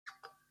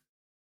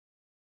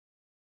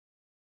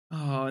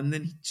 Oh, and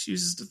then he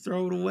chooses to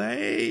throw it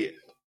away.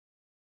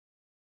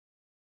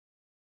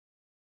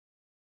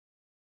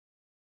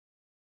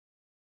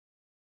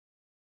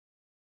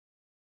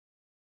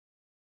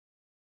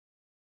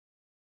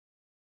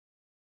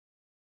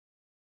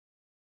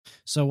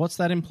 So what's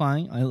that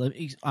implying?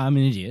 I'm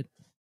an idiot.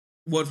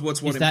 What's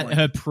what? Is that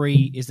her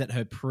pre? Is that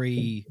her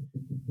pre?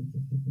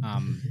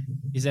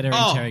 Is that her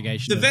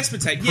interrogation? The Vesper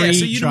tape. Yeah.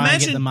 So you'd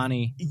imagine get the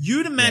money.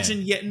 You'd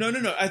imagine. Yeah.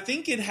 No. I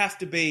think it'd have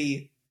to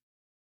be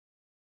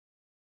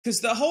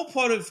because the whole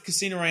plot of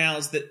Casino Royale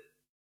is that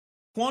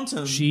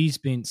Quantum, she's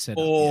been set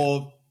up,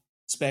 or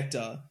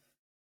Spectre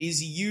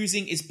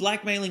is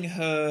blackmailing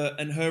her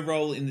and her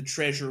role in the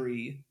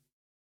Treasury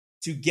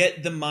to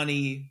get the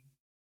money,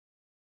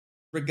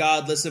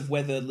 regardless of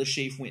whether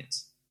Lashif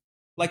wins.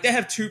 Like, they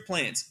have two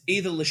plans.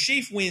 Either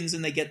Lashif wins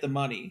and they get the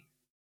money,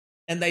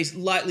 and they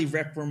lightly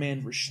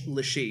reprimand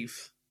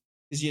Lashif,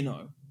 because, you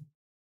know,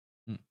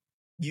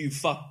 you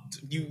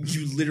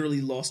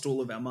literally lost all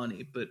of our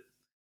money, but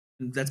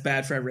that's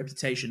bad for our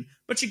reputation.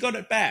 But you got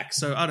it back,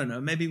 so I don't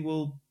know, maybe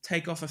we'll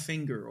take off a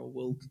finger, or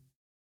we'll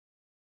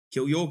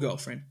kill your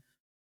girlfriend.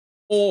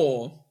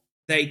 Or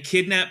they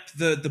kidnap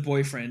the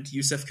boyfriend,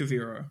 Yusef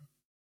Kaviro,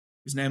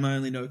 whose name I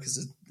only know because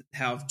of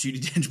how Judi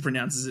Dench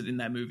pronounces it in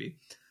that movie.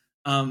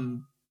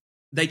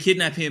 They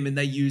kidnap him and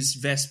they use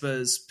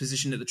Vesper's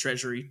position at the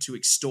Treasury to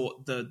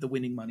extort the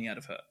winning money out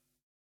of her.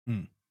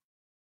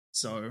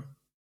 So,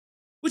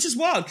 which is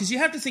wild, because you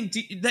have to think,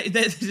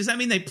 does that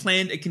mean they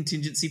planned a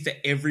contingency for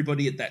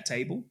everybody at that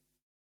table?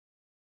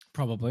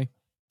 Probably.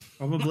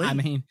 I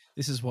mean,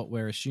 this is what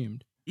we're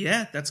assumed.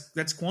 Yeah,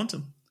 that's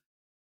Quantum.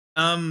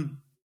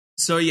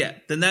 So yeah,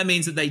 then that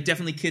means that they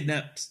definitely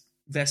kidnapped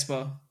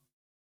Vesper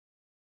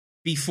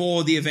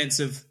before the events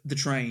of the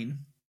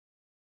train,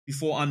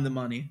 before I'm the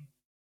Money.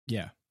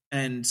 Yeah.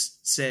 And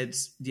said,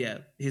 yeah,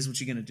 here's what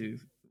you're going to do.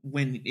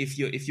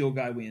 If your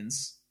guy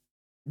wins,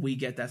 we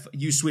get that.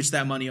 You switch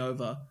that money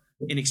over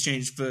in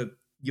exchange for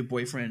your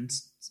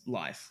boyfriend's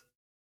life.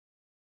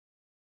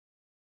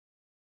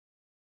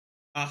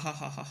 Ah ha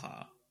ha ha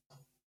ha.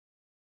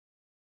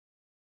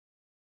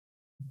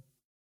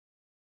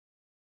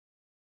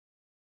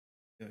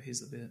 Yo, here's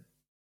the bit.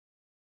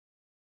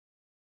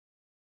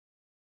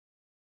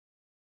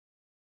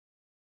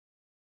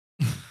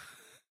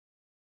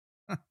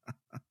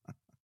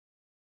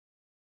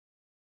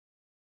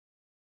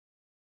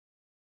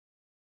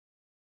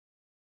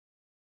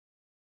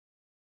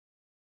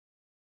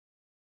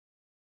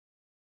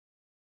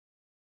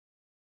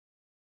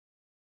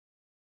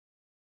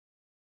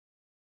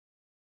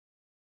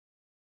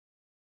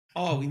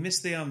 Oh, we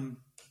missed the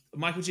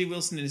Michael G.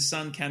 Wilson and his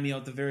son cameo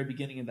at the very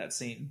beginning of that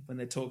scene when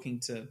they're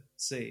talking to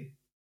C.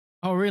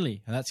 Oh,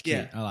 really? That's cute.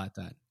 Yeah. I like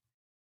that.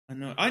 I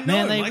know.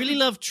 Man, they really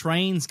love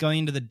trains going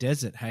into the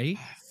desert, hey?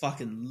 I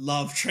fucking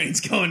love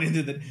trains going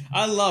into the...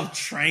 I love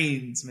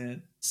trains,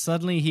 man.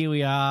 Suddenly here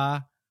we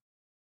are,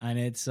 and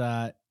it's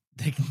the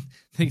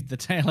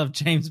tale of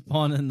James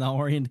Bond and the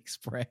Orient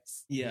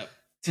Express. Yeah.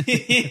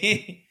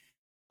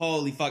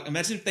 Holy fuck.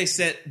 Imagine if they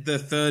set the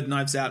third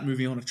Knives Out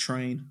movie on a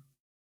train.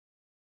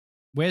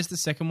 Where's the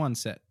second one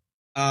set?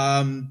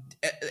 In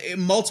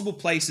multiple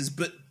places,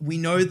 but we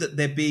know that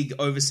their big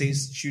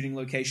overseas shooting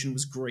location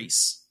was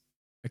Greece.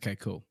 Okay,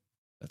 cool.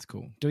 That's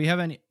cool. Do you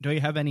have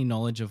any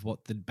knowledge of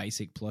what the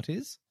basic plot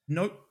is?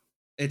 Nope.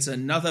 It's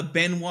another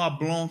Benoit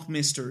Blanc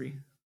mystery.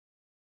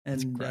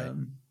 And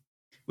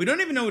we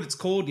don't even know what it's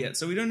called yet,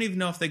 so we don't even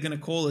know if they're going to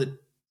call it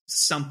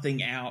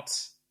something out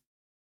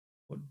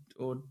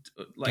or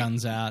like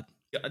Guns Out.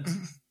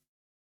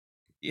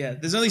 Yeah,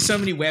 there's only so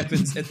many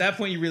weapons. At that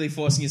point, you're really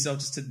forcing yourself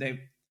just to name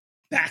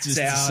bats Just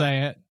out, to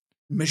say it.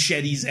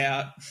 machetes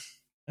out.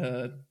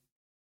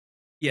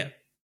 Yeah,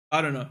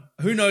 I don't know.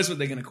 Who knows what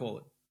they're going to call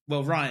it?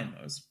 Well, Ryan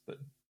knows. But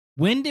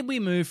when did we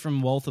move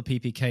from Walther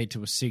PPK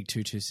to a SIG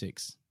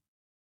 226?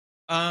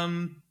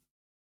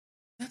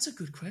 That's a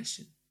good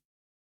question.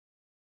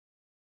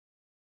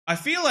 I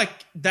feel like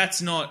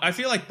that's not. I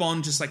feel like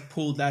Bond just like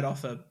pulled that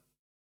off a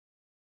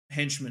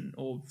henchman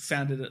or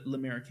found it at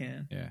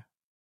L'Americain. Yeah.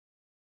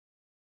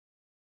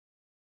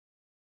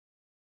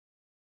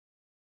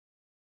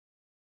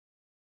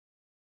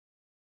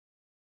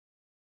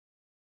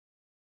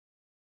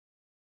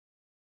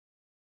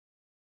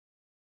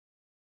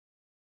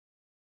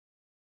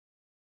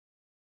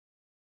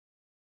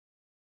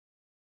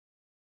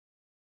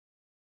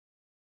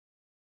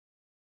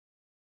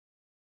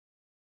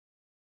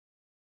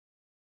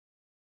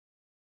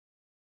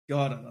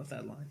 God, I love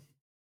that line.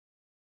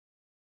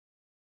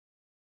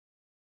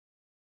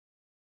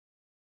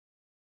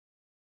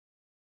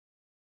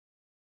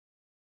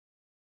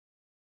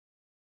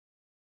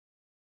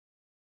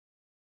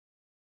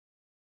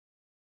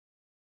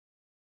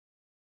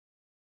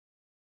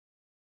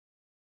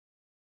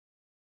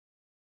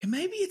 And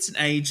maybe it's an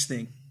age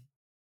thing.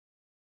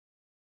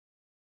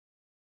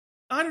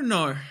 I don't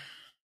know.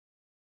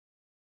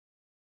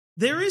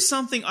 There is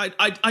something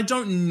I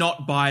don't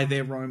not buy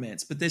their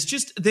romance, but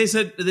there's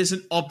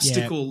an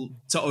obstacle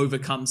to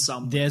overcome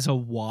somewhere. There's a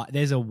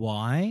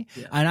why.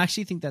 Yeah. And I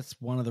actually think that's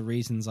one of the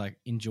reasons I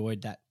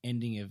enjoyed that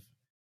ending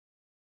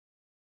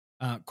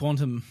of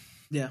Quantum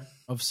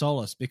of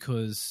Solace,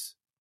 because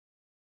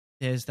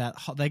there's that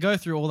they go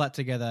through all that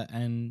together,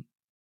 and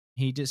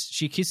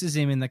she kisses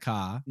him in the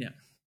car,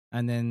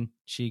 and then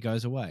she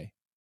goes away,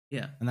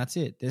 and that's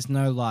it. There's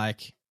no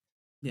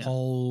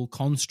whole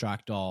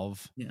construct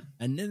of,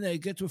 and then they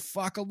get to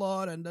fuck a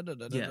lot, and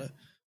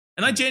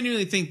And I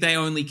genuinely think they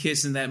only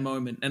kiss in that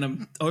moment, and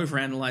I'm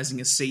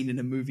overanalyzing a scene in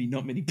a movie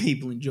not many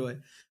people enjoy.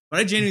 But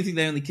I genuinely think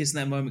they only kiss in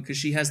that moment because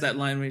she has that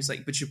line where he's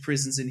like, "But your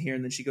prison's in here,"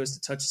 and then she goes to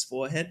touch his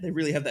forehead. They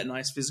really have that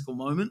nice physical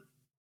moment.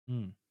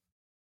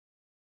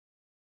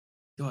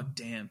 God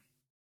damn.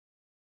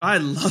 I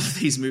love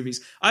these movies.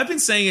 I've been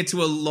saying it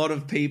to a lot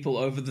of people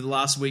over the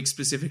last week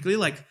specifically,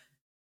 like,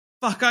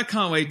 fuck, I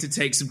can't wait to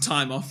take some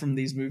time off from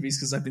these movies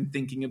because I've been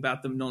thinking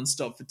about them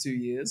nonstop for 2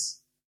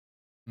 years.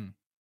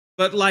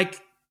 But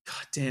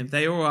god damn,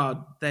 they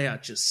are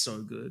just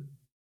so good.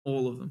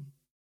 All of them.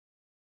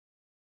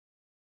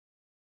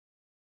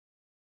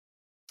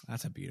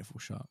 That's a beautiful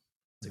shot.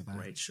 It's a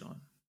great shot.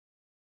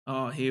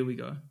 Oh, here we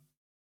go.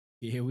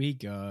 Here we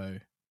go.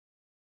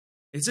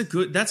 That's a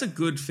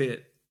good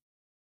fit.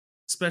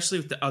 Especially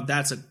with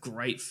that's a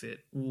great fit.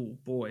 Oh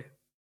boy.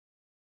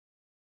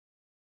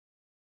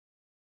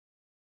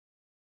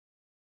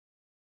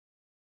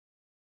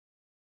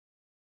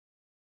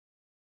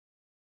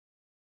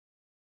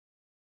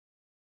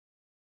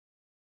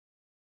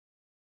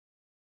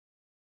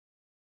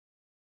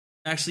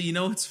 Actually, you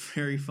know what's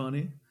very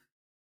funny?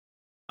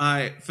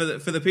 For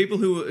the people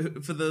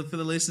for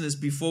the listeners,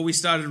 before we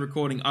started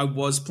recording, I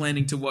was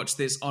planning to watch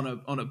this on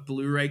a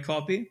Blu-ray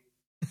copy,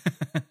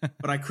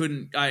 but I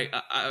couldn't. I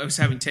was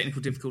having technical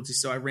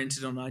difficulties, so I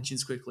rented it on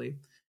iTunes quickly.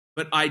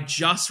 But I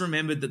just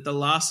remembered that the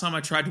last time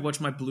I tried to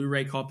watch my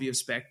Blu-ray copy of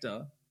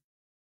Spectre,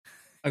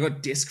 I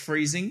got disc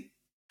freezing,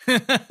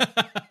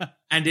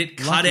 and it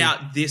cut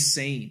out this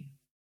scene.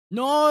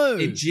 No,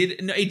 it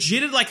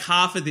jittered like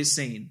half of this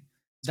scene.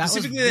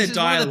 Specifically, this is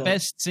one of the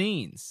best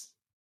scenes.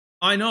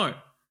 I know.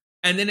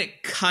 And then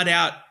it cut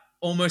out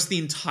almost the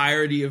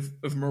entirety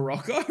of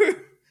Morocco.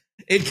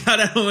 It cut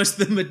out almost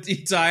the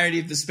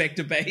entirety of the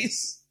Spectre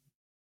base.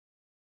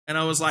 And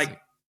I was like,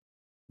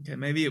 okay,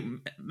 maybe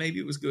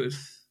it was good.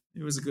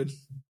 It was good.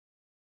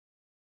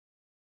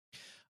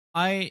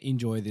 I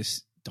enjoy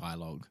this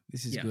dialogue.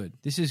 This is good.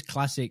 This is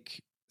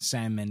classic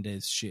Sam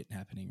Mendes shit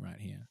happening right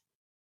here.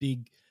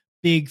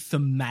 Big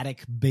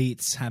thematic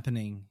beats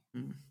happening.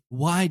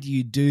 Why do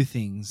you do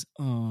things?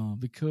 Oh,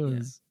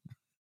 because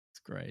it's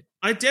great.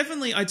 I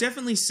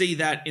definitely see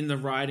that in the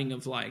writing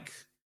of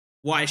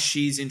why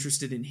she's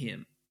interested in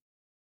him,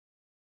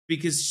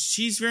 because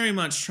she's very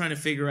much trying to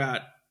figure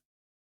out.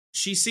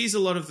 She sees a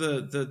lot of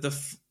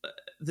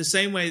the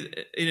same way,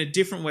 in a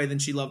different way than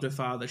she loved her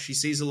father. She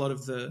sees a lot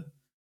of the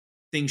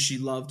things she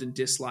loved and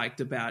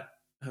disliked about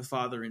her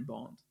father in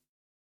Bond,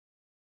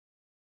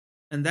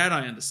 and that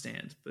I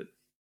understand, but.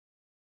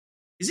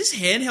 Is this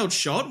handheld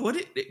shot?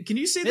 Can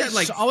you see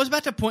that? I was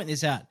about to point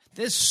this out.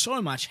 There's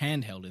so much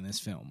handheld in this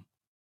film.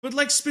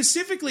 But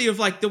specifically of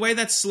the way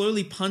that's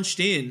slowly punched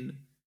in.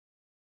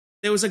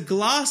 There was a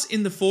glass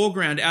in the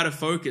foreground out of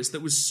focus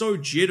that was so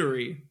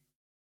jittery.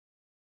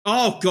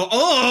 Oh, God.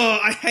 Oh,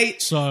 I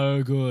hate...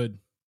 So good.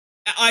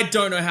 I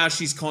don't know how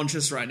she's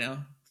conscious right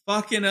now.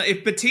 Fucking...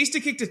 if Batista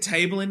kicked a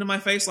table into my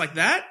face like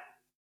that,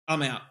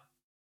 I'm out.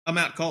 I'm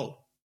out cold.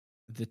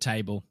 The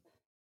table.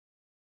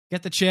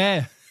 Get the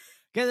chair.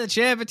 Get the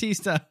chair,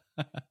 Batista.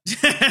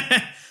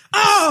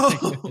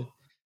 Oh!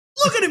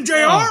 Look at him,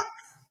 JR!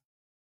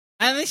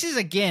 And this is,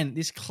 again,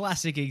 this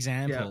classic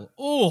example. Yeah.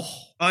 Oh.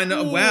 I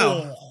know. Ooh.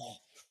 Wow.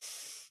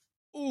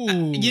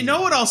 Ooh. You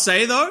know what I'll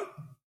say, though?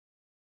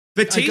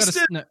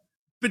 Batista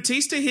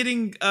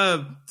hitting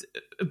Léa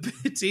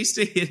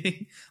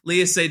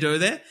Seydoux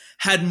there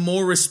had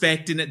more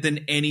respect in it than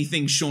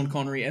anything Sean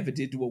Connery ever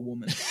did to a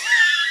woman.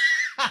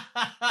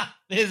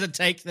 There's a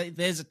take,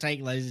 ladies and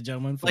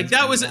gentlemen. Like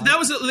that was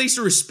at least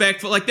a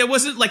respectful. Like there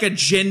wasn't like a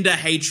gender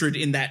hatred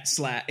in that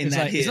slap.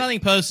 It's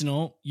nothing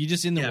personal. You're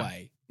just in the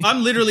way.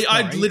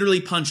 I'd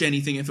literally punch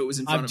anything if it was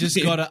in front of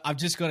me. I've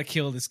just got to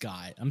kill this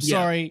guy. I'm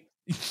sorry.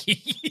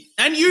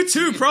 And you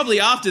too, probably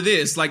after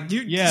this. Like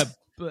you. Yeah,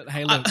 but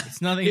hey, look,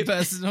 it's nothing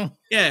personal.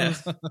 Yeah.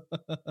 Right,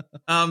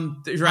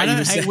 I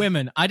don't hate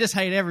women. I just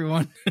hate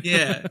everyone.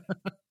 Yeah.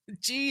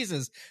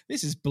 Jesus,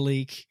 this is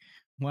bleak.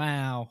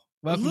 Wow.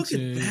 Welcome Look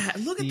to at that.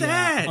 Look at the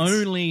that.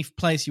 Only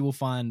place you will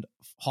find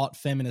hot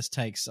feminist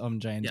takes on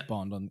James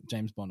Bond on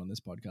this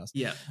podcast.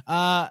 Yeah.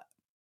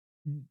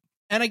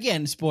 And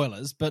again,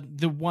 spoilers, but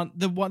the one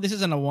this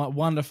is a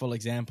wonderful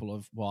example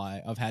of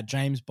how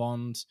James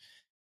Bond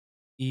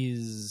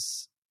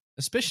is,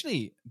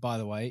 especially by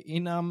the way,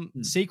 in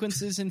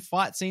sequences and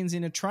fight scenes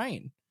in a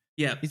train.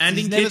 Yeah, he's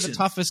never the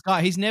toughest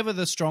guy. He's never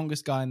the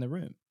strongest guy in the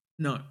room.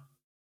 No,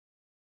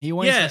 he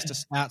always has to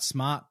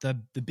outsmart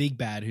the big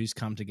bad who's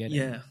come to get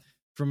him. Yeah,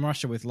 From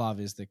Russia with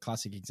Love is the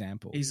classic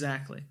example.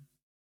 Exactly,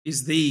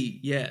 is the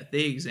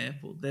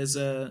example. This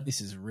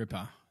is a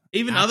ripper.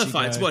 Even other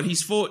fights. What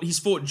he's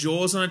fought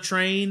Jaws on a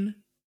train.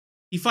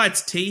 He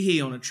fights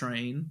Teehee on a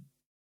train.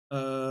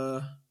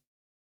 I'm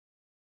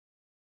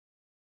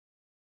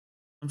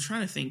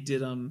trying to think. I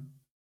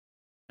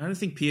don't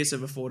think Pierce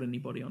ever fought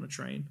anybody on a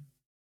train.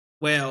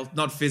 Well,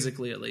 not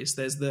physically, at least.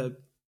 There's the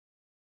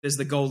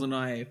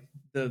GoldenEye,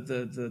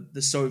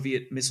 the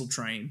Soviet missile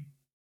train,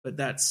 but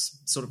that's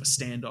sort of a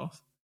standoff.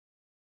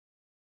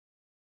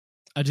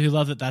 I do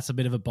love that. That's a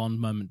bit of a Bond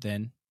moment.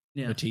 Then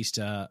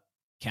Batista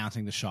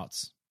counting the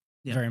shots.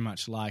 Yeah. Very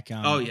much like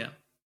that's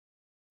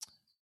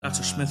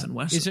a Smith and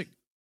Wesson. Is it?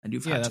 And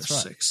you've had your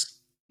six.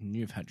 And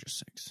you've had your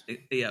six.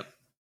 Yep.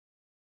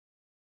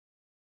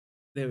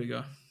 There we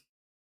go.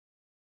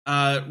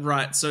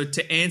 Right. So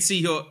to answer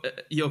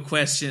your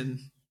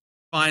question,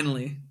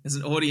 finally, as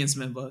an audience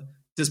member,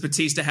 does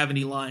Batista have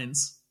any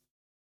lines?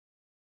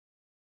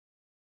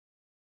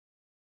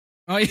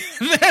 Oh, yeah,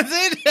 that's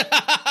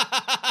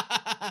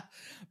it.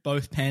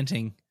 Both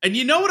panting. And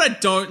you know what I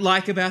don't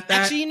like about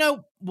that? Actually, you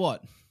know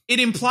what? It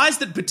implies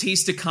that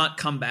Batista can't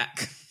come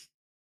back.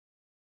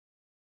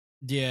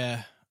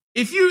 Yeah.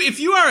 If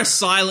you are a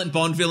silent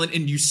Bond villain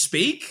and you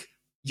speak,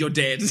 you're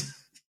dead.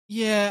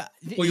 Yeah.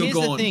 Or you're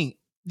gone. The thing.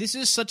 This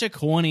is such a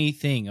corny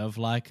thing of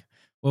like,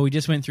 well, we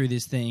just went through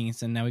this thing,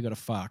 and now we got to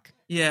fuck.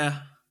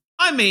 Yeah.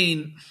 I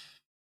mean,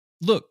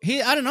 look,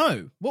 here, I don't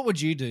know. What would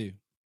you do?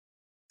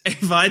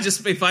 If I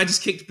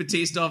just kicked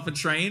Batista off a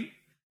train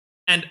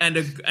and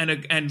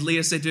Léa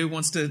Seydoux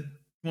wants to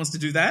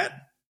do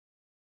that?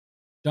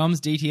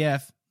 Dom's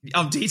DTF.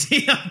 I'm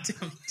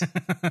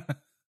DTF.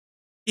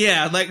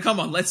 Yeah, like come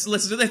on,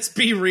 let's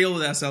be real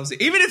with ourselves.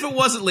 Even if it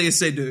wasn't Léa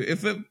Seydoux,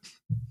 if it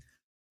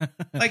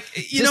like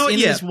you know, in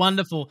this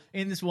wonderful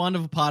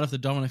part of the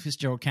Dominic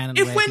Fitzgerald canon.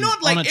 If we're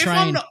not like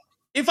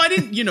if I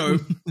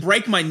didn't,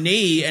 break my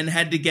knee and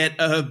had to get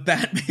a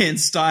Batman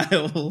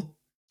style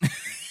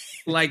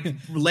like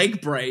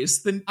leg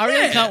brace, then I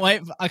really can't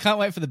wait. I can't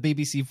wait for the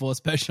BBC 4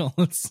 special.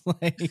 It's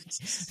like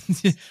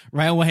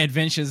railway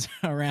adventures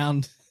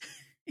around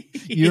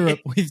Europe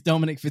with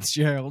Dominic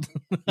Fitzgerald.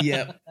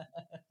 Yep.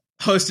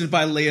 Hosted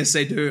by Léa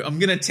Seydoux. I'm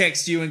gonna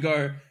text you and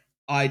go,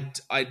 I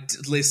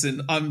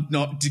listen, I'm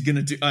not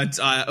gonna do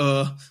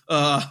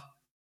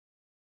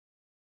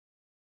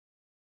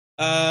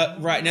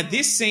right, now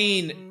this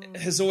scene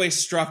has always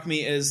struck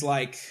me as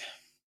like,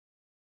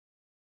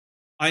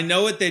 I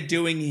know what they're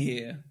doing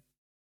here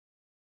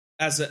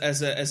as a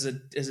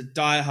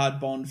diehard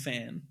Bond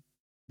fan.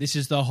 This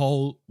is the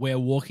whole we're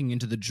walking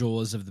into the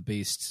jaws of the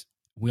beast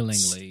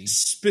willingly.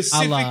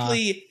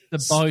 Specifically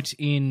the boat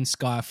in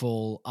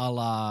Skyfall, a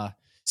la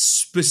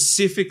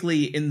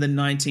specifically in the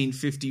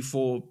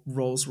 1954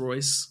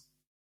 Rolls-Royce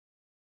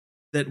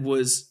that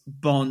was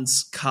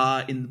Bond's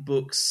car in the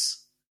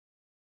books.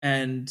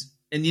 And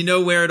you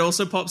know where it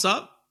also pops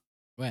up?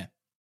 Where?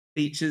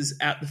 Features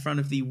at the front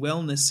of the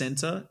wellness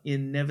center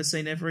in Never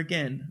Say Never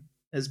Again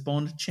as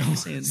Bond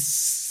checks in.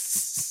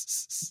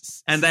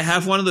 And they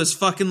have one of those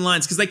fucking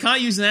lines because they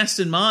can't use an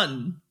Aston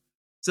Martin.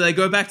 So they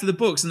go back to the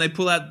books and they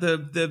pull out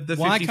the 54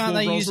 Why can't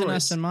they Rolls-Royce. use an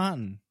Aston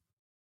Martin?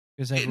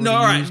 No,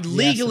 all right.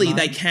 Legally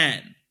they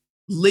can.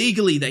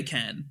 Legally they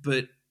can,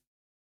 but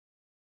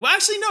well,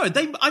 actually no.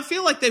 I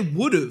feel like they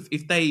would have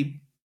if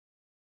they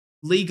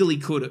legally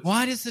could have.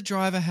 Why does the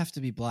driver have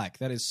to be black?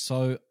 That is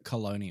so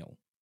colonial.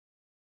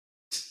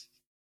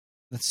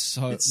 That's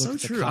so. It's so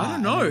true. I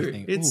don't know.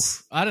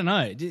 I don't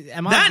know.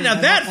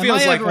 That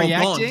feels like old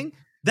Bond.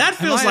 That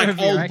feels like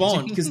old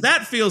Bond because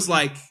that feels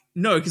like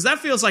No, because that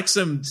feels like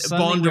some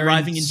Suddenly Bond we're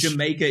arriving in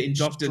Jamaica in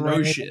Doctor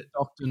No shit.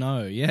 Doctor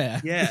No,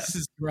 yeah. Yeah. This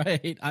is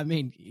great. I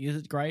mean, is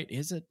it great?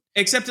 Is it?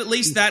 Except at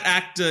least that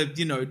actor,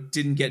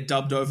 didn't get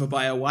dubbed over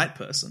by a white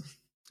person.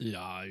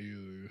 Yeah,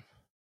 you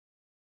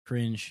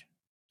cringe.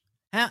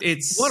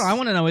 What I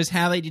want to know is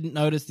how they didn't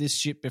notice this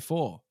shit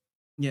before.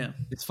 Yeah.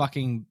 This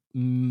fucking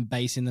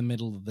base in the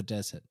middle of the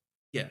desert.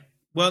 Yeah.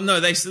 Well, no,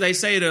 they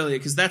say it earlier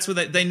because that's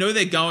where they know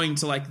they're going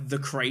to, like, the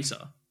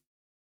crater.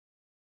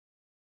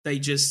 They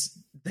just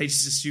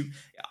assume.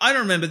 I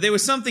don't remember. There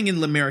was something in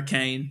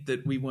L'Americaine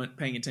that we weren't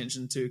paying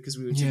attention to because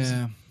we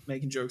were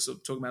making jokes or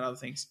talking about other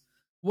things.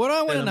 What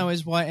I want to know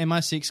is why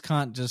MI6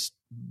 can't just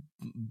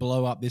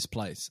blow up this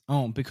place.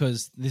 Oh,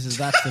 because that's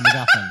the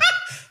MacGuffin.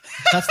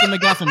 That's the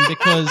MacGuffin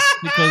because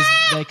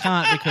they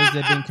can't because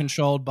they're being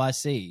controlled by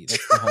C.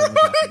 That's the whole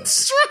MacGuffin.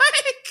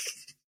 Strike.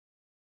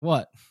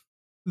 What?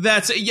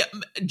 That's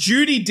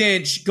Judi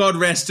Dench, God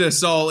rest her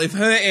soul. If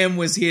her M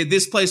was here,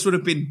 this place would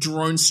have been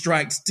drone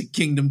striked to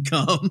Kingdom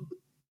Come.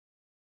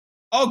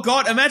 Oh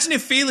God, imagine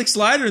if Felix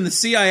Leiter and the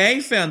CIA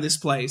found this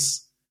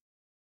place.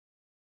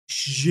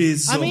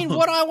 Shizzle. I mean,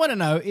 what I want to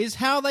know is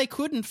how they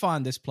couldn't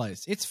find this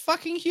place. It's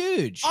fucking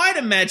huge. I'd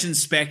imagine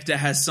Spectre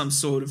has some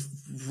sort of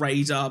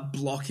radar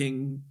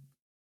blocking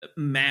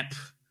map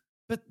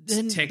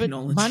technology.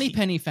 But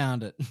Moneypenny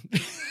found it.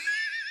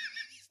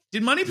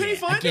 Did Moneypenny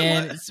find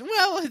it?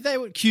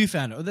 Well, Q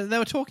found it. They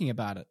were talking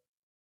about it.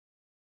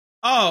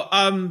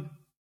 Oh,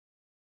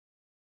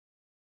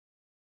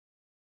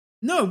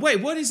 no, wait,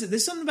 what is it?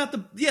 There's something about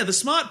the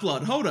smart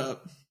blood. Hold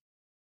up.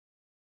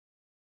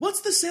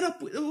 What's the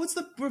setup? What's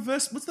the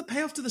reverse? What's the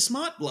payoff to the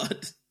smart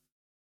blood?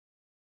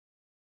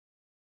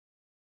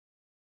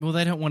 Well,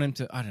 they don't want him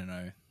to, I don't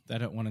know. They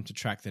don't want him to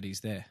track that he's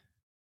there.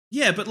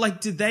 Yeah, but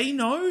like, did they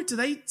know? Do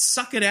they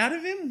suck it out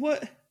of him?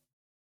 What?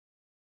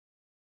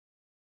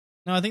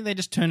 No, I think they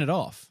just turn it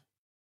off.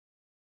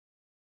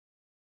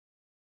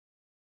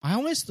 I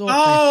always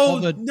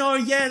thought. No,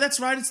 yeah, that's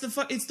right. It's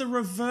the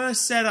reverse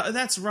setup.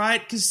 That's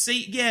right.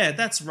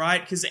 That's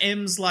right. Because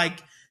M's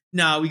like,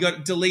 no, we got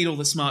to delete all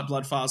the smart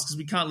blood files because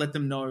we can't let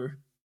them know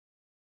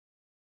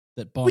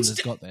that Bond has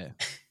got there.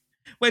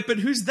 Wait, but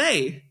who's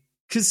they?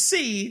 Because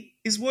C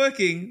is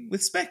working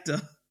with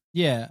Spectre.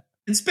 Yeah,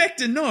 and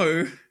Spectre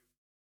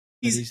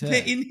he's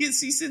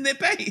in their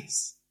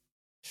base.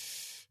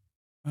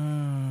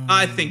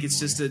 I think it's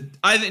just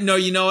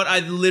you know what? I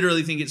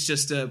literally think it's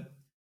just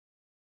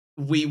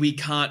we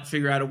can't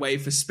figure out a way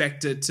for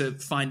Spectre to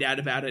find out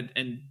about it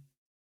and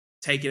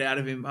take it out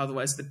of him.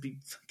 Otherwise, that'd be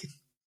fucking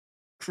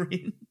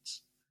cringe.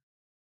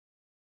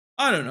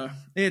 I don't know.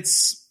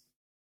 It's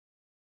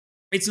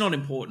not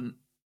important,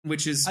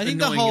 which is I think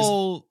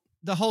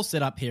the whole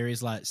setup here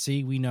is like,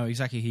 see, we know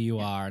exactly who you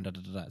are, and da, da,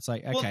 da, da. It's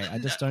like, okay, I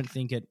just don't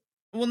think it.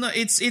 Well, no,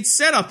 its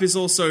setup is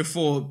also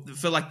for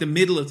like the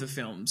middle of the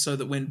film, so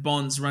that when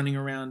Bond's running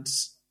around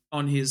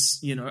on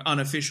his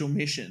unofficial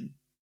mission,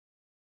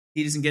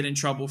 he doesn't get in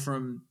trouble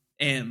from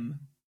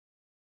M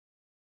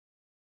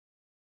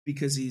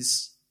because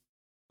he's.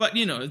 But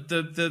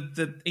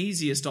the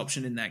easiest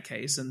option in that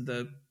case, and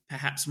the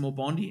perhaps more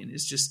Bondian,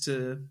 is just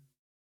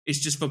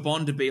for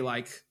Bond to be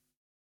like,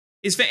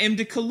 is for M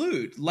to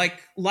collude,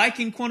 like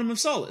in Quantum of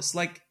Solace.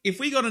 Like if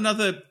we got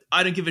another,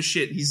 I don't give a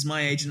shit, he's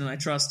my agent and I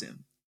trust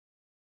him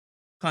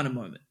kind of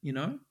moment,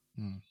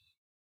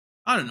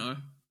 I don't know.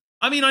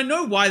 I mean, I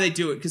know why they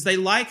do it because they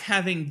like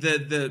having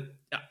the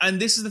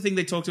and this is the thing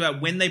they talked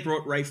about when they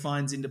brought Ralph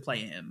Fiennes into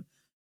play M.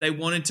 They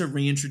wanted to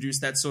reintroduce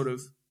that sort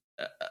of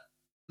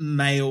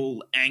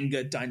male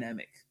anger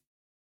dynamic.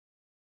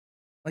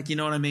 Like, you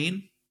know what I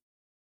mean?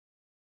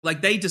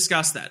 Like they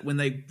discussed that when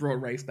they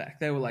brought Rafe back.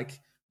 They were like,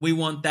 we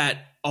want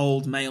that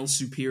old male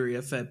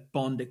superior for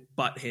Bond to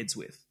butt heads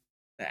with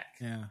back.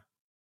 Yeah.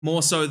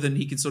 More so than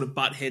he can sort of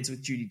butt heads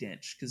with Judi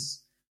Dench,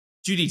 because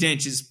Judi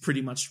Dench is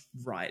pretty much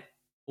right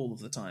all of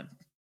the time.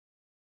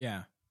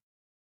 Yeah.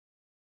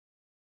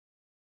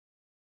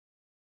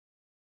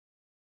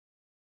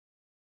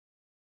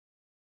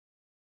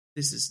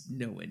 This is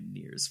nowhere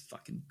near as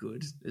fucking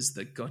good as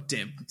the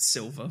goddamn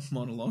Silver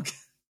monologue.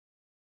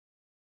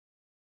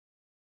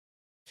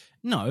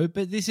 No,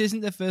 but this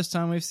isn't the first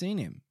time we've seen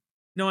him.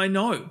 No, I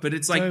know, but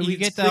it's like so we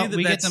get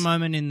the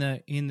moment in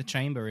the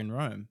chamber in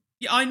Rome.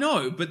 Yeah, I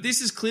know, but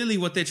this is clearly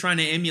what they're trying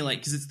to emulate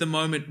because it's the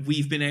moment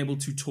we've been able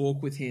to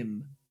talk with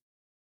him.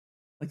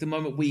 Like the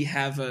moment we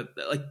have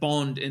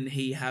Bond and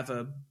he have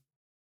a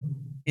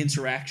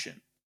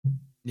interaction.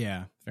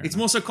 Yeah, it's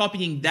more so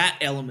copying that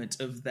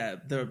element of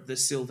the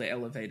silver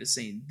elevator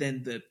scene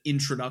than the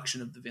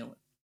introduction of the villain.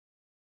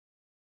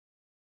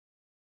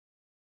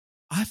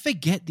 I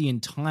forget the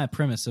entire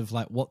premise of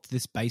like what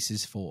this base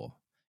is for.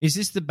 Is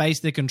this the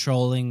base they're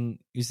controlling?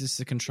 Is this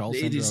the control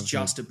center? It is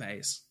just a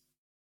base.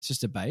 It's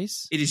just a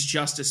base? It is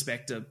just a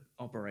Spectre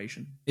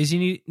operation.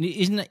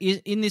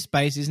 In this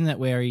base, isn't that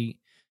where he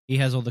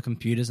has all the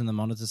computers and the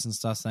monitors and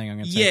stuff saying I'm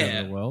going to take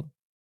over the world?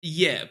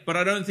 Yeah, but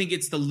I don't think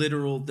it's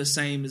the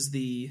same as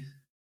the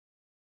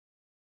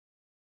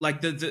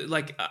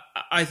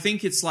I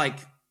think it's like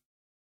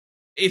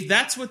if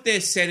that's what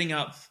they're setting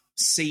up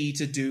see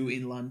to do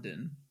in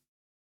London.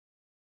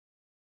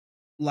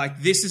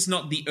 Like, this is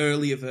not the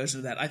earlier version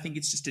of that. I think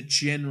it's just a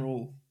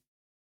general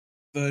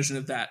version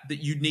of that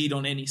you need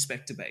on any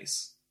Spectre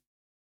base.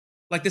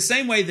 Like, the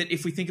same way that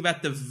if we think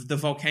about the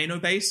Volcano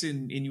base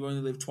in You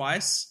Only Live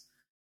Twice,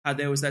 how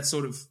there was that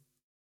sort of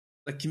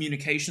like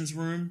communications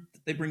room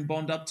that they bring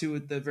Bond up to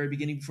at the very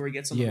beginning before he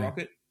gets on the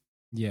rocket.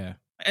 Yeah.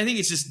 I think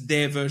it's just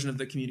their version of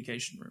the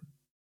communication room.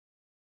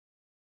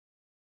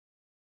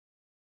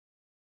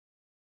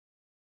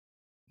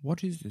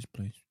 What is this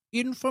place?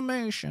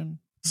 Information.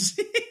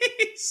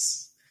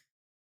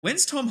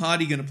 When's Tom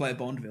Hardy going to play a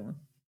Bond villain?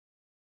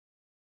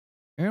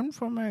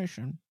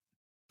 Information.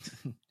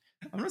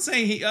 I'm not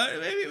saying he...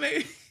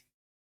 maybe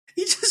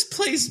he just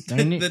plays...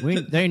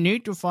 They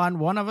need to find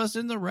one of us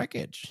in the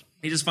wreckage.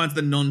 He just finds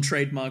the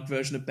non-trademark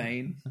version of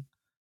Bane.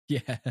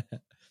 Yeah.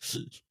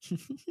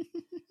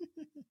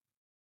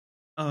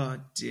 Oh,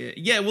 dear.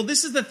 Yeah, well,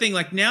 this is the thing.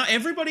 Like, now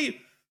everybody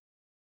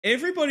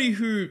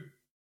who...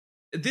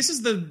 This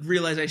is the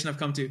realization I've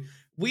come to.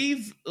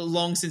 We've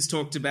long since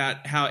talked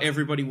about how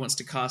everybody wants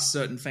to cast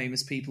certain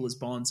famous people as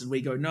Bonds, and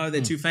we go, no,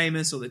 they're too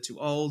famous, or they're too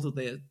old, or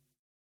they're...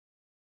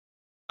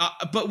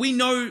 but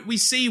we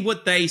see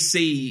what they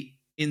see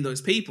in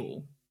those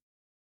people.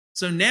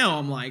 So now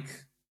I'm like,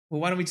 well,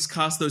 why don't we just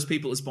cast those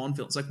people as Bond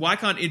villains? Like, why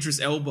can't Idris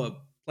Elba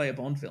play a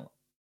Bond villain?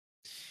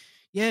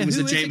 Yeah, who was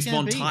a James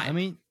Bond type. I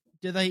mean,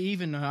 do they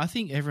even know? I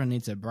think everyone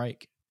needs a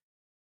break.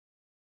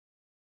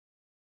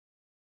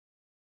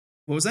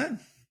 What was that?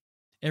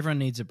 Everyone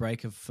needs a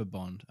break for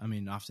Bond. I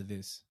mean, after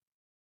this.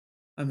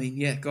 I mean,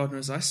 yeah, God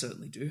knows I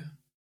certainly do.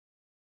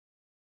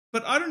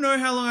 But I don't know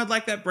how long I'd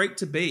like that break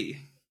to be.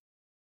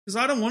 Because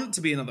I don't want it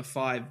to be another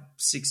 5-6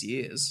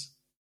 years.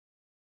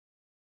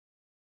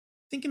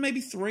 Thinking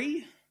maybe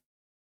 3?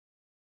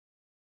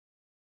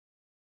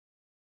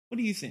 What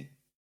do you think?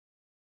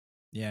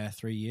 Yeah,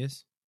 3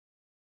 years.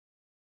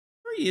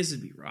 3 years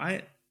would be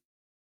right.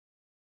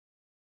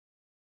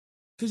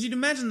 Because you'd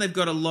imagine they've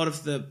got a lot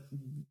of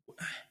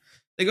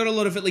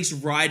at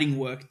least writing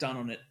work done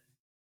on it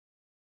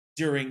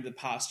during the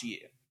past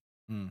year.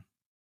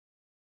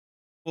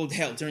 Well,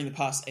 hell, during the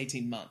past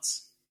 18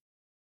 months.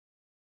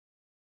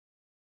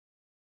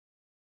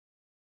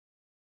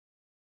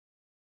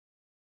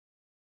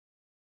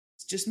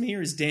 It's just me,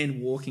 or is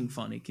Dan walking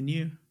funny? Can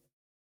you?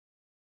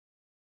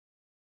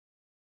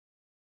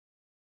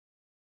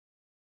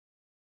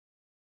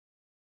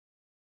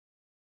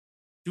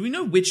 Do we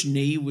know which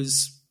knee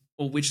was,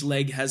 or which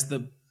leg has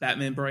the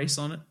Batman brace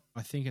on it?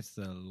 I think it's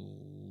the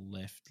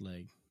left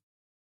leg.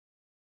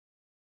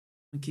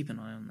 I'll keep an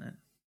eye on that.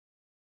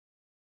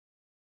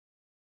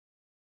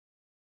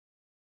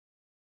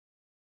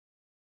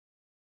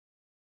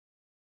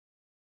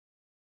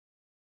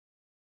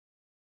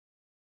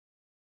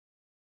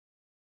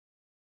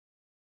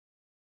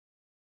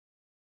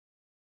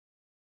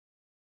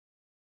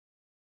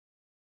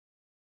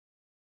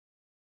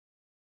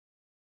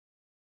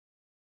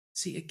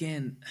 See,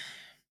 again...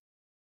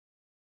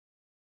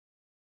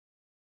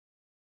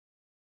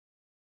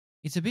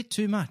 It's a bit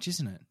too much,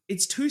 isn't it?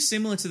 It's too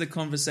similar to the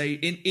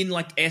conversation, in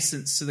like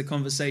essence, to the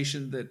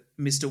conversation that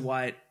Mr.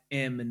 White,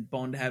 M, and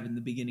Bond have in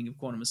the beginning of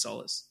Quantum of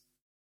Solace.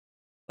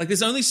 Like,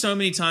 there's only so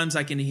many times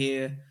I can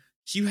hear,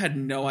 you had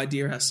no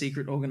idea our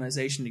secret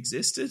organization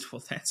existed?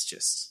 Well, that's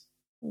just,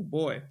 oh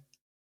boy,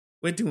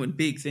 we're doing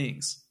big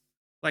things.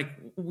 Like,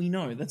 we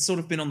know, that's sort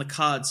of been on the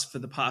cards for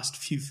the past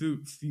few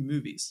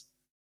movies.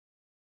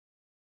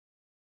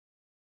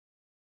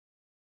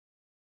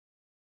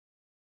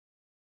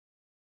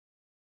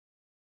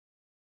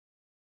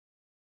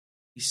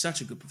 He's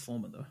such a good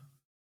performer, though.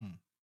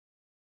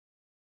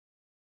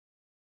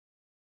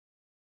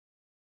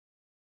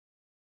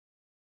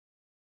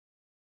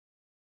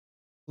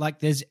 Like,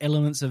 there's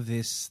elements of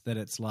this that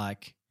it's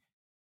like,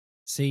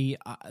 see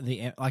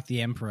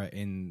the Emperor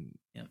in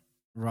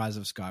Rise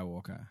of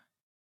Skywalker.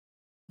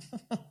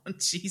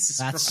 Jesus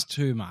That's Christ.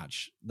 too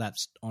much.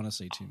 That's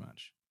honestly too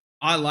much.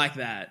 I like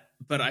that,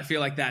 but I feel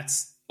like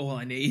that's all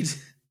I need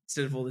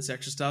instead of all this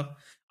extra stuff.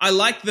 I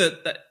like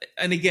the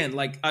and again,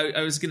 like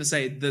I was going to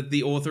say,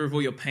 the author of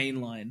all your pain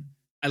line,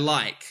 I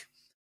like,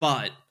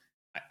 but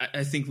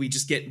I think we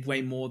just get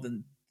way more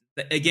than...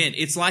 Again,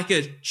 it's like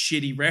a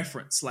shitty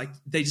reference. Like,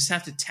 they just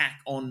have to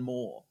tack on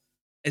more,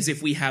 as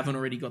if we haven't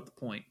already got the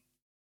point.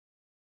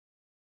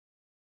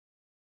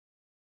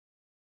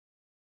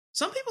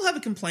 Some people have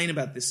a complaint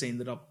about this scene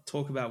that I'll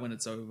talk about when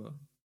it's over,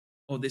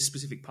 or this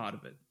specific part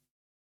of it.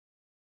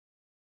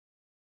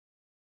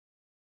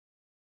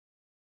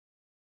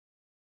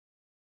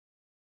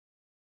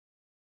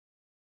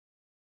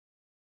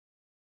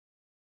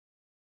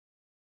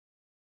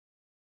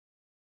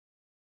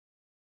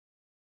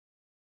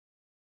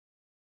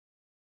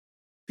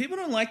 People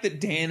don't like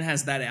that Dan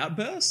has that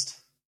outburst.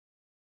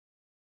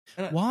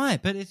 Why?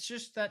 But it's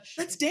just that...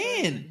 That's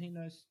Dan. He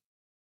knows...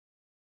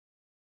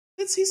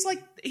 He's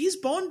like, his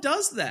Bond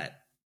does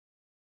that.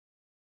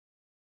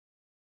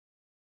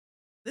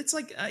 It's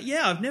like,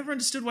 yeah, I've never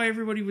understood why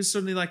everybody was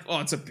suddenly like,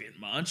 oh, it's a bit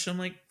much. I'm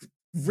like,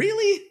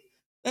 really?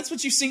 That's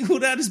what you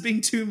singled out as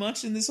being too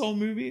much in this whole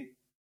movie?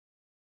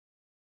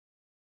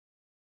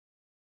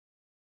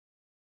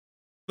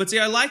 But see,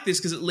 I like this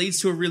because it leads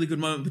to a really good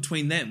moment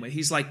between them where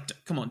he's like,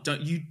 come on,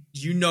 don't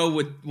you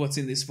know what's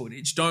in this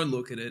footage. Don't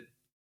look at it.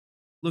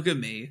 Look at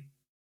me.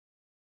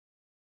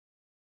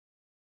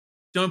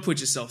 Don't put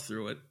yourself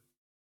through it.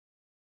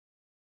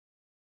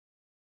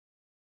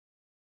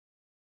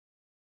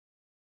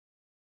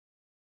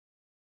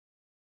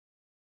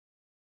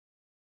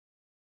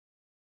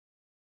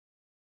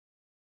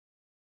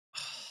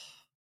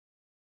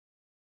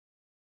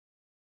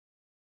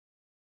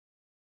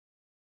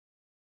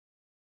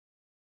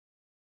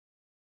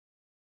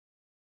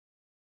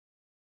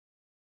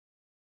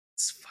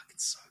 It's fucking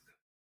so good.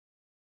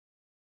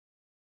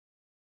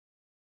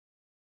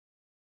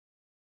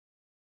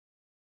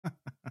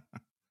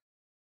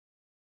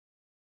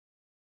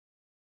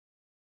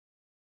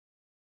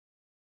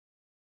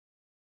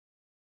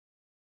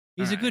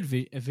 He's a good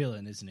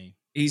villain, isn't he?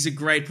 He's a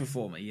great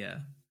performer, yeah.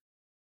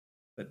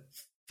 But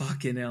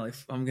fucking hell,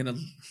 if I'm gonna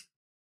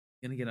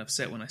get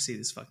upset when I see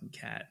this fucking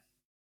cat.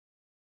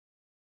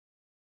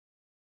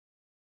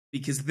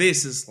 Because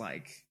this is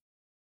like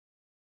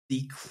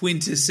the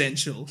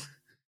quintessential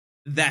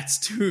that's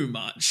too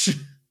much.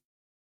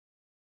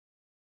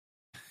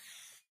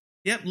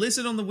 Yep,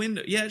 lizard on the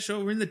window. Yeah,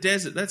 sure, we're in the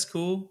desert. That's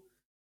cool.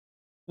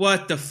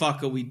 What the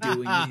fuck are we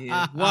doing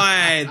here?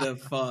 Why the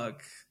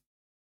fuck?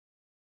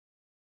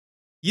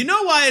 You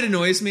know why it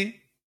annoys me?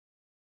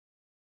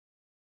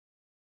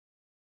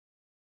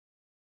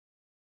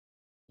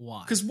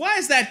 Why? Because why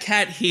is that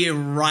cat here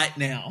right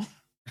now?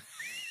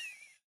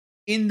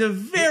 In the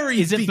very...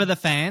 Is it for the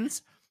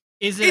fans?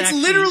 It's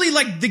actually, literally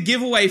like the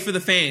giveaway for the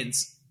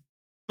fans.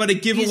 But a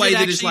giveaway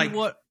that is like...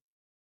 What?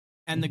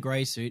 And the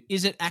grey suit.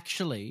 Is it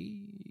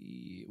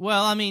actually...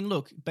 Well, I mean,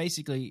 look,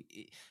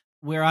 basically,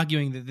 we're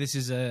arguing that this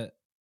is a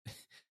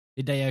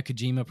Hideo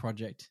Kojima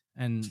project.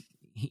 And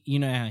you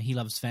know how he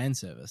loves fan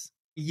service.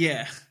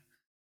 Yeah.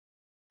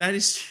 That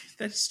is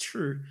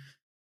true.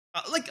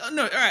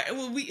 No, all right.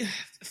 Well,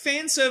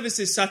 fan service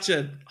is such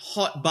a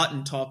hot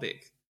button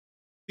topic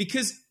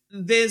because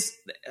there's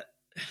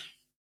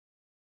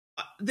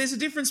a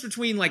difference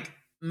between like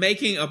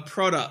making a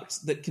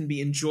product that can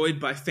be enjoyed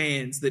by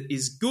fans that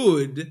is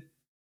good,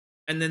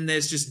 and then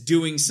there's just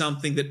doing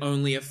something that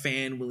only a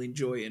fan will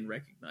enjoy and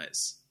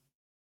recognize.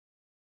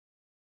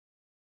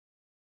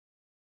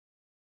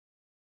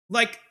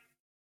 Like,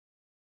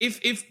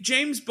 if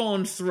James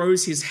Bond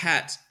throws his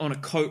hat on a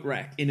coat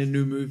rack in a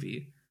new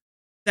movie,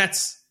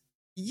 that's,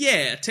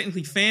 yeah,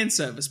 technically fan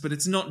service, but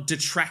it's not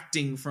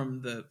detracting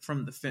from the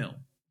film.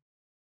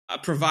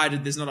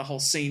 Provided there's not a whole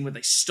scene where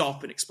they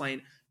stop and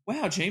explain,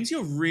 wow, James,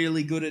 you're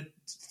really good at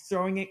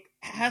throwing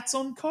hats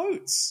on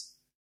coats.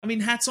 I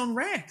mean, hats on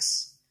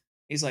racks.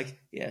 He's like,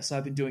 yes,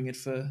 I've been doing it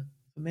for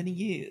many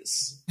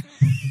years.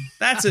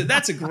 That's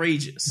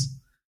egregious.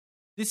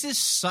 This is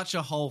such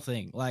a whole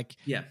thing. Like,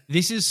 yeah.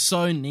 This is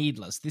so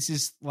needless. This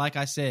is, like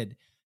I said,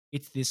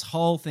 it's this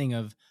whole thing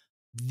of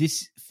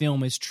this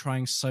film is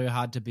trying so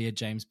hard to be a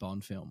James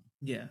Bond film.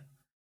 Yeah.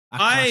 A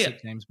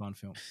classic James Bond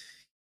film.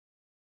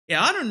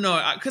 Yeah, I don't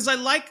know, because I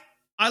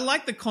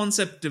like the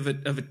concept of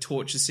a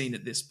torture scene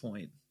at this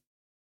point.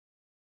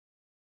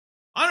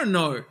 I don't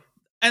know.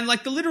 And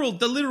like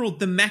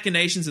the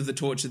machinations of the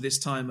torture this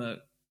time are,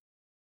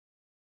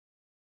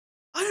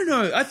 I don't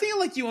know. I feel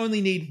like you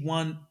only need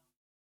one.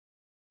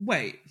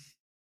 Wait.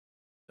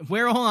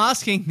 We're all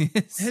asking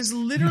this. Has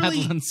literally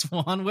Madeline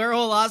Swan. We're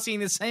all asking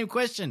the same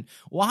question.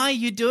 Why are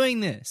you doing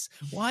this?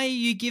 Why are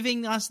you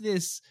giving us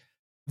this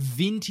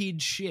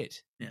vintage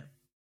shit? Yeah.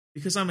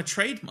 Because I'm a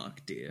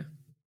trademark, dear.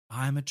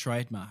 I'm a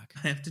trademark.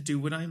 I have to do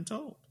what I am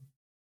told.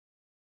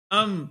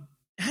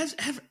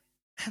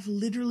 Have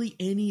literally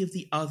any of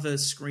the other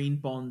screen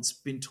Bonds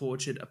been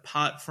tortured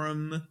apart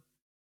from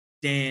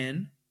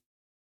Dan,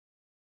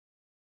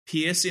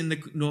 Pierce in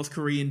the North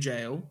Korean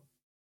jail,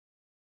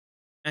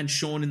 and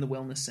Sean in the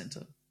wellness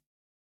center?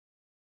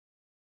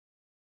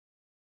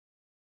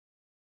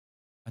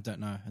 I don't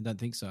know. I don't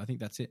think so. I think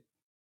that's it.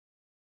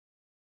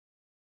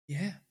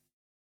 Yeah.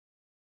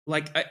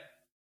 Like,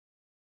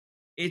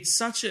 it's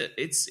such a...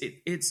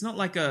 It's not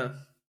like a...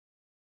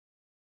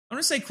 I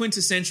want to say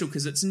quintessential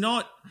because it's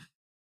not...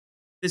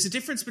 There's a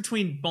difference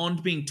between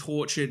Bond being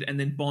tortured and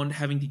then Bond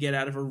having to get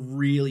out of a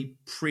really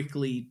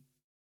prickly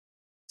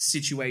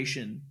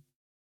situation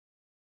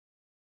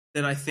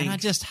that I think... And I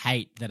just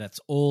hate that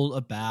it's all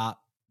about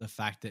the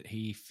fact that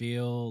he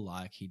feel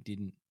like he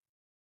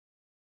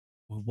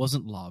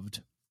wasn't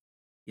loved.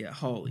 Yeah,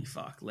 holy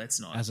fuck, let's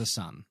not. As a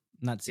son.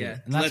 And that's yeah.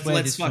 it. And that's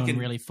where this film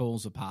really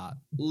falls apart.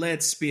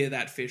 Let's spear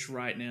that fish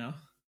right now.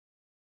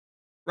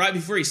 Right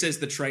before he says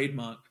the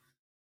trademark.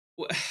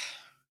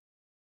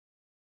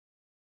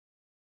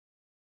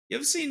 You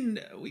ever seen...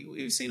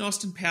 We've seen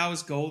Austin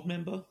Powers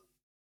Goldmember?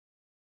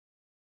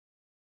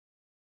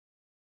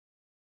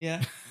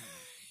 Yeah.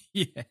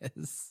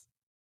 Yes.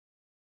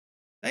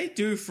 They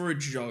do, for a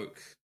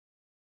joke,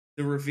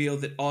 the reveal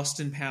that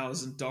Austin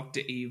Powers and Dr.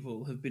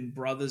 Evil have been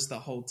brothers the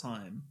whole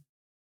time.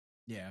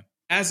 Yeah.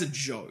 As a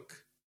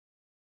joke.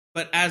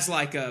 but as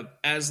like a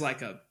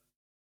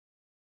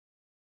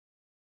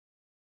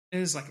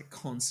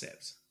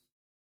concept.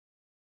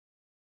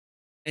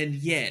 And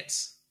yet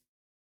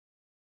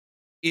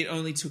it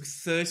only took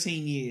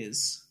 13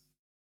 years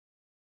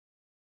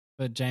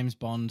for James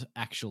Bond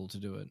actual to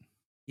do it.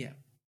 Yeah.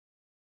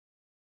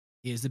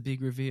 Here's the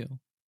big reveal.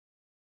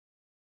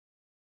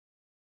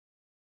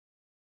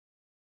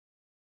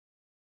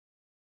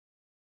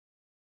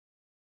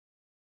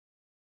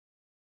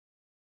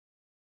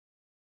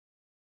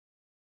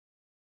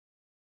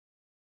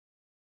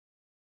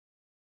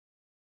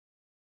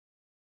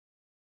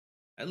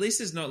 At least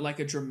there's not like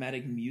a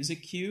dramatic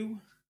music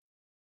cue.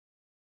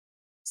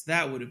 So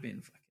that would have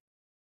been fucking.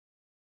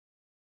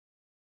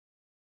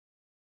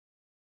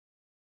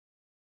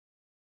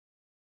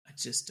 I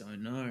just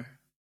don't know.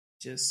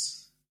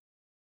 It's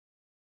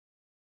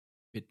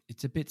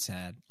a bit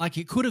sad. Like,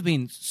 it could have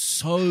been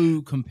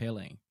so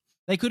compelling.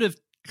 They could have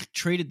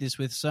treated this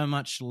with so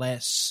much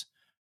less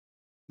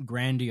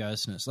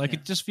grandioseness. Like,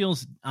 it just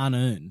feels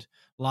unearned,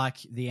 like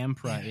the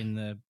Emperor in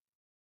the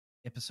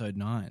episode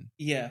 9.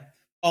 Yeah.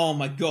 Oh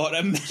my god!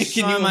 Can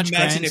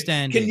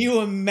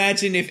you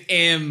imagine if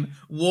M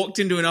walked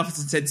into an office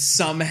and said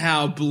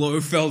somehow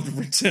Blofeld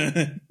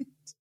returned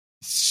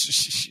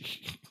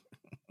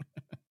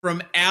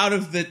from out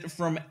of the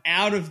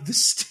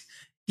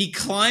he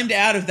climbed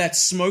out of that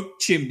smoke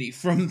chimney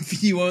from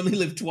You Only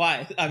Live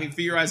Twice. I mean,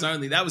 For Your Eyes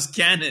Only. That was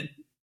canon.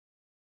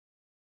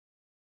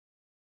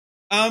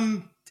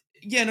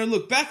 Yeah. No.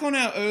 Look, back on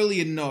our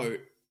earlier note.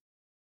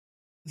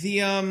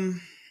 The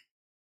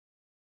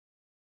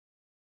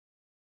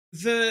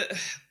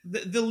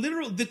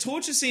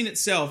torture scene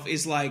itself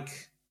is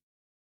like,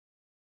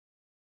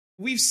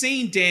 we've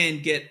seen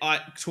Dan get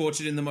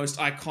tortured in the most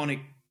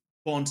iconic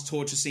Bond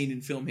torture scene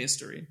in film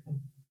history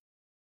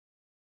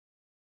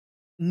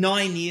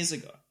 9 years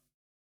ago.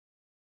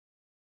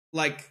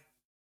 Like,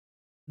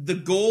 the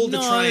gall to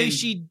try and... No,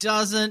 she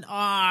doesn't. Oh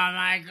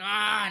my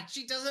god,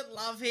 she doesn't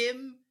love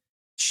him.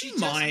 She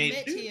might.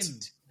 Just met him.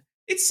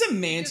 It's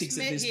semantics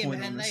at this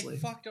point, and honestly.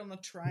 They fucked on the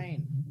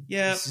train.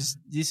 Yeah.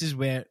 This is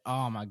where...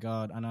 Oh, my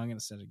God. I know I'm going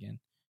to say it again.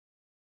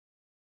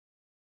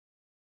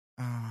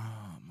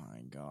 Oh,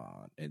 my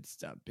God.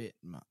 It's a bit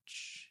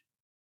much.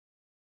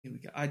 Here we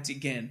go.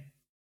 Again.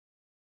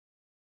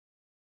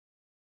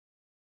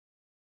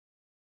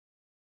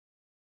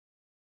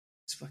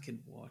 Let's fucking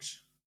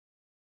watch.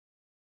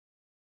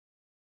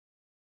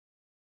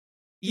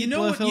 You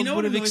know what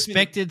would have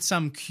expected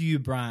some Q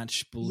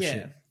branch bullshit.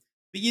 Yeah.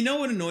 But you know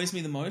what annoys me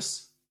the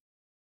most?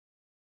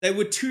 They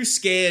were too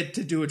scared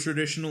to do a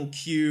traditional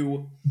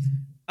Q.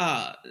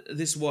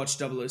 This watch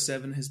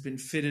 007 has been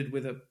fitted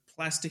with a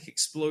plastic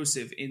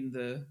explosive in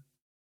the...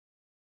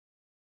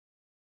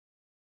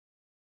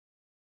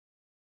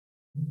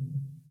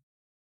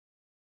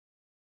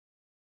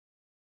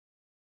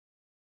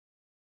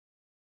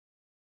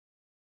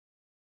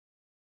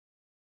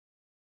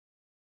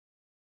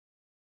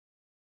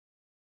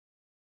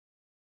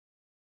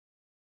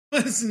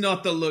 That's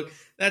not the look.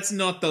 That's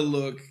not the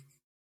look.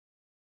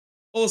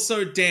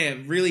 Also,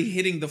 damn, really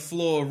hitting the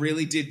floor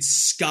really did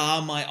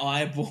scar my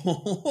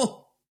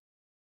eyeball.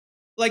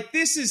 Like,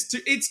 this is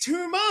it's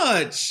too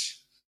much.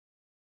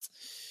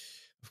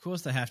 Of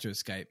course they have to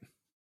escape.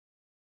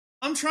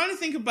 I'm trying to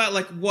think about,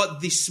 like,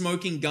 what the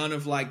smoking gun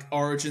of, like,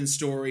 origin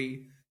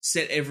story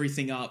set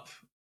everything up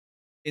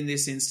in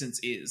this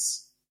instance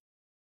is.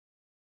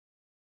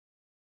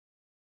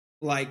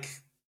 Like...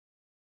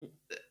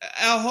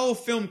 Our whole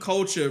film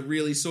culture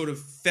really sort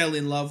of fell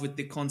in love with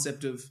the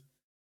concept of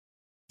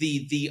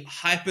the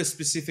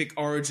hyper-specific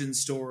origin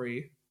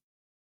story.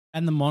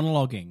 And the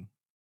monologuing.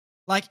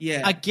 Like,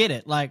 yeah. I get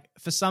it. Like,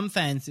 for some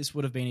fans, this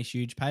would have been a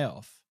huge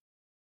payoff.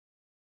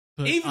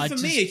 But even for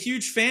me, a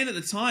huge fan at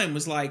the time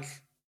was like,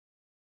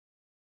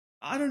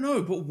 I don't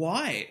know, but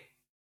why?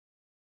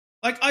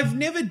 Like, I've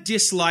never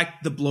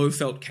disliked the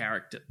Blofeld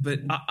character, but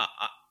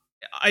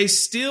I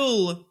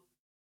still...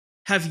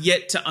 have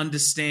yet to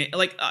understand,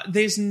 like, I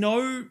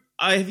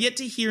have yet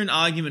to hear an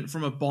argument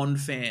from a Bond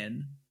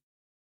fan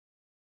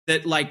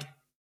that, like,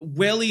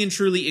 welly and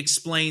truly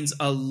explains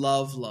a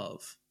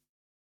love.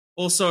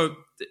 Also,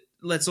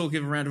 let's all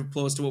give a round of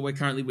applause to what we're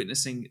currently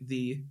witnessing,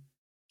 the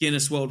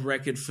Guinness World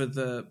Record for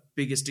the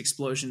biggest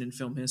explosion in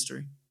film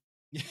history.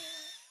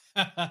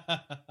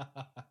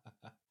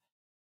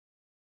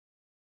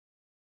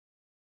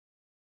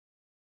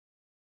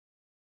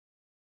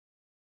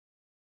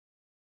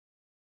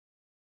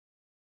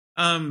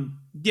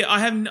 Yeah, I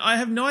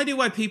have no idea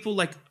why people,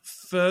 like,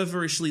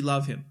 fervorishly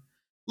love him.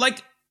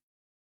 Like,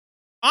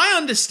 I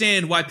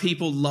understand why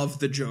people love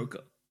the Joker.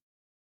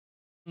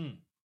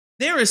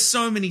 There are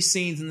so many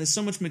scenes and there's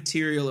so much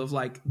material of,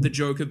 like, the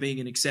Joker being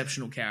an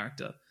exceptional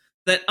character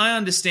that I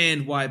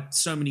understand why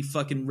so many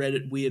fucking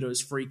Reddit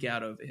weirdos freak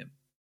out over him.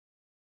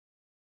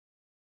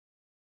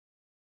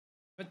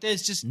 But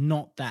there's just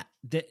not that.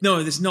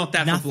 No, there's not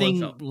that.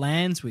 Nothing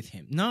lands with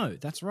him. No,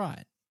 that's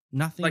right.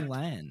 Nothing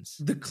lands.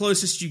 The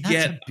closest you That's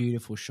get... a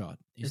beautiful shot.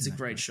 It's a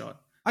great shot.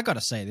 I gotta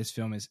say, this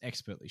film is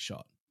expertly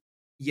shot.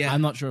 Yeah.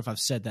 I'm not sure if I've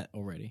said that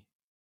already.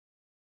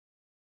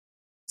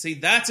 See,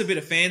 that's a bit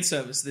of fan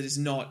service that is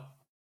not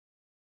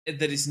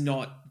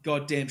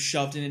goddamn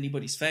shoved in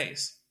anybody's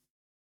face.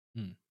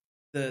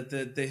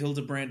 The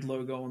Hildebrand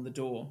logo on the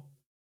door.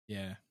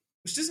 Yeah.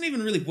 Which doesn't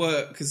even really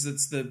work because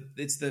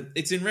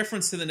it's in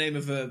reference to the name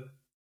of a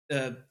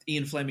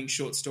Ian Fleming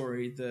short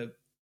story, the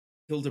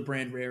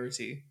Hildebrand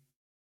Rarity.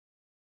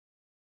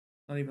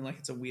 Not even like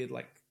it's a weird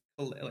like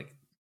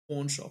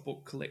pawn shop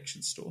or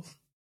collection store.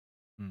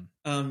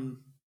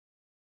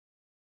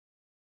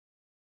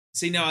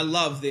 See, now I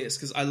love this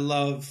because I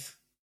love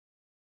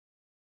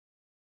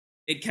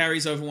it.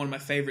 Carries over one of my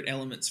favorite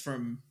elements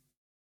from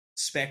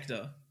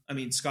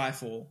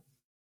Skyfall,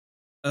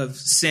 of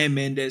Sam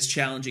Mendes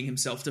challenging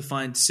himself to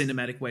find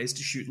cinematic ways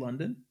to shoot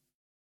London.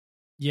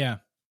 Yeah.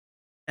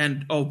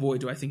 And oh boy,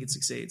 do I think it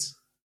succeeds.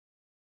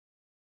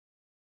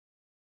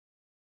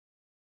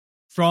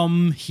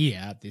 From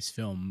here, this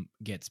film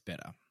gets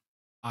better.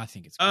 I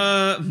think it's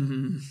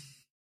good.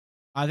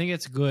 I think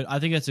it's good. I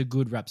think it's a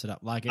good wraps it up.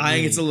 Like I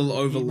think it's a little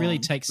overlong. It really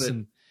takes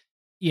some.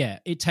 Yeah,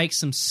 it takes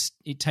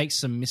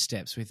some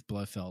missteps with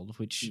Blofeld,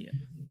 which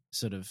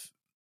sort of.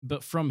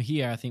 But from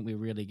here, I think we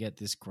really get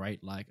this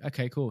great, like,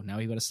 okay, cool. Now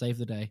we've got to save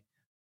the day.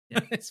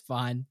 Yeah. It's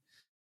fine.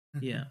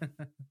 Yeah.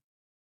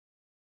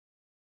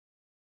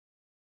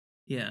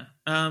 Yeah.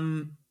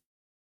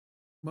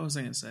 What was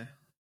I going to say?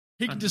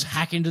 He can just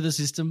hack into the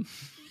system.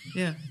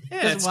 Yeah.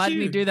 Yeah. Why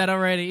didn't he do that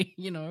already?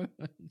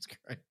 It's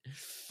great.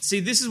 See,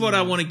 this is what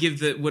I want to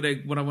give what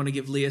I want to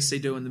give Léa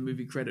Seydoux in the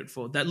movie credit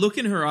for. That look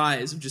in her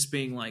eyes of just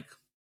being like,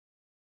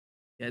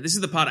 yeah, this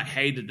is the part I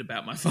hated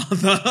about my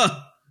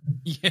father.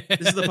 Yes.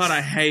 This is the part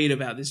I hate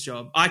about this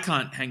job. I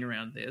can't hang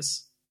around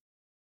this.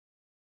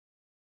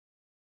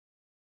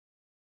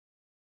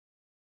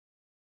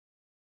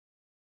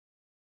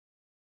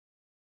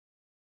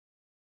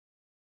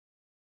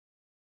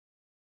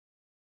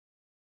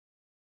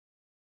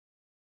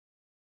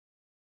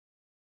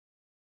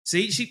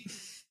 See,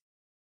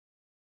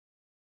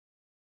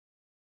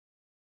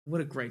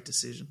 what a great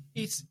decision.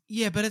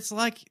 But it's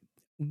like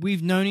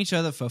we've known each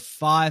other for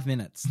 5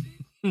 minutes.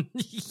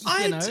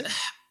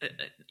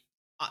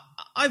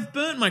 I've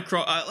burnt my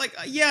cross.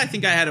 I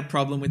think I had a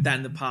problem with that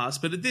in the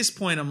past, but at this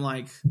point, I'm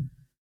like,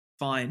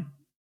 fine.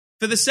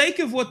 For the sake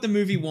of what the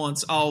movie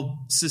wants,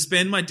 I'll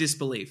suspend my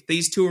disbelief.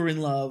 These two are in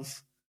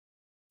love.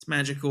 It's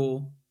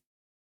magical.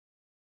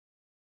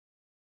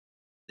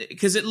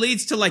 Because it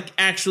leads to like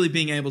actually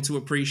being able to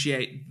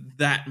appreciate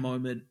that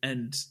moment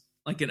and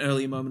like an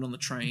earlier moment on the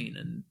train.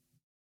 And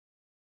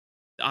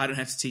I don't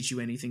have to teach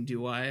you anything,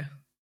 do I?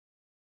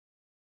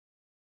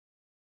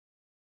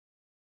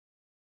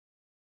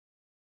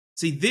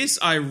 See, this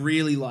I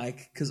really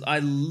like because I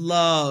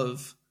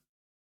love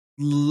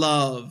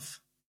the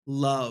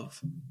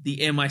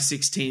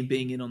MI6 team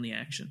being in on the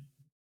action.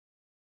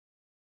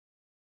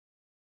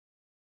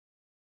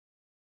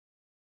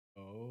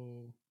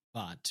 Oh,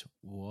 but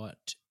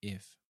what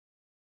if?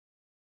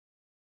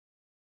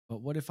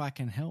 But what if I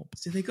can help?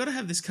 See, they got to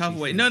have this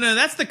cutaway. No,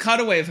 that's the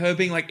cutaway of her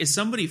being like, is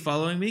somebody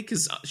following me?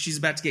 Because she's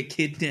about to get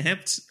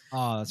kidnapped.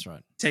 Oh, that's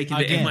right. Taken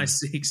to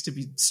MI6 to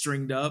be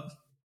stringed up.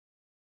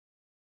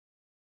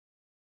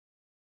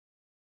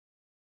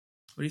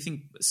 What do you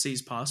think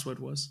C's password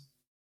was?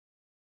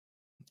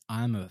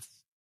 I'm a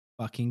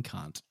fucking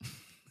cunt.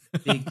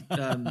 Big,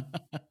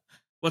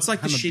 what's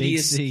like the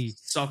shittiest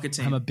soccer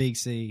team? I'm a big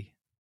C.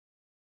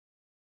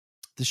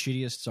 The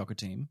shittiest soccer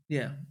team?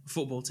 Yeah,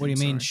 football team. What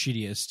do you mean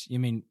shittiest? You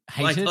mean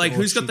hated? Like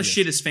who's got the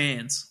shittiest? shittest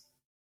fans?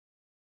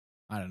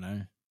 I don't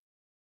know.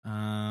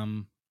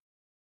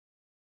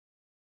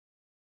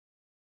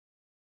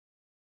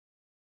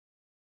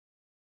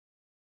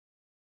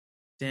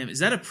 Damn, is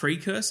that a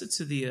precursor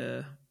to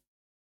the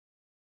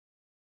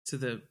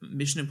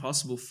Mission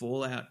Impossible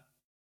Fallout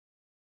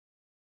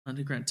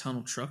underground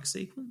tunnel truck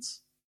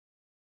sequence?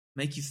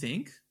 Make you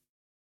think?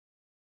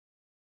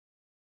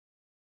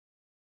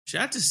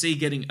 Shout out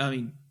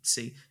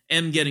to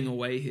M getting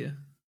away here.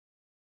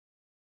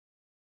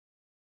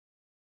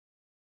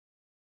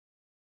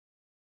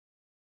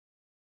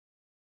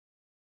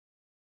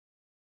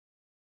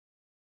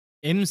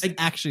 M's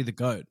actually the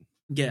GOAT.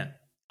 Yeah.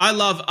 I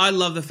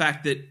love the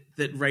fact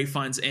that Ray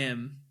finds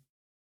M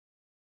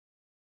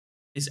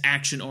is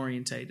action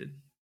orientated.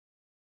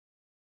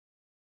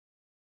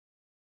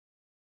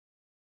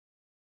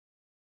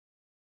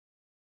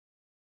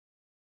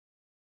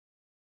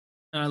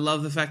 And I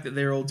love the fact that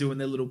they're all doing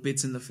their little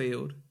bits in the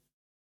field.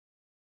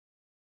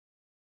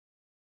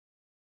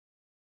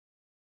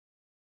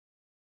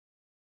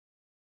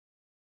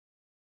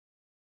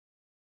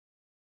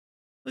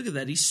 Look at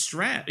that. He's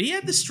strapped. He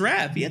had the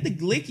strap. He had the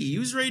glicky. He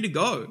was ready to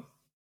go.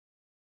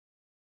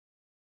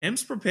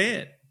 M's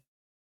prepared.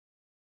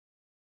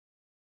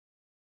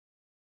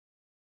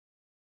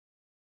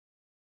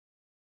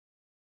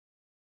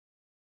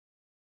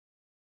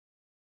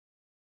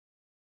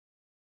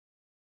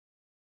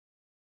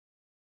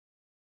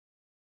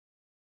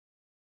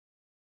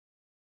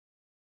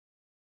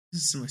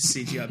 This is the most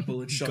CGI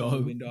bullet shot in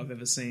the window I've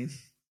ever seen.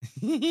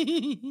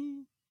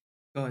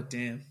 God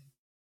damn.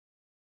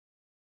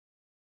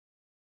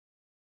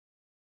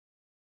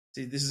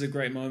 See, this is a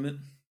great moment.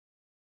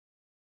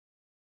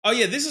 Oh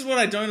yeah, this is what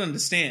I don't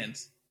understand.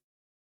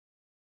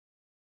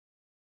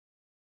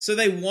 So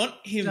they want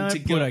him Don't to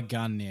put a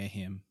gun near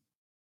him.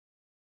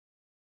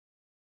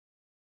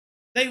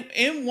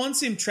 M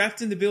wants him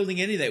trapped in the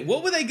building anyway.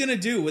 What were they going to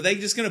do? Were they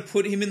just going to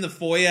put him in the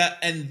foyer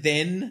and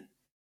then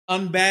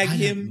unbag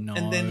him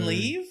and then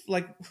leave?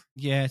 Like,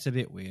 yeah, it's a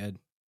bit weird.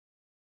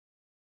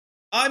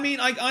 I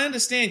mean, I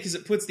understand because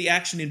it puts the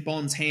action in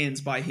Bond's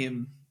hands by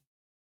him.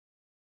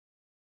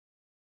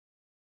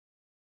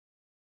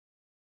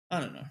 I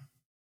don't know.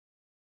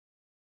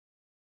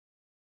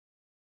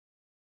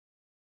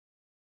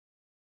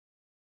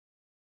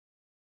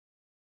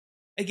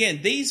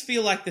 Again, these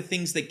feel like the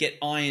things that get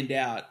ironed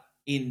out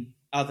in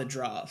other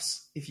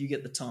drafts if you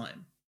get the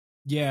time.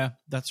 Yeah,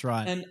 that's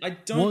right. And I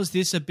don't. Was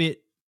this a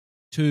bit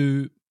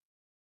too?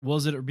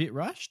 Was it a bit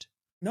rushed?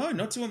 No,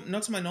 not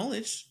to my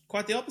knowledge.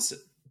 Quite the opposite.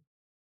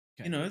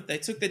 Okay. You know, they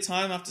took their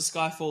time after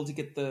Skyfall to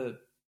get the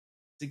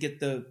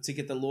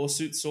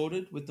lawsuit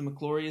sorted with the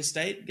McClory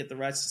estate, get the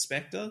rights to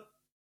Spectre.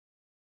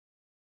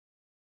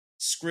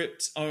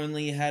 Script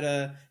only had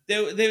a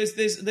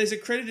there's a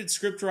credited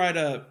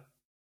scriptwriter,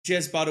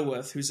 Jez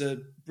Butterworth, who's a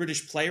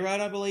British playwright,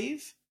 I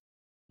believe.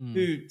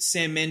 Who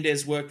Sam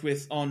Mendes worked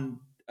with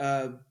on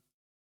the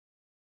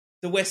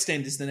West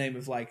End is the name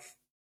of like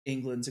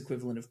England's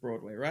equivalent of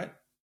Broadway, right?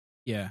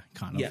 Yeah,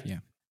 kind of.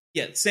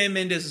 Yeah. Sam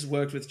Mendes has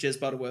worked with Jez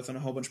Butterworth on a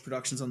whole bunch of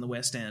productions on the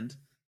West End,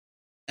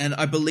 and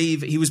I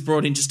believe he was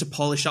brought in just to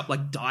polish up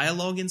like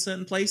dialogue in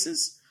certain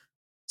places.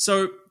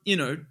 So you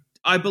know,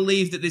 I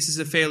believe that this is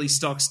a fairly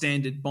stock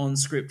standard Bond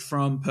script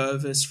from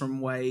Purvis, from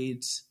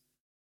Wade,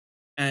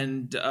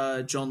 and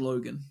John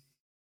Logan,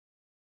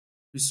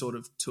 who sort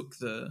of took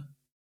the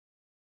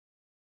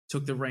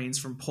reins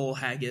from Paul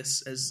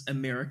Haggis as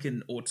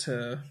American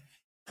auteur,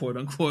 quote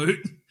unquote,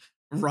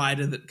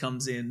 writer that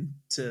comes in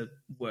to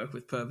work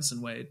with Purvis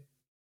and Wade.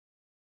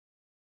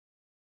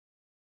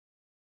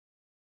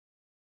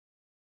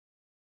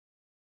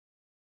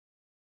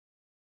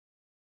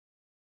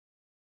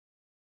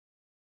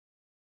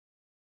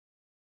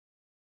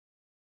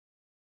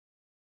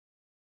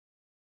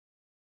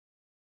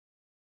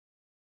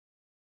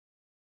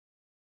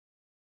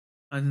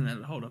 I think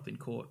that'd hold up in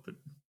court, but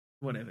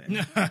whatever.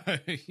 No,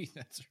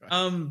 that's right.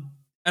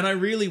 And I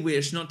really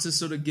wish, not to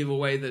sort of give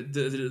away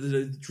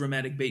the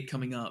dramatic beat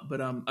coming up, but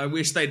I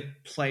wish they'd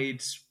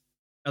played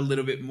a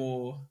little bit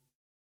more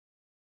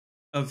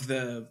of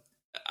the.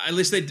 At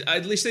least they'd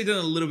done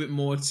a little bit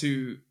more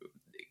to,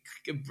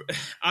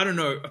 I don't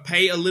know,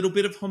 pay a little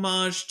bit of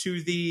homage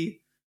to the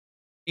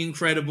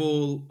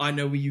incredible "I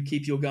know where you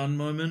keep your gun"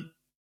 moment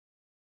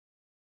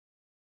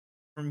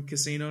from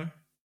Casino.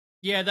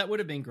 Yeah, that would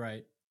have been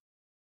great.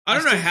 I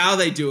don't know how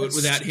they do it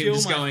without him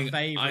just going,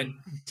 I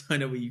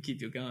know where you keep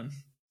your gun.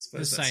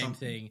 The same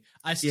thing.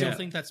 I still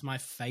think that's my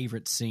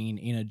favorite scene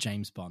in a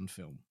James Bond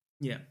film.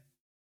 Yeah.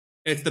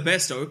 It's the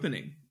best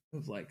opening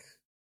of like,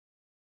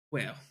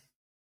 well,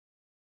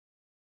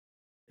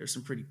 there's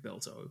some pretty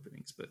belter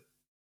openings, but.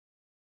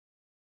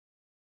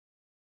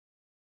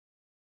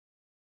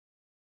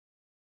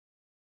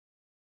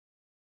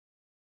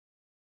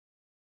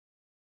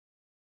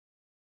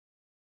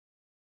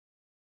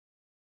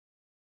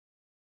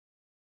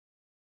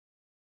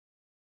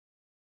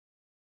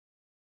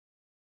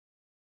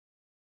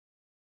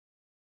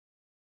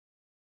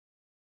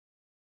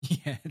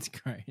 Yeah, it's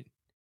great.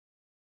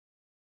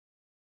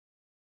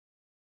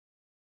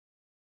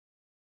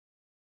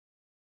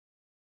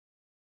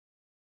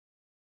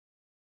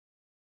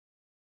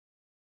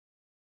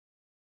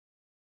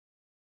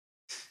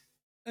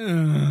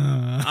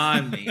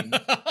 I mean,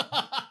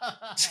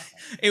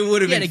 it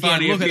would have been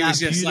funny if he was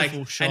just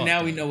like, shot, and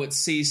now we know what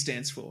C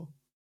stands for.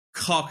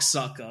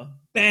 Cocksucker.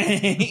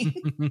 Bang!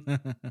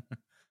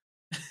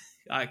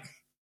 Like,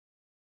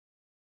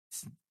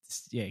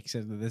 yeah,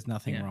 except that there's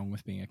nothing wrong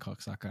with being a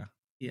cocksucker.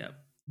 Yeah.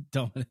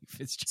 Dominic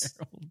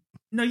Fitzgerald.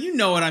 No, you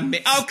know what I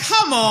mean. Oh,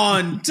 come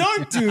on.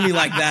 Don't do me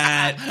like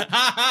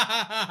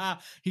that.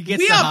 He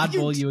gets to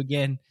hardball you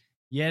again.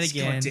 Yet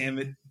again. God damn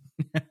it.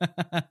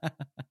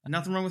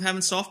 Nothing wrong with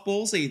having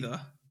softballs either.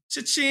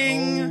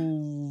 Cha-ching.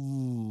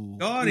 Oh.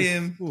 Got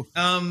him. Oof.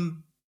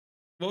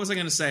 What was I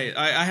going to say?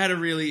 I had a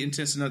really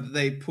intense note that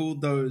they pulled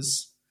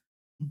those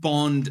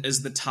Bond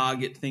as the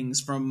target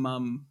things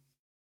from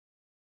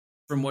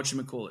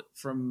whatchamacallit,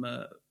 from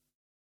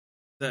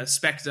the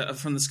Spectre,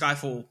 from the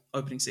Skyfall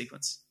opening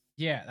sequence.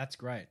 Yeah, that's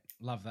great.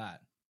 Love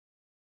that.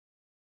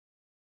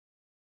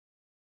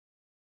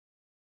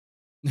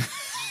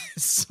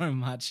 so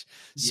much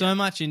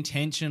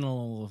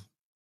intentional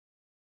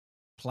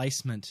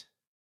placement.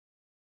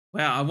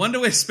 Wow, I wonder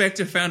where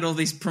Spectre found all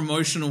these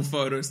promotional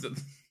photos that.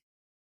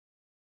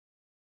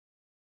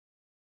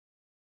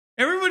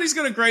 Everybody's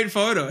got a great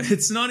photo.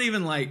 It's not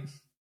even like.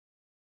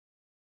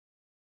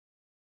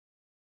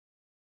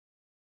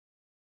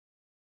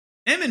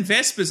 M and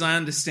Vespers, I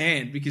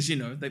understand, because, you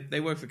know, they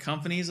work for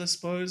companies, I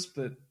suppose,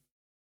 but.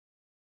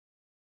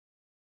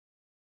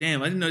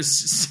 Damn, I didn't know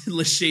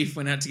Le Chiffre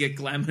went out to get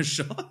glamour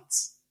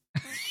shots.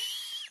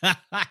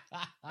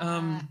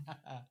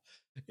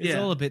 It's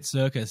all a bit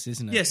circus,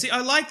 isn't it? Yeah, see,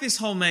 I like this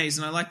whole maze,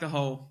 and I like the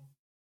whole...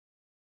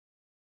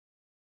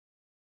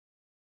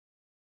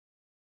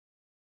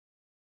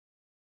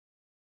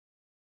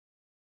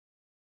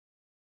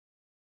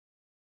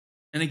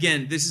 And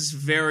again, this is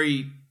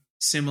very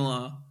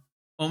similar,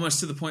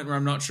 almost to the point where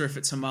I'm not sure if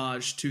it's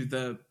homage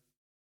to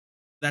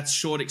that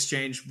short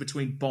exchange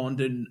between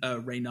Bond and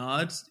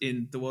Reynard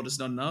in The World Is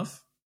Not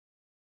Enough.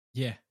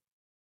 Yeah.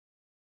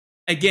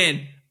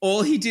 Again,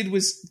 all he did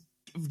was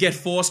get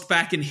forced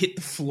back and hit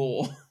the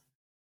floor.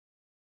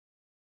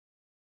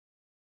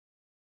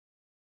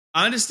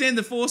 I understand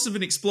the force of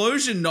an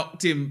explosion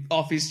knocked him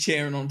off his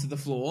chair and onto the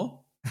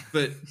floor,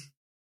 but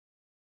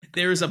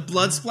there is a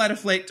blood splatter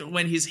effect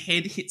when his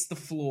head hits the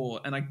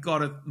floor, and I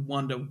gotta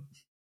wonder...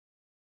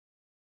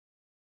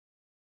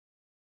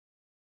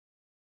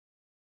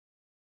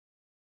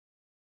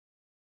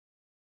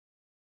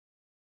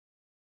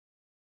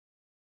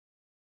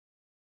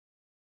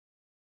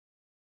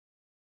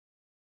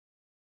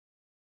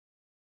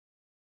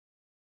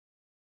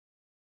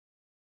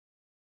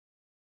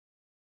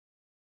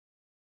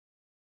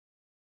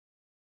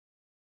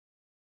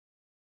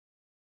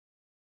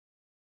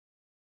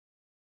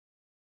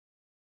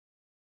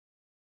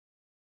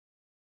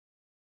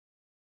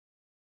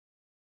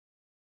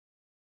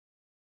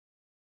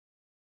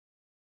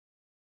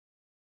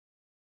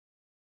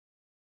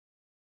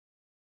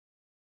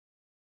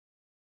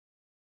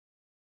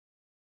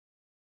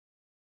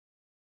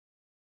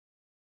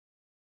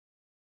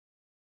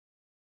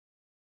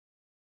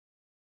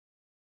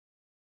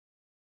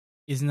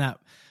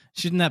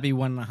 Shouldn't that be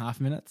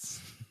 1.5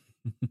 minutes?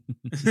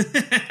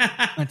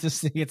 I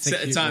just think it's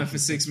set a time for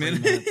 6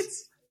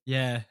 minutes.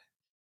 Yeah.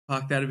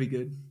 Fuck, that'd be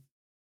good.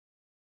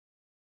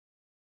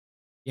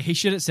 Yeah, he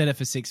should have said it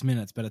for 6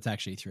 minutes, but it's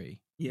actually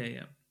 3.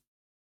 Yeah.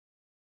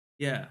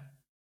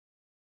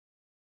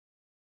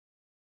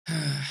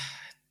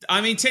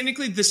 I mean,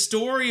 technically, the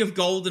story of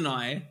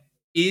GoldenEye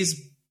is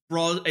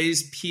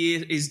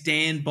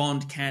Dan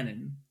Bond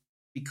canon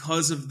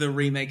because of the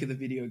remake of the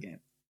video game.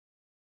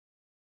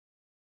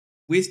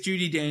 With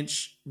Judi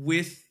Dench,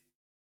 with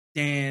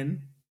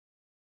Dan,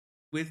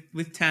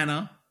 with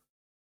Tanner.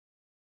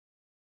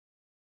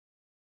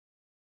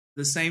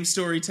 The same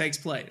story takes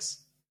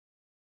place.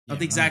 Not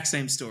the exact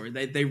same story.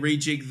 They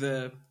rejig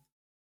the...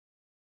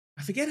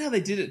 I forget how they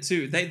did it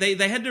too.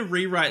 They had to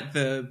rewrite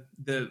the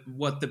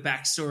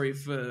backstory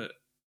for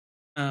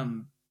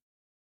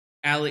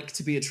Alec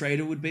to be a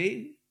traitor would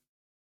be,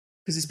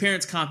 because his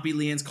parents can't be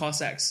Leanne's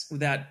Cossacks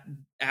without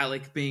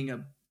Alec being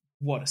a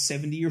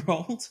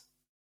 70-year-old.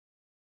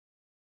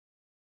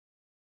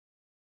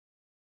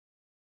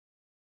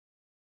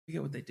 I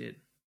forget what they did.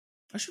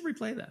 I should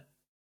replay that.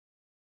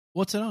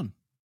 What's it on?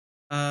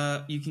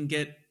 You can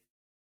get...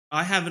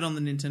 I have it on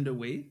the Nintendo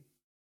Wii,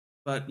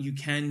 but you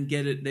can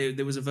get it...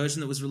 There was a version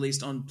that was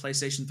released on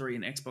PlayStation 3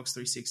 and Xbox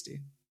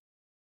 360.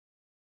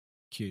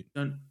 Cute.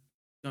 Don't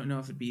know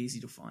if it'd be easy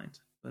to find,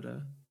 but...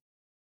 You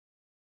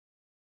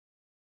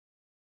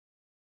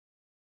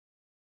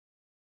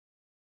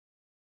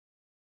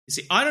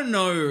see, I don't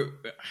know...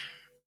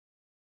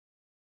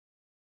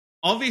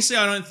 Obviously,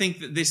 I don't think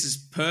that this is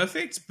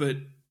perfect, but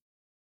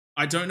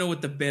I don't know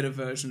what the better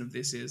version of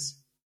this is.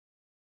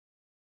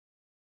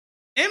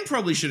 M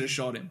probably should have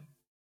shot him.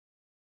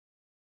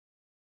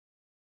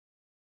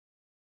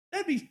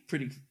 That'd be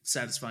pretty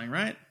satisfying,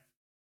 right?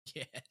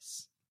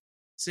 Yes.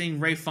 Seeing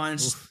Ray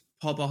Fiennes just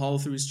pop a hole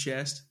through his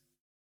chest.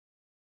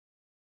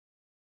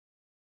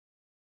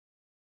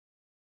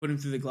 Put him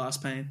through the glass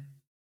pane.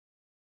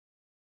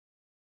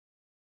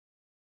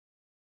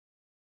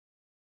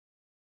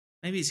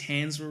 Maybe his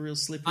hands were real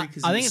slippery.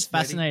 I think it's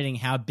fascinating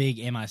how big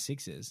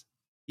MI6 is.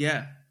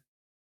 Yeah.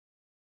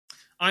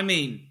 I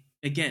mean,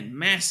 again,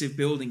 massive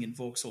building in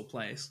Vauxhall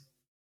Place.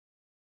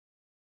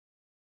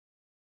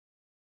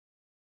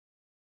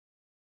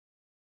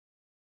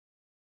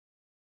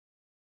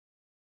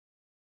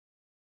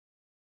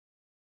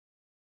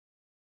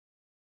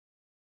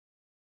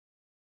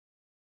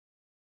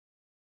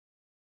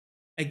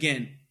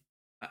 Again,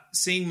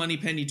 seeing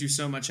Moneypenny do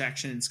so much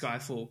action in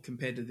Skyfall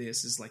compared to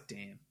this is like,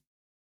 damn.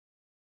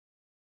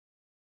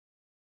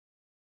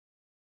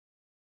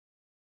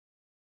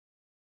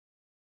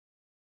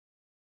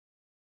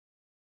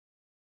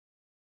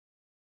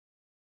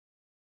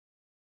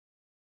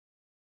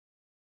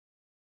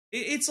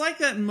 It's like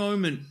that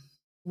moment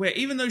where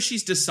even though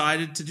she's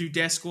decided to do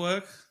desk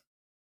work,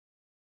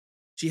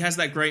 she has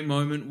that great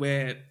moment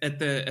where at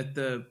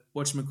the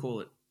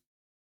whatchamacallit,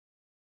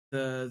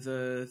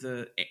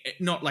 the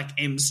not like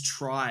M's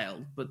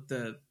trial, but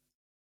the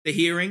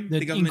hearing,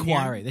 the government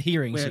inquiry, the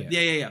hearings. Where,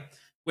 yeah.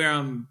 Where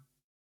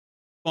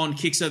Bond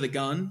kicks her the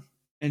gun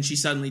and she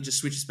suddenly just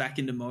switches back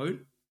into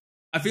mode.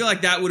 I feel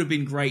like that would have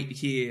been great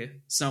here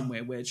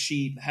somewhere where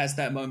she has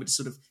that moment to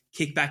sort of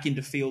kick back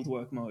into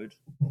fieldwork mode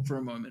for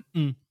a moment.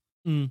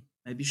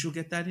 Maybe she'll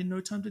get that in No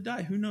Time to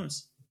Die. Who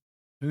knows?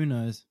 Who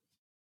knows?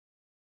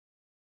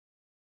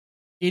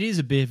 It is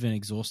a bit of an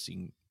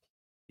exhausting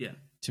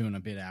 2 and a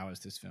bit hours,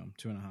 this film.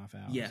 2.5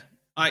 hours. Yeah.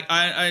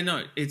 I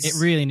know it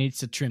really needs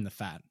to trim the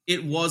fat.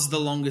 It was the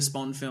longest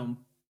Bond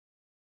film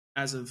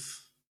as of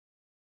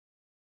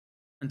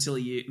until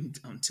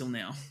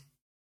now.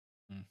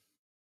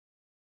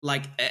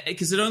 Like,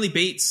 because it only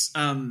beats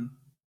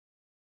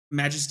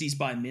Majesty's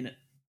by a minute,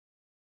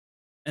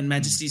 and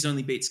Majesty's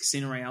only beats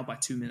Casino Royale by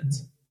 2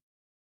 minutes.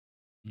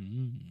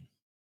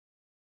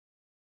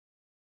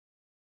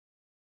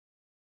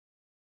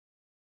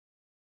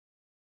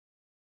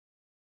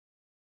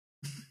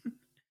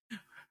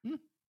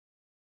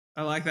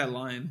 I like that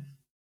line.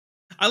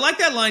 I like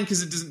that line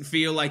because it doesn't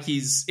feel like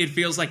it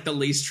feels like the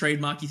least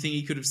trademarky thing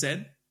he could have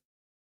said.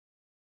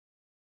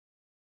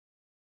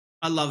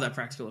 I love that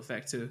practical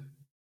effect too.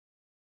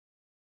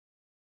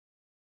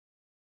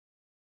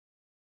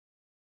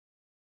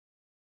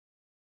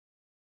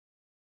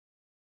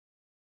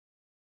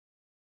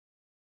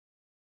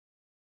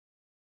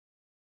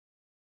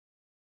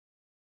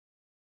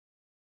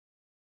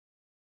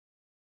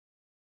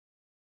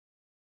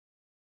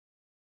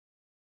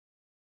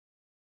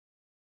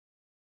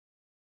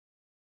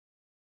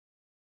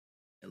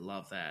 I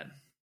love that.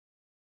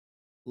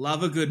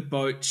 Love a good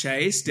boat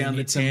chase down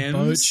the Thames.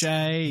 Boat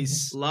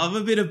chase. Love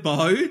a bit of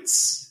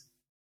boats.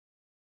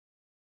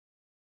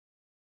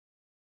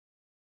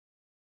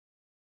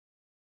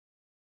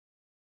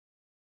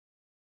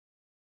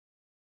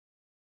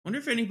 Wonder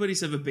if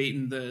anybody's ever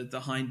beaten the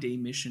Hind D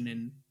mission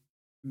in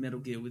Metal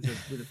Gear with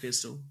a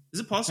pistol. Is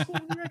it possible,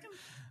 you reckon?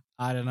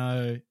 I don't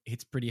know.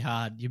 It's pretty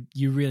hard.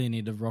 You really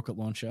need a rocket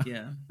launcher.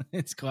 Yeah.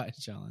 It's quite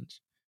a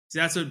challenge. See,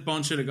 that's what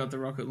Bond should have got, the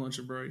rocket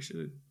launcher, bro. He should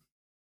have.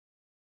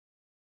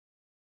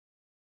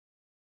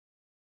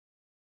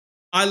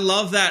 I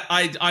love that.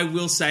 I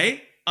will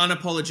say,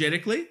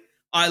 unapologetically,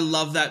 I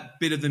love that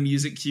bit of the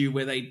music cue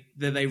where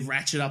they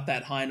ratchet up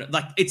that high note.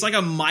 Like, it's like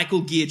a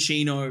Michael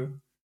Giacchino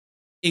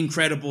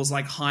Incredibles,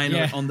 like, high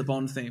note on the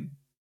Bond theme.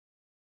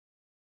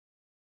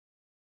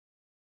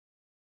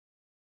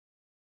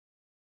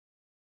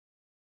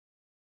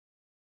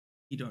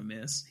 He don't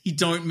miss. He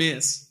don't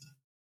miss.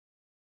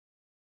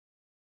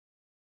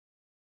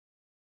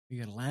 We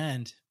gotta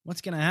land.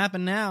 What's gonna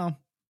happen now?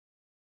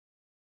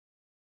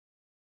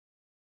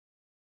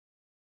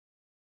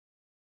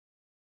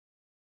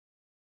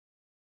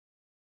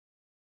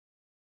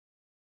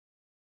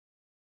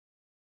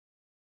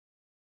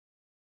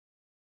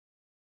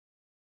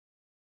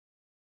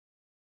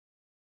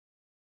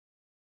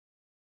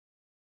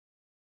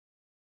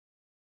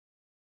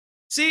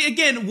 See,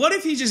 again, what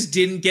if he just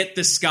didn't get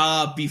the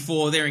scar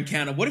before their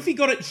encounter? What if he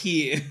got it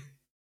here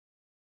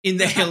in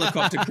the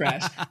helicopter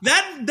crash?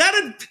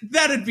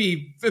 That'd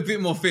be a bit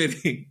more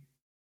fitting.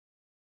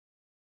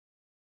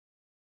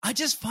 I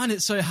just find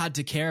it so hard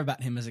to care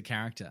about him as a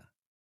character.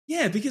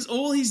 Yeah, because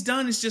all he's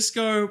done is just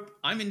go,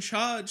 I'm in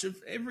charge of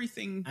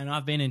everything. And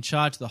I've been in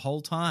charge the whole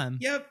time.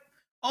 Yep.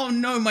 Oh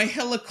no, my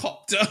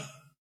helicopter.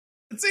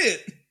 That's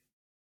it.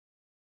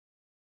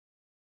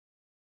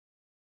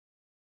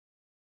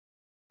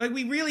 Like,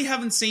 we really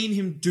haven't seen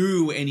him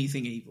do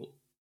anything evil.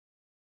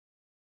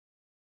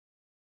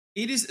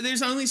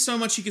 There's only so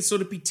much you could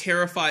sort of be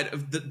terrified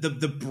of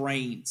the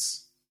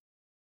brains.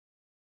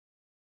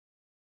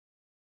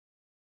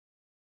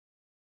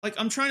 Like,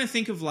 I'm trying to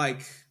think of,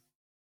 like,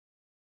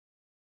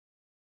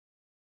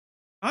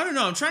 I don't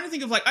know. I'm trying to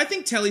think of, like, I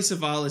think Telly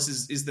Savalas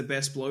is the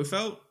best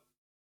Blofeld,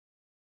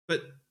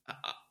 but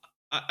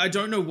I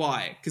don't know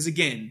why. Because,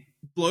 again,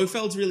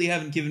 Blofelds really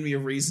haven't given me a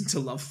reason to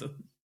love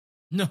them.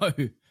 No.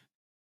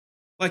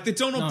 Like, the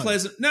Donald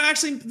Pleasant... No,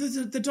 actually,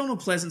 the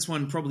Donald Pleasance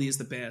one probably is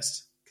the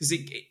best. Because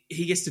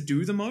he gets to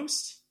do the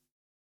most.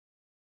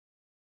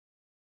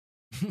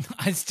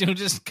 I still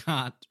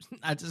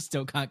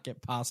can't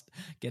get past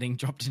getting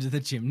dropped into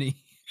the chimney.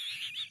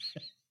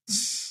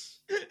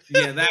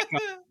 Yeah, that guy.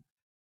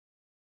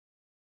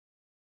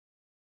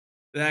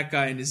 That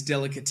guy and his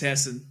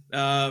delicatessen.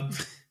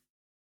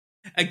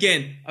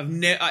 Again,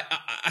 I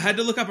had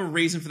to look up a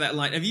reason for that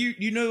line. Have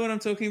you know what I'm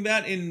talking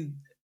about in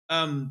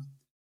For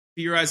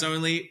Your Eyes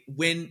Only,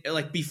 when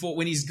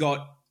he's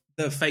got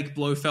the fake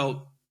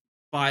Blofeld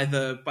by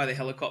the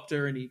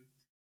helicopter and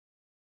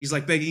he's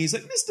like begging, he's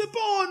like, Mr.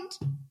 Bond,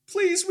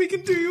 please, we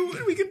can do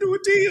a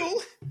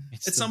deal.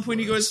 At some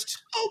point he goes,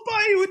 I'll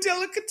buy you a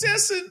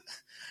delicatessen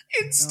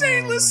in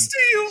stainless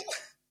steel.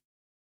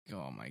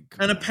 Oh my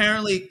god. And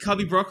apparently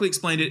Cubby Broccoli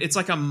explained it, it's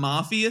like a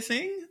mafia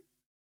thing,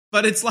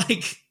 but it's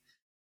like,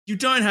 you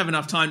don't have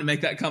enough time to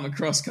make that come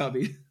across,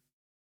 Cubby.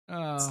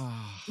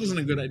 Oh. It wasn't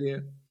a good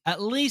idea.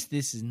 At least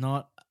this is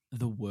not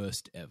the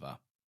worst ever.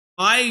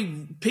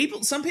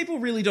 Some people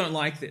really don't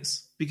like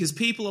this because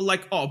people are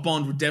like, oh,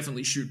 Bond would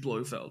definitely shoot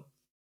Blofeld.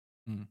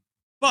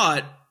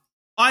 But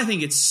I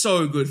think it's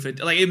so good for,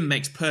 like, it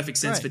makes perfect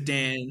sense for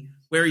Dan,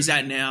 where he's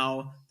at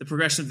now, the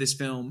progression of this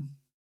film.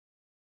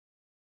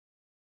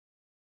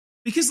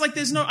 Because, like,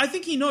 I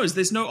think he knows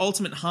there's no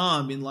ultimate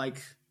harm in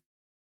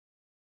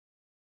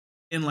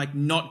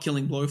not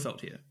killing Blofeld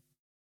here.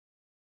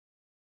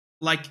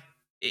 Like,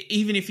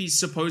 even if he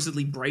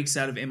supposedly breaks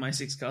out of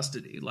MI6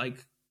 custody, like,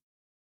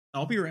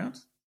 I'll be around.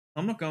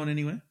 I'm not going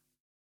anywhere.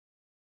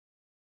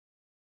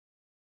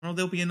 Or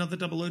there'll be another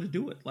 00 to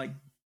do it. Like,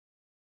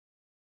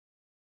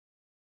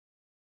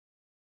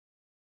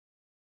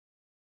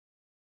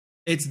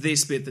 it's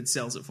this bit that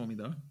sells it for me,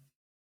 though.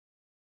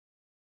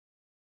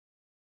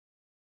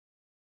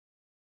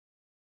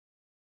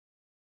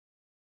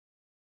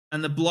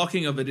 And the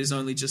blocking of it is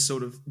only just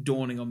sort of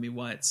dawning on me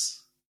why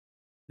it's...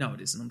 No, it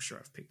isn't. I'm sure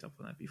I've picked up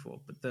on that before.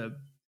 But the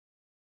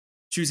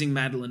choosing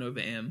Madeline over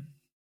M.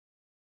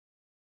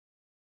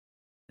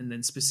 And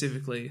then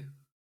specifically...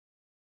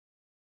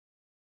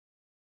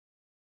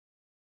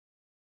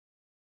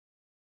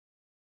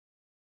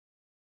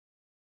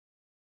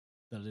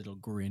 The little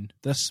grin.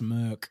 The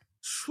smirk.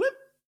 Whoop.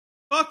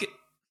 Fuck it.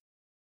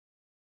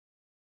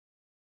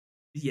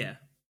 Yeah,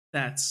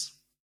 that's...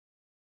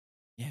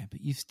 Yeah,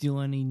 but you've still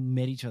only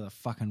met each other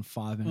fucking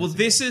 5 minutes Well, ago.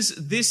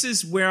 this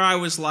is where I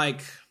was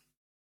like...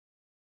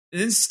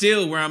 And then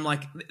still where I'm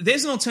like,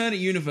 there's an alternate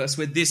universe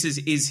where this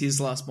is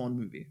his last Bond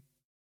movie.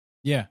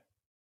 Yeah.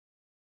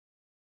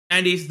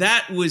 And if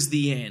that was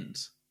the end,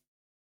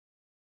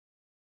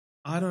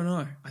 I don't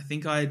know. I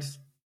think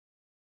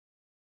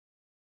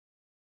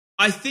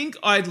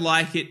I'd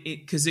like it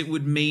because it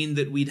would mean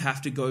that we'd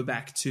have to go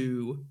back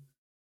to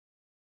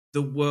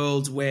the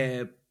world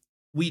where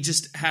we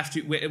just have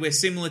to, we're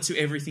similar to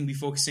everything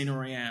before Casino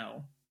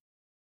Royale.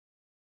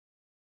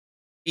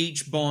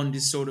 Each Bond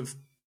is sort of,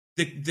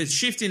 the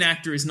shift in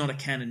actor is not a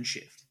canon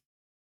shift.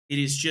 It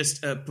is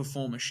just a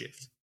performer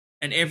shift.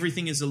 And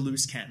everything is a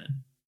loose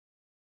canon.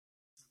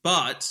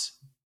 But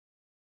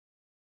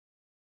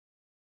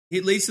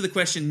it leads to the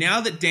question,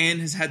 now that Dan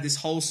has had this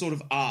whole sort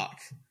of arc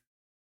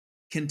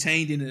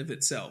contained in and of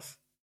itself,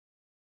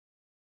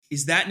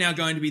 is that now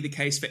going to be the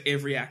case for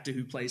every actor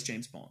who plays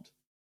James Bond?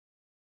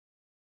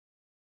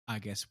 I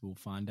guess we'll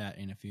find out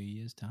in a few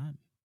years' time.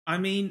 I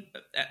mean,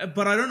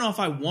 but I don't know if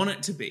I want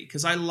it to be,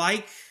 because I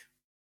like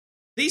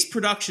these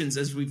productions,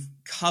 as we've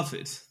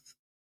covered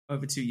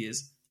over 2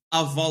 years,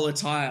 are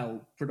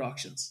volatile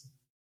productions.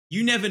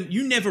 You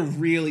never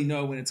really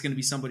know when it's going to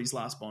be somebody's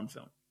last Bond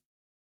film.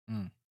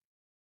 Mm.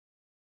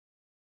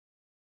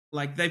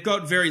 Like, they've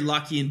got very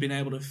lucky and been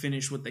able to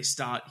finish what they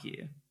start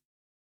here.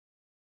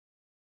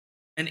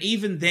 And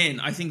even then,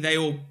 I think they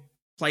all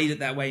played it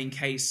that way in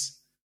case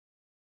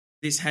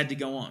this had to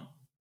go on.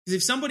 Because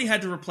if somebody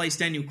had to replace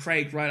Daniel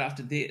Craig right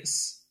after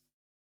this,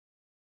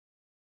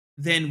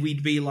 then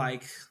we'd be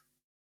like,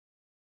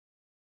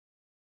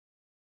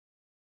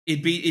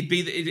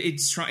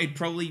 it'd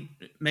probably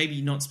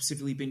maybe not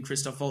specifically been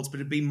Christoph Waltz, but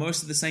it'd be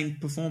most of the same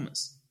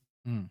performers.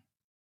 Mm.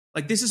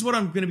 Like, this is what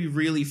I'm going to be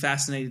really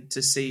fascinated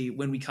to see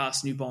when we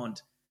cast new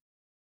Bond.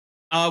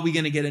 Are we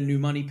going to get a new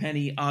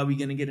Moneypenny? Are we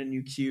going to get a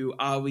new Q?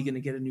 Are we going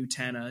to get a new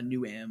Tanner, a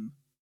new M?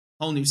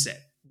 Whole new set.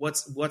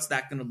 What's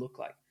that going to look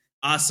like?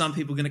 Are some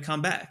people going to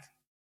come back?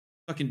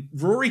 Fucking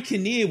Rory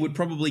Kinnear would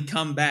probably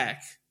come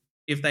back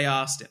if they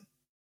asked him.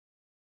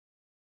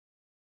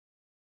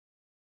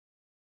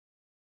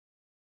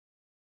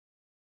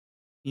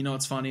 You know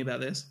what's funny about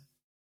this?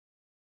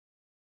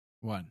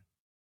 What?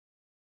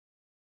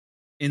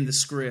 In the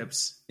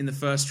scripts, in the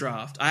first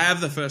draft. I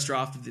have the first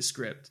draft of this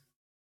script.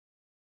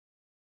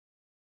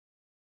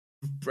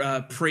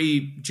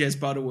 Pre-Jez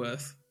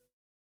Butterworth.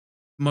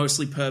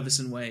 Mostly Purvis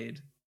and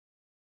Wade.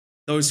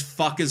 Those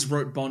fuckers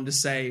wrote Bond to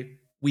say,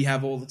 we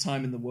have all the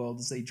time in the world,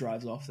 as he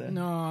drives off there.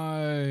 No.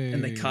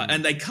 And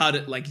they cut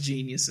it like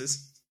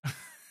geniuses.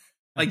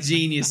 Like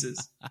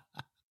geniuses.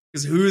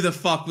 Because who the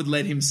fuck would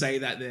let him say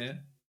that there?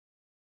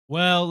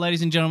 Well,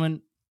 ladies and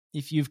gentlemen,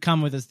 if you've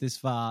come with us this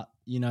far,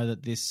 you know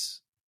that this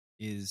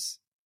is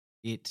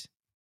it.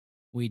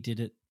 We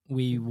did it.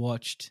 We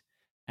watched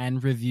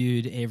and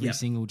reviewed every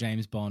single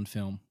James Bond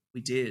film.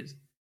 We did.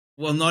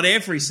 Well, not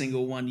every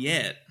single one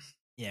yet.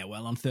 Yeah,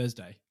 well, on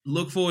Thursday.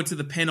 Look forward to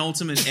the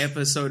penultimate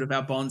episode of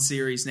our Bond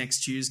series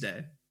next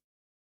Tuesday.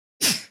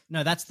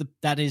 No,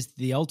 that is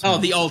the ultimate. Oh,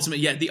 the ultimate.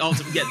 Yeah, the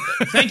ultimate. Yeah.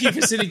 Thank you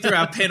for sitting through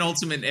our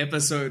penultimate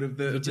episode of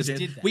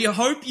the. We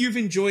hope you've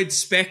enjoyed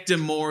Spectre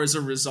more as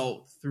a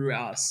result through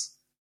us.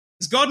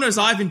 Because God knows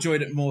I've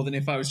enjoyed it more than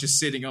if I was just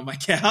sitting on my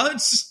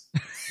couch.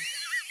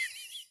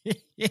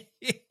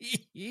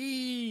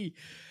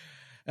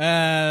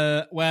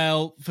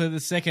 Well, for the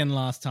second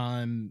last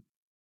time,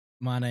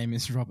 my name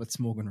is Robert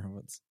Smorgan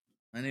Roberts.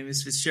 My name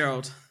is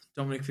Fitzgerald,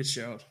 Dominic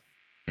Fitzgerald.